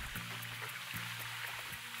 man.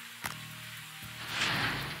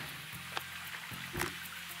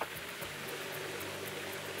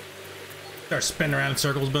 Start spinning around in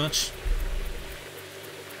circles a bunch.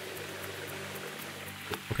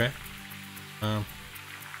 Okay. Throw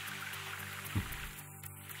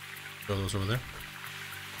those over there.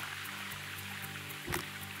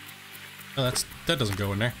 Oh, that doesn't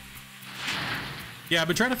go in there. Yeah, I've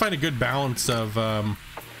been trying to find a good balance of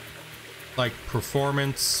like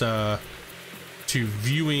performance to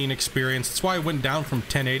viewing experience. That's why I went down from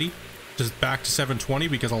 1080 just back to 720,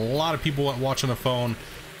 because a lot of people watch on a phone.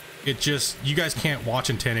 It just, you guys can't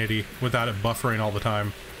watch in 1080 without it buffering all the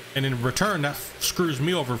time. And in return, that screws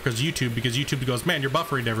me over because YouTube goes, man, you're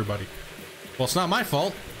buffering to everybody. Well, it's not my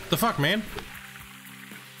fault. The fuck, man?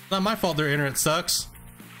 It's not my fault their internet sucks.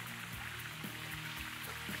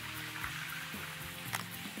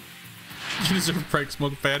 You deserve a prank,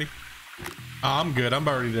 smoke fatty. Oh, I'm good. I'm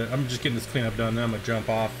just getting this cleanup done, then I'm gonna jump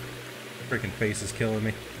off. Freaking face is killing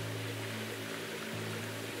me.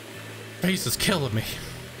 Face is killing me.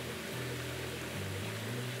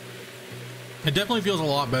 It definitely feels a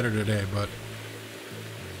lot better today, but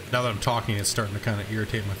now that I'm talking, it's starting to kind of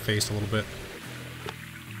irritate my face a little bit.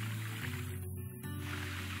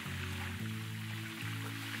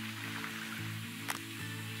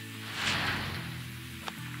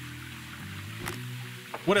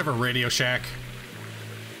 Whatever, Radio Shack.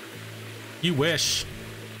 You wish.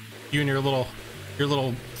 You and your little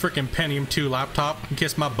freaking Pentium 2 laptop can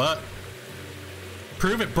kiss my butt.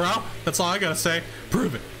 Prove it, bro. That's all I gotta say.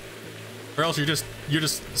 Prove it. Or else you're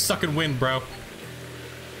just sucking wind, bro.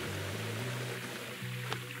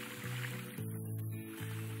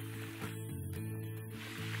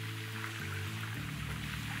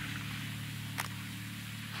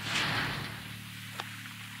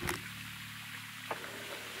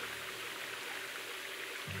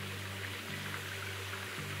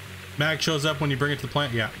 Mag shows up when you bring it to the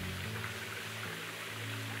plant? Yeah.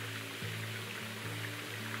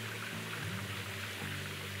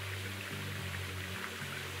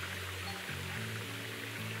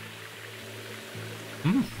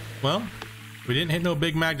 Well, we didn't hit no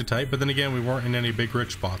big magnetite, but then again, we weren't in any big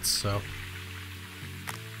rich spots, so.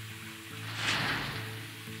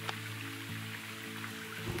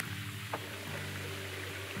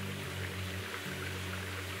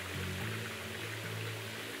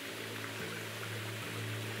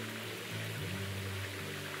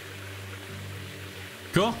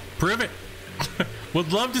 Cool, prove it.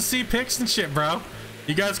 Would love to see pics and shit, bro.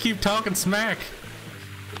 You guys keep talking smack.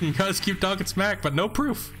 You guys keep talking smack, but no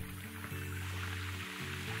proof.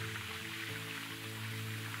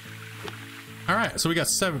 All right, so we got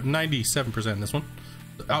 97% in this one.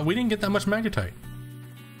 We didn't get that much magnetite.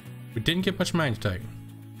 We didn't get much magnetite.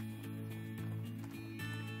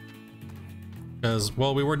 Because,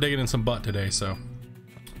 well, we were digging in some butt today, so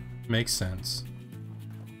makes sense.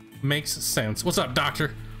 Makes sense. What's up,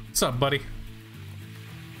 doctor? What's up, buddy?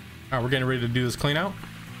 All right, we're getting ready to do this clean out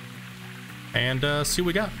and see what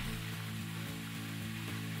we got.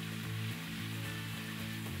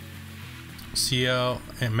 See how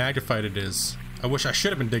magnified it is. I wish I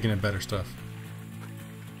should have been digging in better stuff.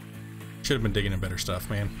 should have been digging in better stuff,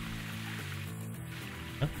 man.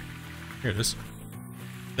 Oh, here it is.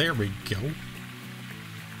 There we go.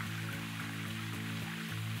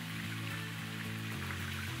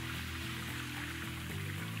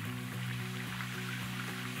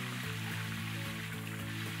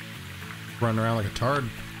 Running around like a tard.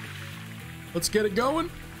 Let's get it going.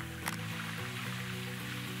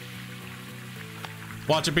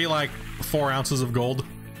 Watch it be like 4 ounces of gold.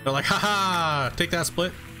 They're like, haha, take that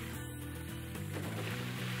split.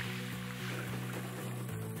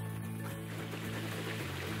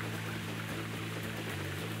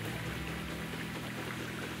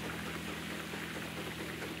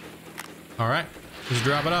 All right, just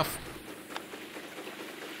drop it off.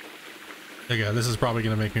 There you go. This is probably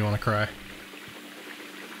gonna make me want to cry.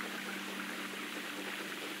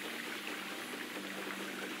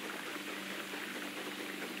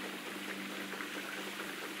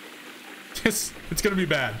 It's gonna be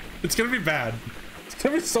bad. It's gonna be bad. It's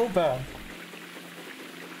gonna be so bad.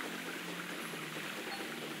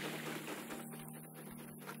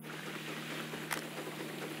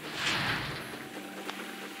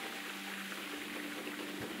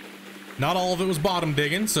 Not all of it was bottom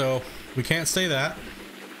digging, so we can't say that.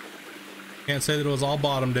 Can't say that it was all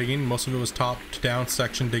bottom digging. Most of it was top to down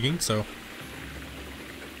section digging, so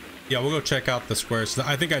yeah, we'll go check out the squares.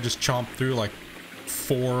 I think I just chomped through like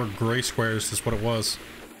 4 gray squares is what it was,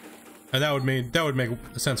 and that would make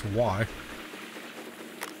sense why.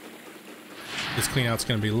 This clean out's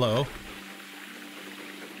gonna be low.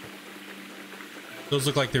 Those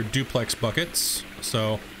look like they're duplex buckets,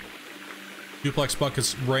 so duplex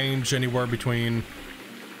buckets range anywhere between,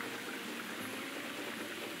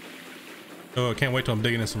 oh, I can't wait till I'm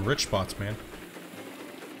digging in some rich spots, man.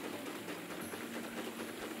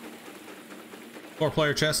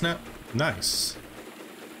 4-player chestnut, nice.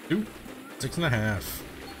 Ooh, 6.5.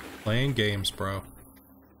 Playing games, bro.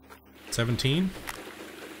 17.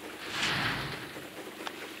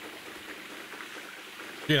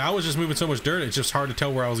 Dude, I was just moving so much dirt, it's just hard to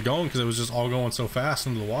tell where I was going because it was just all going so fast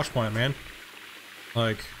into the wash plant, man.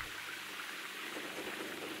 Like,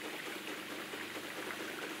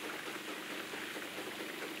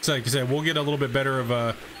 so like I said, we'll get a little bit better of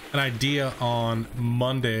an idea on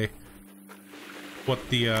Monday what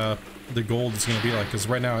the gold is going to be like, because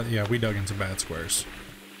right now, yeah, we dug in some bad squares.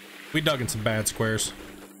 We dug in some bad squares.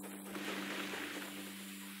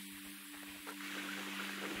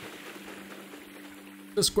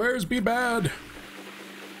 The squares be bad.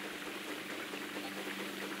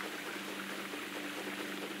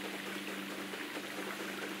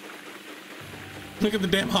 Look at the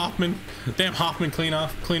damn Hoffman. Damn Hoffman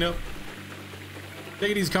cleanup.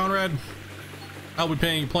 Take it easy, Conrad. I'll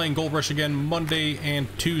be playing Gold Rush again Monday and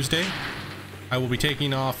Tuesday. I will be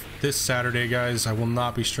taking off this Saturday, guys. I will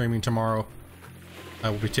not be streaming tomorrow.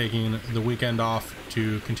 I will be taking the weekend off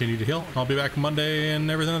to continue to heal. I'll be back Monday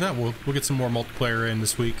and everything like that. We'll get some more multiplayer in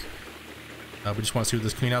this week. We just want to see what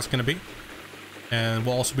this clean out's going to be. And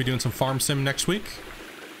we'll also be doing some farm sim next week.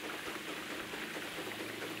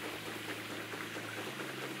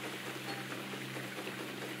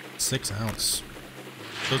 $6 ounce.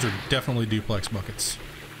 Those are definitely duplex buckets.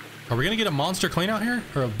 Are we gonna get a monster clean out here?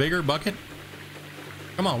 Or a bigger bucket?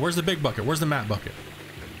 Come on, where's the big bucket? Where's the matte bucket?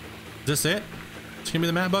 Is this it? It's gonna be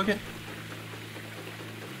the matte bucket?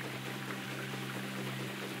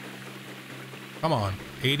 Come on,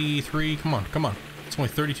 83, come on. It's only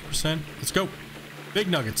 32%. Let's go. Big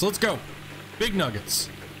nuggets, let's go. Big nuggets.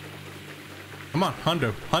 Come on,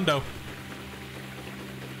 hundo.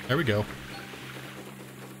 There we go.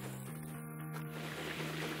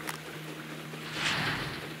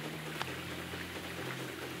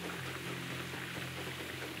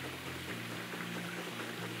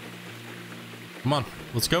 Come on,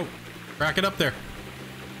 let's go. Crack it up there.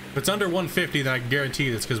 If it's under 150, then I guarantee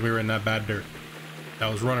that's because we were in that bad dirt.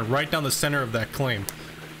 That was running right down the center of that claim.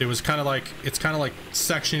 It was kind of like, it's kind of like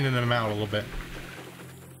sectioning them out a little bit.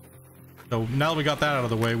 So now that we got that out of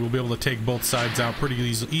the way, we'll be able to take both sides out pretty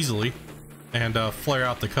easily and flare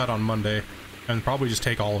out the cut on Monday and probably just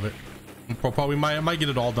take all of it. Probably might get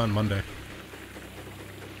it all done Monday.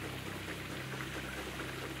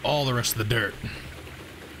 All the rest of the dirt.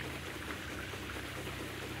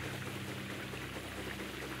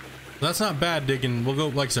 That's not bad digging. We'll go,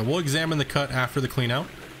 like I said, we'll examine the cut after the clean out,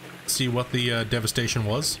 see what the devastation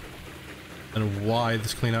was and why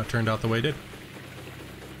this clean out turned out the way it did.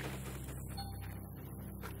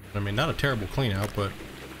 I mean, not a terrible clean out, but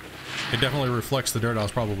it definitely reflects the dirt I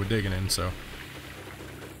was probably digging in, so.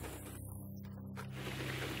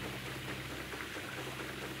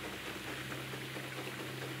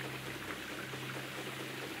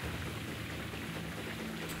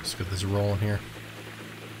 Let's get this rolling here.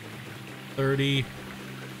 30.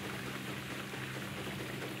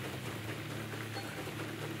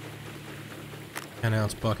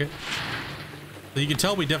 Ounce bucket. So you can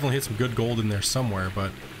tell we definitely hit some good gold in there somewhere,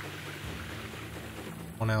 but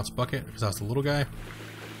 1 ounce bucket because that's the little guy.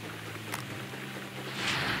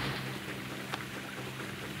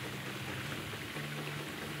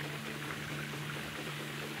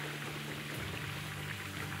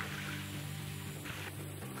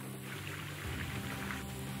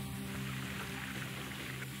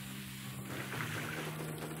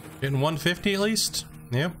 Getting 150 at least.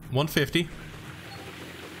 Yeah, 150.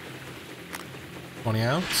 20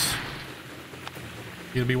 ounce.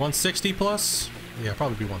 It'll be 160 plus. Yeah,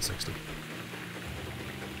 probably be 160.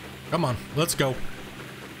 Come on, let's go.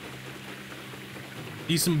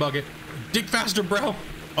 Decent bucket. Dig faster, bro.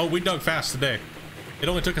 Oh, we dug fast today. It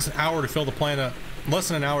only took us an hour to fill the plant up. Less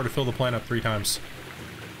than an hour to fill the plant up 3 times.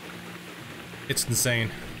 It's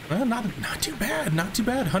insane. Well, not too bad. Not too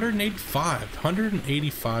bad. 185.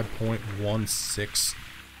 185.16.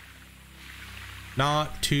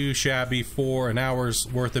 Not too shabby for an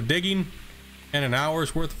hour's worth of digging and an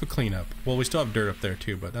hour's worth of a cleanup. Well, we still have dirt up there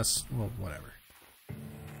too, but that's, well, whatever.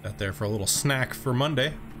 That there for a little snack for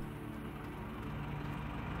Monday.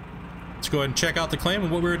 Let's go ahead and check out the claim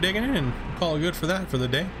and what we were digging in and call it good for that for the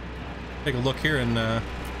day. Take a look here and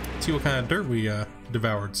see what kind of dirt we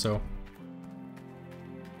devoured. So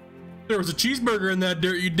there was a cheeseburger in that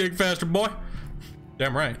dirt, you dig faster, boy.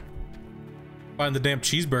 Damn right. Find the damn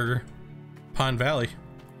cheeseburger. Pine Valley.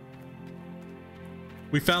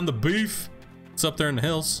 We found the beef. It's up there in the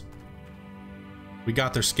hills. We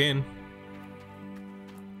got their skin.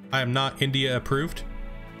 I am not India approved.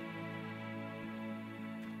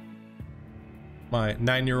 My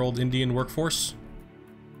 9-year-old Indian workforce.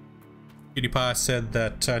 PewDiePie said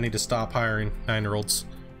that I need to stop hiring 9-year-olds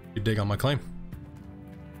to dig on my claim.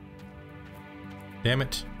 Damn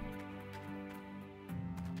it.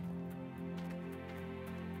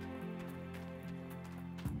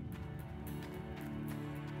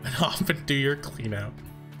 Off and do your clean out.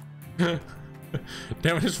 Damn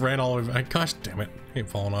it, just ran all over. Gosh damn it. I ain't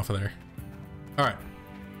falling off of there. Alright.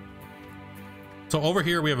 So over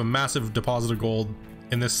here we have a massive deposit of gold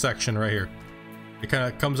in this section right here. It kind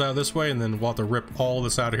of comes out this way and then we'll have to rip all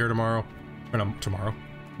this out of here tomorrow. Or not tomorrow.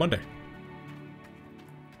 Monday.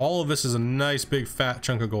 All of this is a nice big fat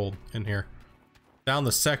chunk of gold in here. Down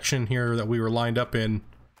the section here that we were lined up in,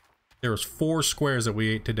 there was 4 squares that we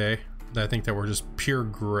ate today. I think that were just pure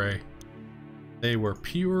gray. They were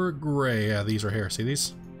pure gray. Yeah, these are here. See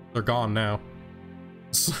these? They're gone now.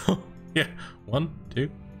 So, yeah. 1, 2,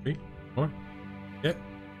 3, 4. Yep.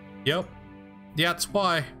 Yep. Yeah, that's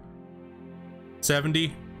why.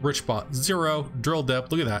 70. Rich spot. 0. Drill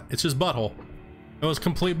depth. Look at that. It's just butthole. It was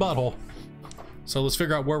complete butthole. So let's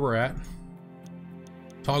figure out where we're at.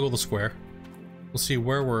 Toggle the square. We'll see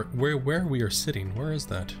where we are sitting. Where is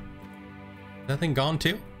that? Is that thing gone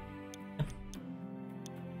too?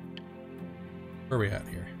 Where are we at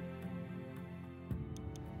here?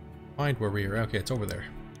 Find where we are. Okay, it's over there.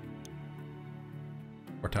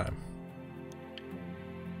 More time.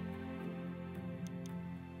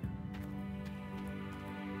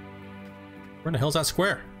 Where in the hell's that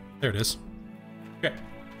square? There it is. Okay.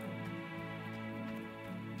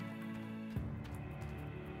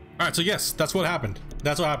 Alright, so yes, that's what happened.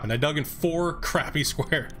 That's what happened. I dug in 4 crappy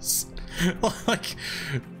squares. Like,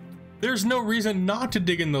 there's no reason not to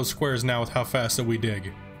dig in those squares now with how fast that we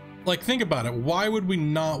dig. Like, think about it. Why would we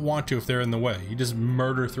not want to if they're in the way? You just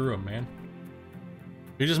murder through them, man.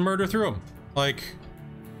 You just murder through them. Like,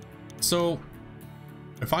 so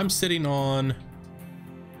if I'm sitting on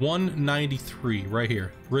 193 right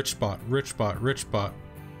here, rich spot, rich spot, rich spot,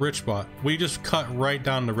 rich spot, we just cut right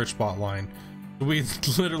down the rich spot line. We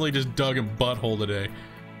literally just dug a butthole today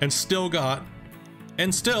and still got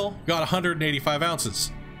 185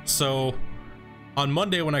 ounces. So on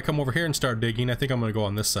Monday when I come over here and start digging, I think I'm gonna go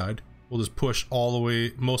on this side. We'll just push all the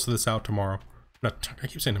way, most of this out tomorrow. I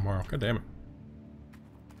keep saying tomorrow, god damn it.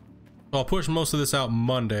 So I'll push most of this out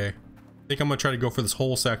Monday. I think I'm gonna try to go for this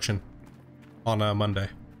whole section on Monday.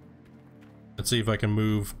 Let's see if I can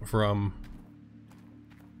move from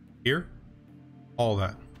here. All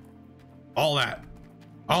that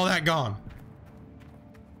gone.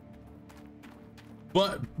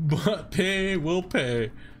 But pay will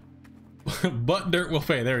pay. But dirt will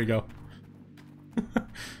pay. There we go.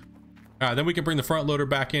 Alright, then we can bring the front loader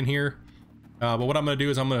back in here. But what I'm gonna do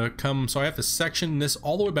is I'm gonna come, so I have to section this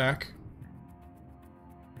all the way back.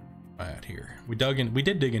 Right here. We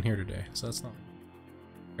did dig in here today, so that's not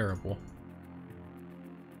terrible.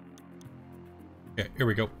 Okay, here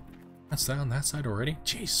we go. That's that on that side already?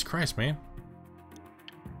 Jesus Christ, man.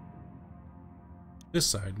 This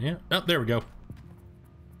side, yeah. Oh, there we go. Is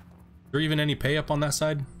there even any pay up on that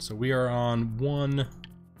side? So we are on one.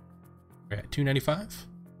 We're at 295.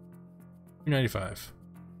 295.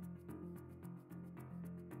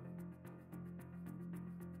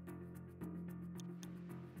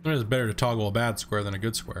 It's better to toggle a bad square than a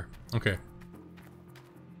good square. Okay.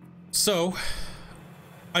 So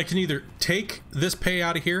I can either take this pay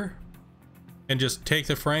out of here and just take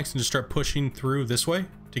the francs and just start pushing through this way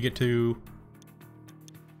to get to.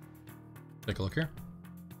 Take a look here.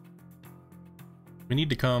 We need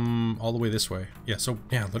to come all the way this way. Yeah, so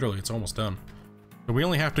yeah, literally it's almost done. So we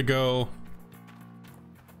only have to go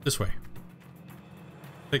this way.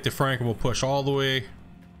 Take the franc and we'll push all the way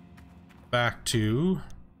back to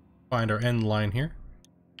find our end line here.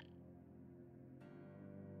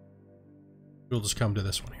 We'll just come to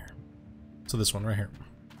this one here. So this one right here.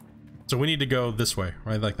 So we need to go this way,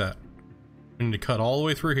 right like that. We need to cut all the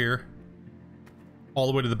way through here, all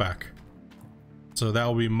the way to the back. So that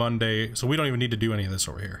will be Monday. So we don't even need to do any of this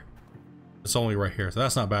over here. It's only right here. So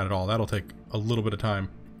that's not bad at all. That'll take a little bit of time.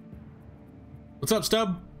 What's up,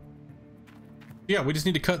 Stub? Yeah, we just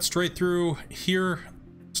need to cut straight through here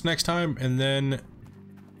this next time, and then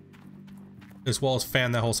as well as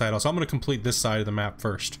fan that whole side out. So I'm going to complete this side of the map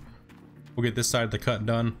first. We'll get this side of the cut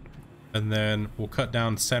done, and then we'll cut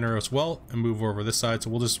down the center as well and move over this side. So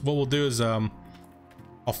we'll just, what we'll do is I'll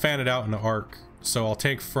fan it out in an arc. So I'll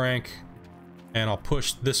take Frank and I'll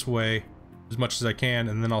push this way as much as I can,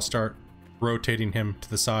 and then I'll start rotating him to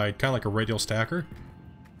the side, kind of like a radial stacker,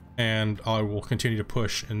 and I will continue to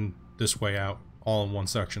push in this way out all in one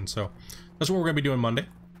section. So that's what we're gonna be doing Monday.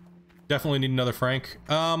 Definitely need another Frank.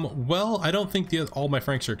 Well, I don't think all my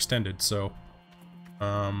Franks are extended, so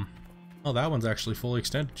oh, that one's actually fully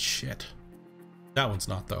extended. Shit, that one's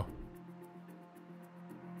not though.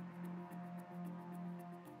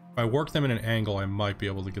 If I work them in an angle, I might be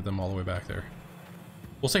able to get them all the way back there.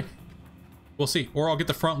 We'll see. We'll see. Or I'll get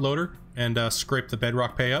the front loader and scrape the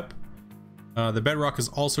bedrock pay up. The bedrock is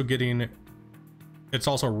also getting, it's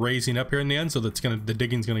also raising up here in the end, so that's the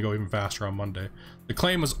digging's gonna go even faster on Monday. The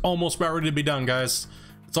claim is almost about ready to be done, guys.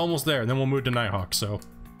 It's almost there, and then we'll move to Nighthawk. So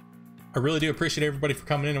I really do appreciate everybody for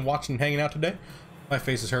coming in and watching and hanging out today. My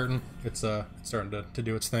face is hurting. It's starting to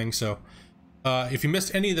do its thing. So if you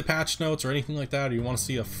missed any of the patch notes or anything like that, or you want to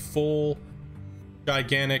see a full,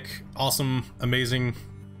 gigantic, awesome, amazing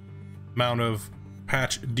amount of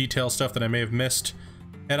patch detail stuff that I may have missed,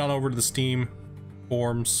 head on over to the Steam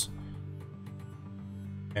forums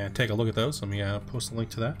and take a look at those. Let me post a link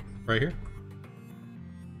to that right here.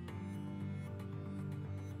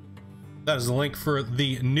 That is the link for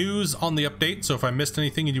the news on the update. So if I missed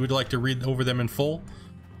anything and you would like to read over them in full,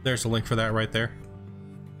 there's a link for that right there.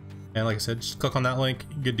 And like I said, just click on that link,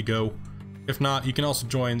 good to go. If not, you can also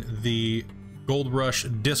join the Gold Rush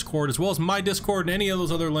Discord, as well as my Discord and any of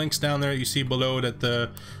those other links down there that you see below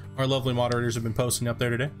that our lovely moderators have been posting up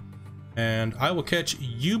there today. And I will catch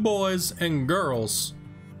you boys and girls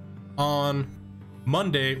on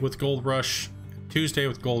Monday with Gold Rush, Tuesday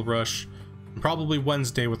with Gold Rush, and probably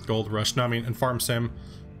Wednesday with Gold Rush. No, I mean, and Farm Sim,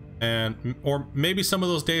 and or maybe some of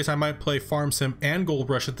those days I might play Farm Sim and Gold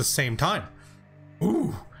Rush at the same time.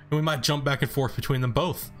 Ooh, and we might jump back and forth between them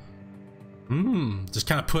both. Just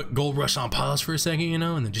kind of put Gold Rush on pause for a second, you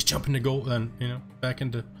know, and then just jump into gold and, you know, back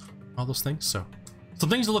into all those things. So some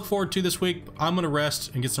things to look forward to this week. I'm gonna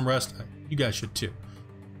rest and get some rest. You guys should too.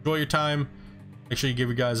 Enjoy your time. Make sure you give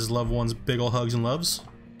your guys' loved ones big ol' hugs and loves.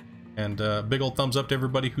 And big ol' thumbs up to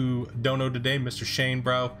everybody who donoed today. Mr. Shane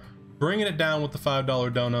Brow bringing it down with the $5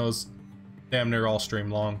 donos, damn near all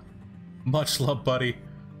stream long. Much love, buddy,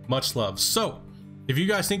 much love. So if you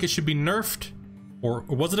guys think it should be nerfed, or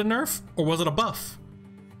was it a nerf, or was it a buff,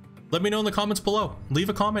 let me know in the comments below. Leave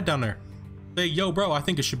a comment down there. Say, yo bro, I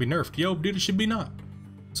think it should be nerfed. Yo dude, it should be not.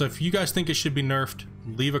 So if you guys think it should be nerfed,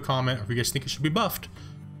 leave a comment. Or if you guys think it should be buffed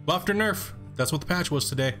or nerf, that's what the patch was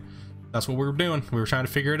today. That's what we were doing. We were trying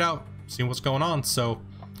to figure it out, seeing what's going on. So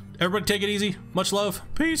everybody take it easy. Much love.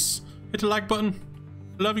 Peace. Hit the like button.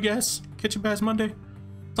 Love you guys. Catch you guys Monday.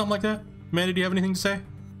 Something like that. Mandy, do you have anything to say?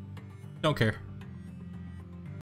 Don't care.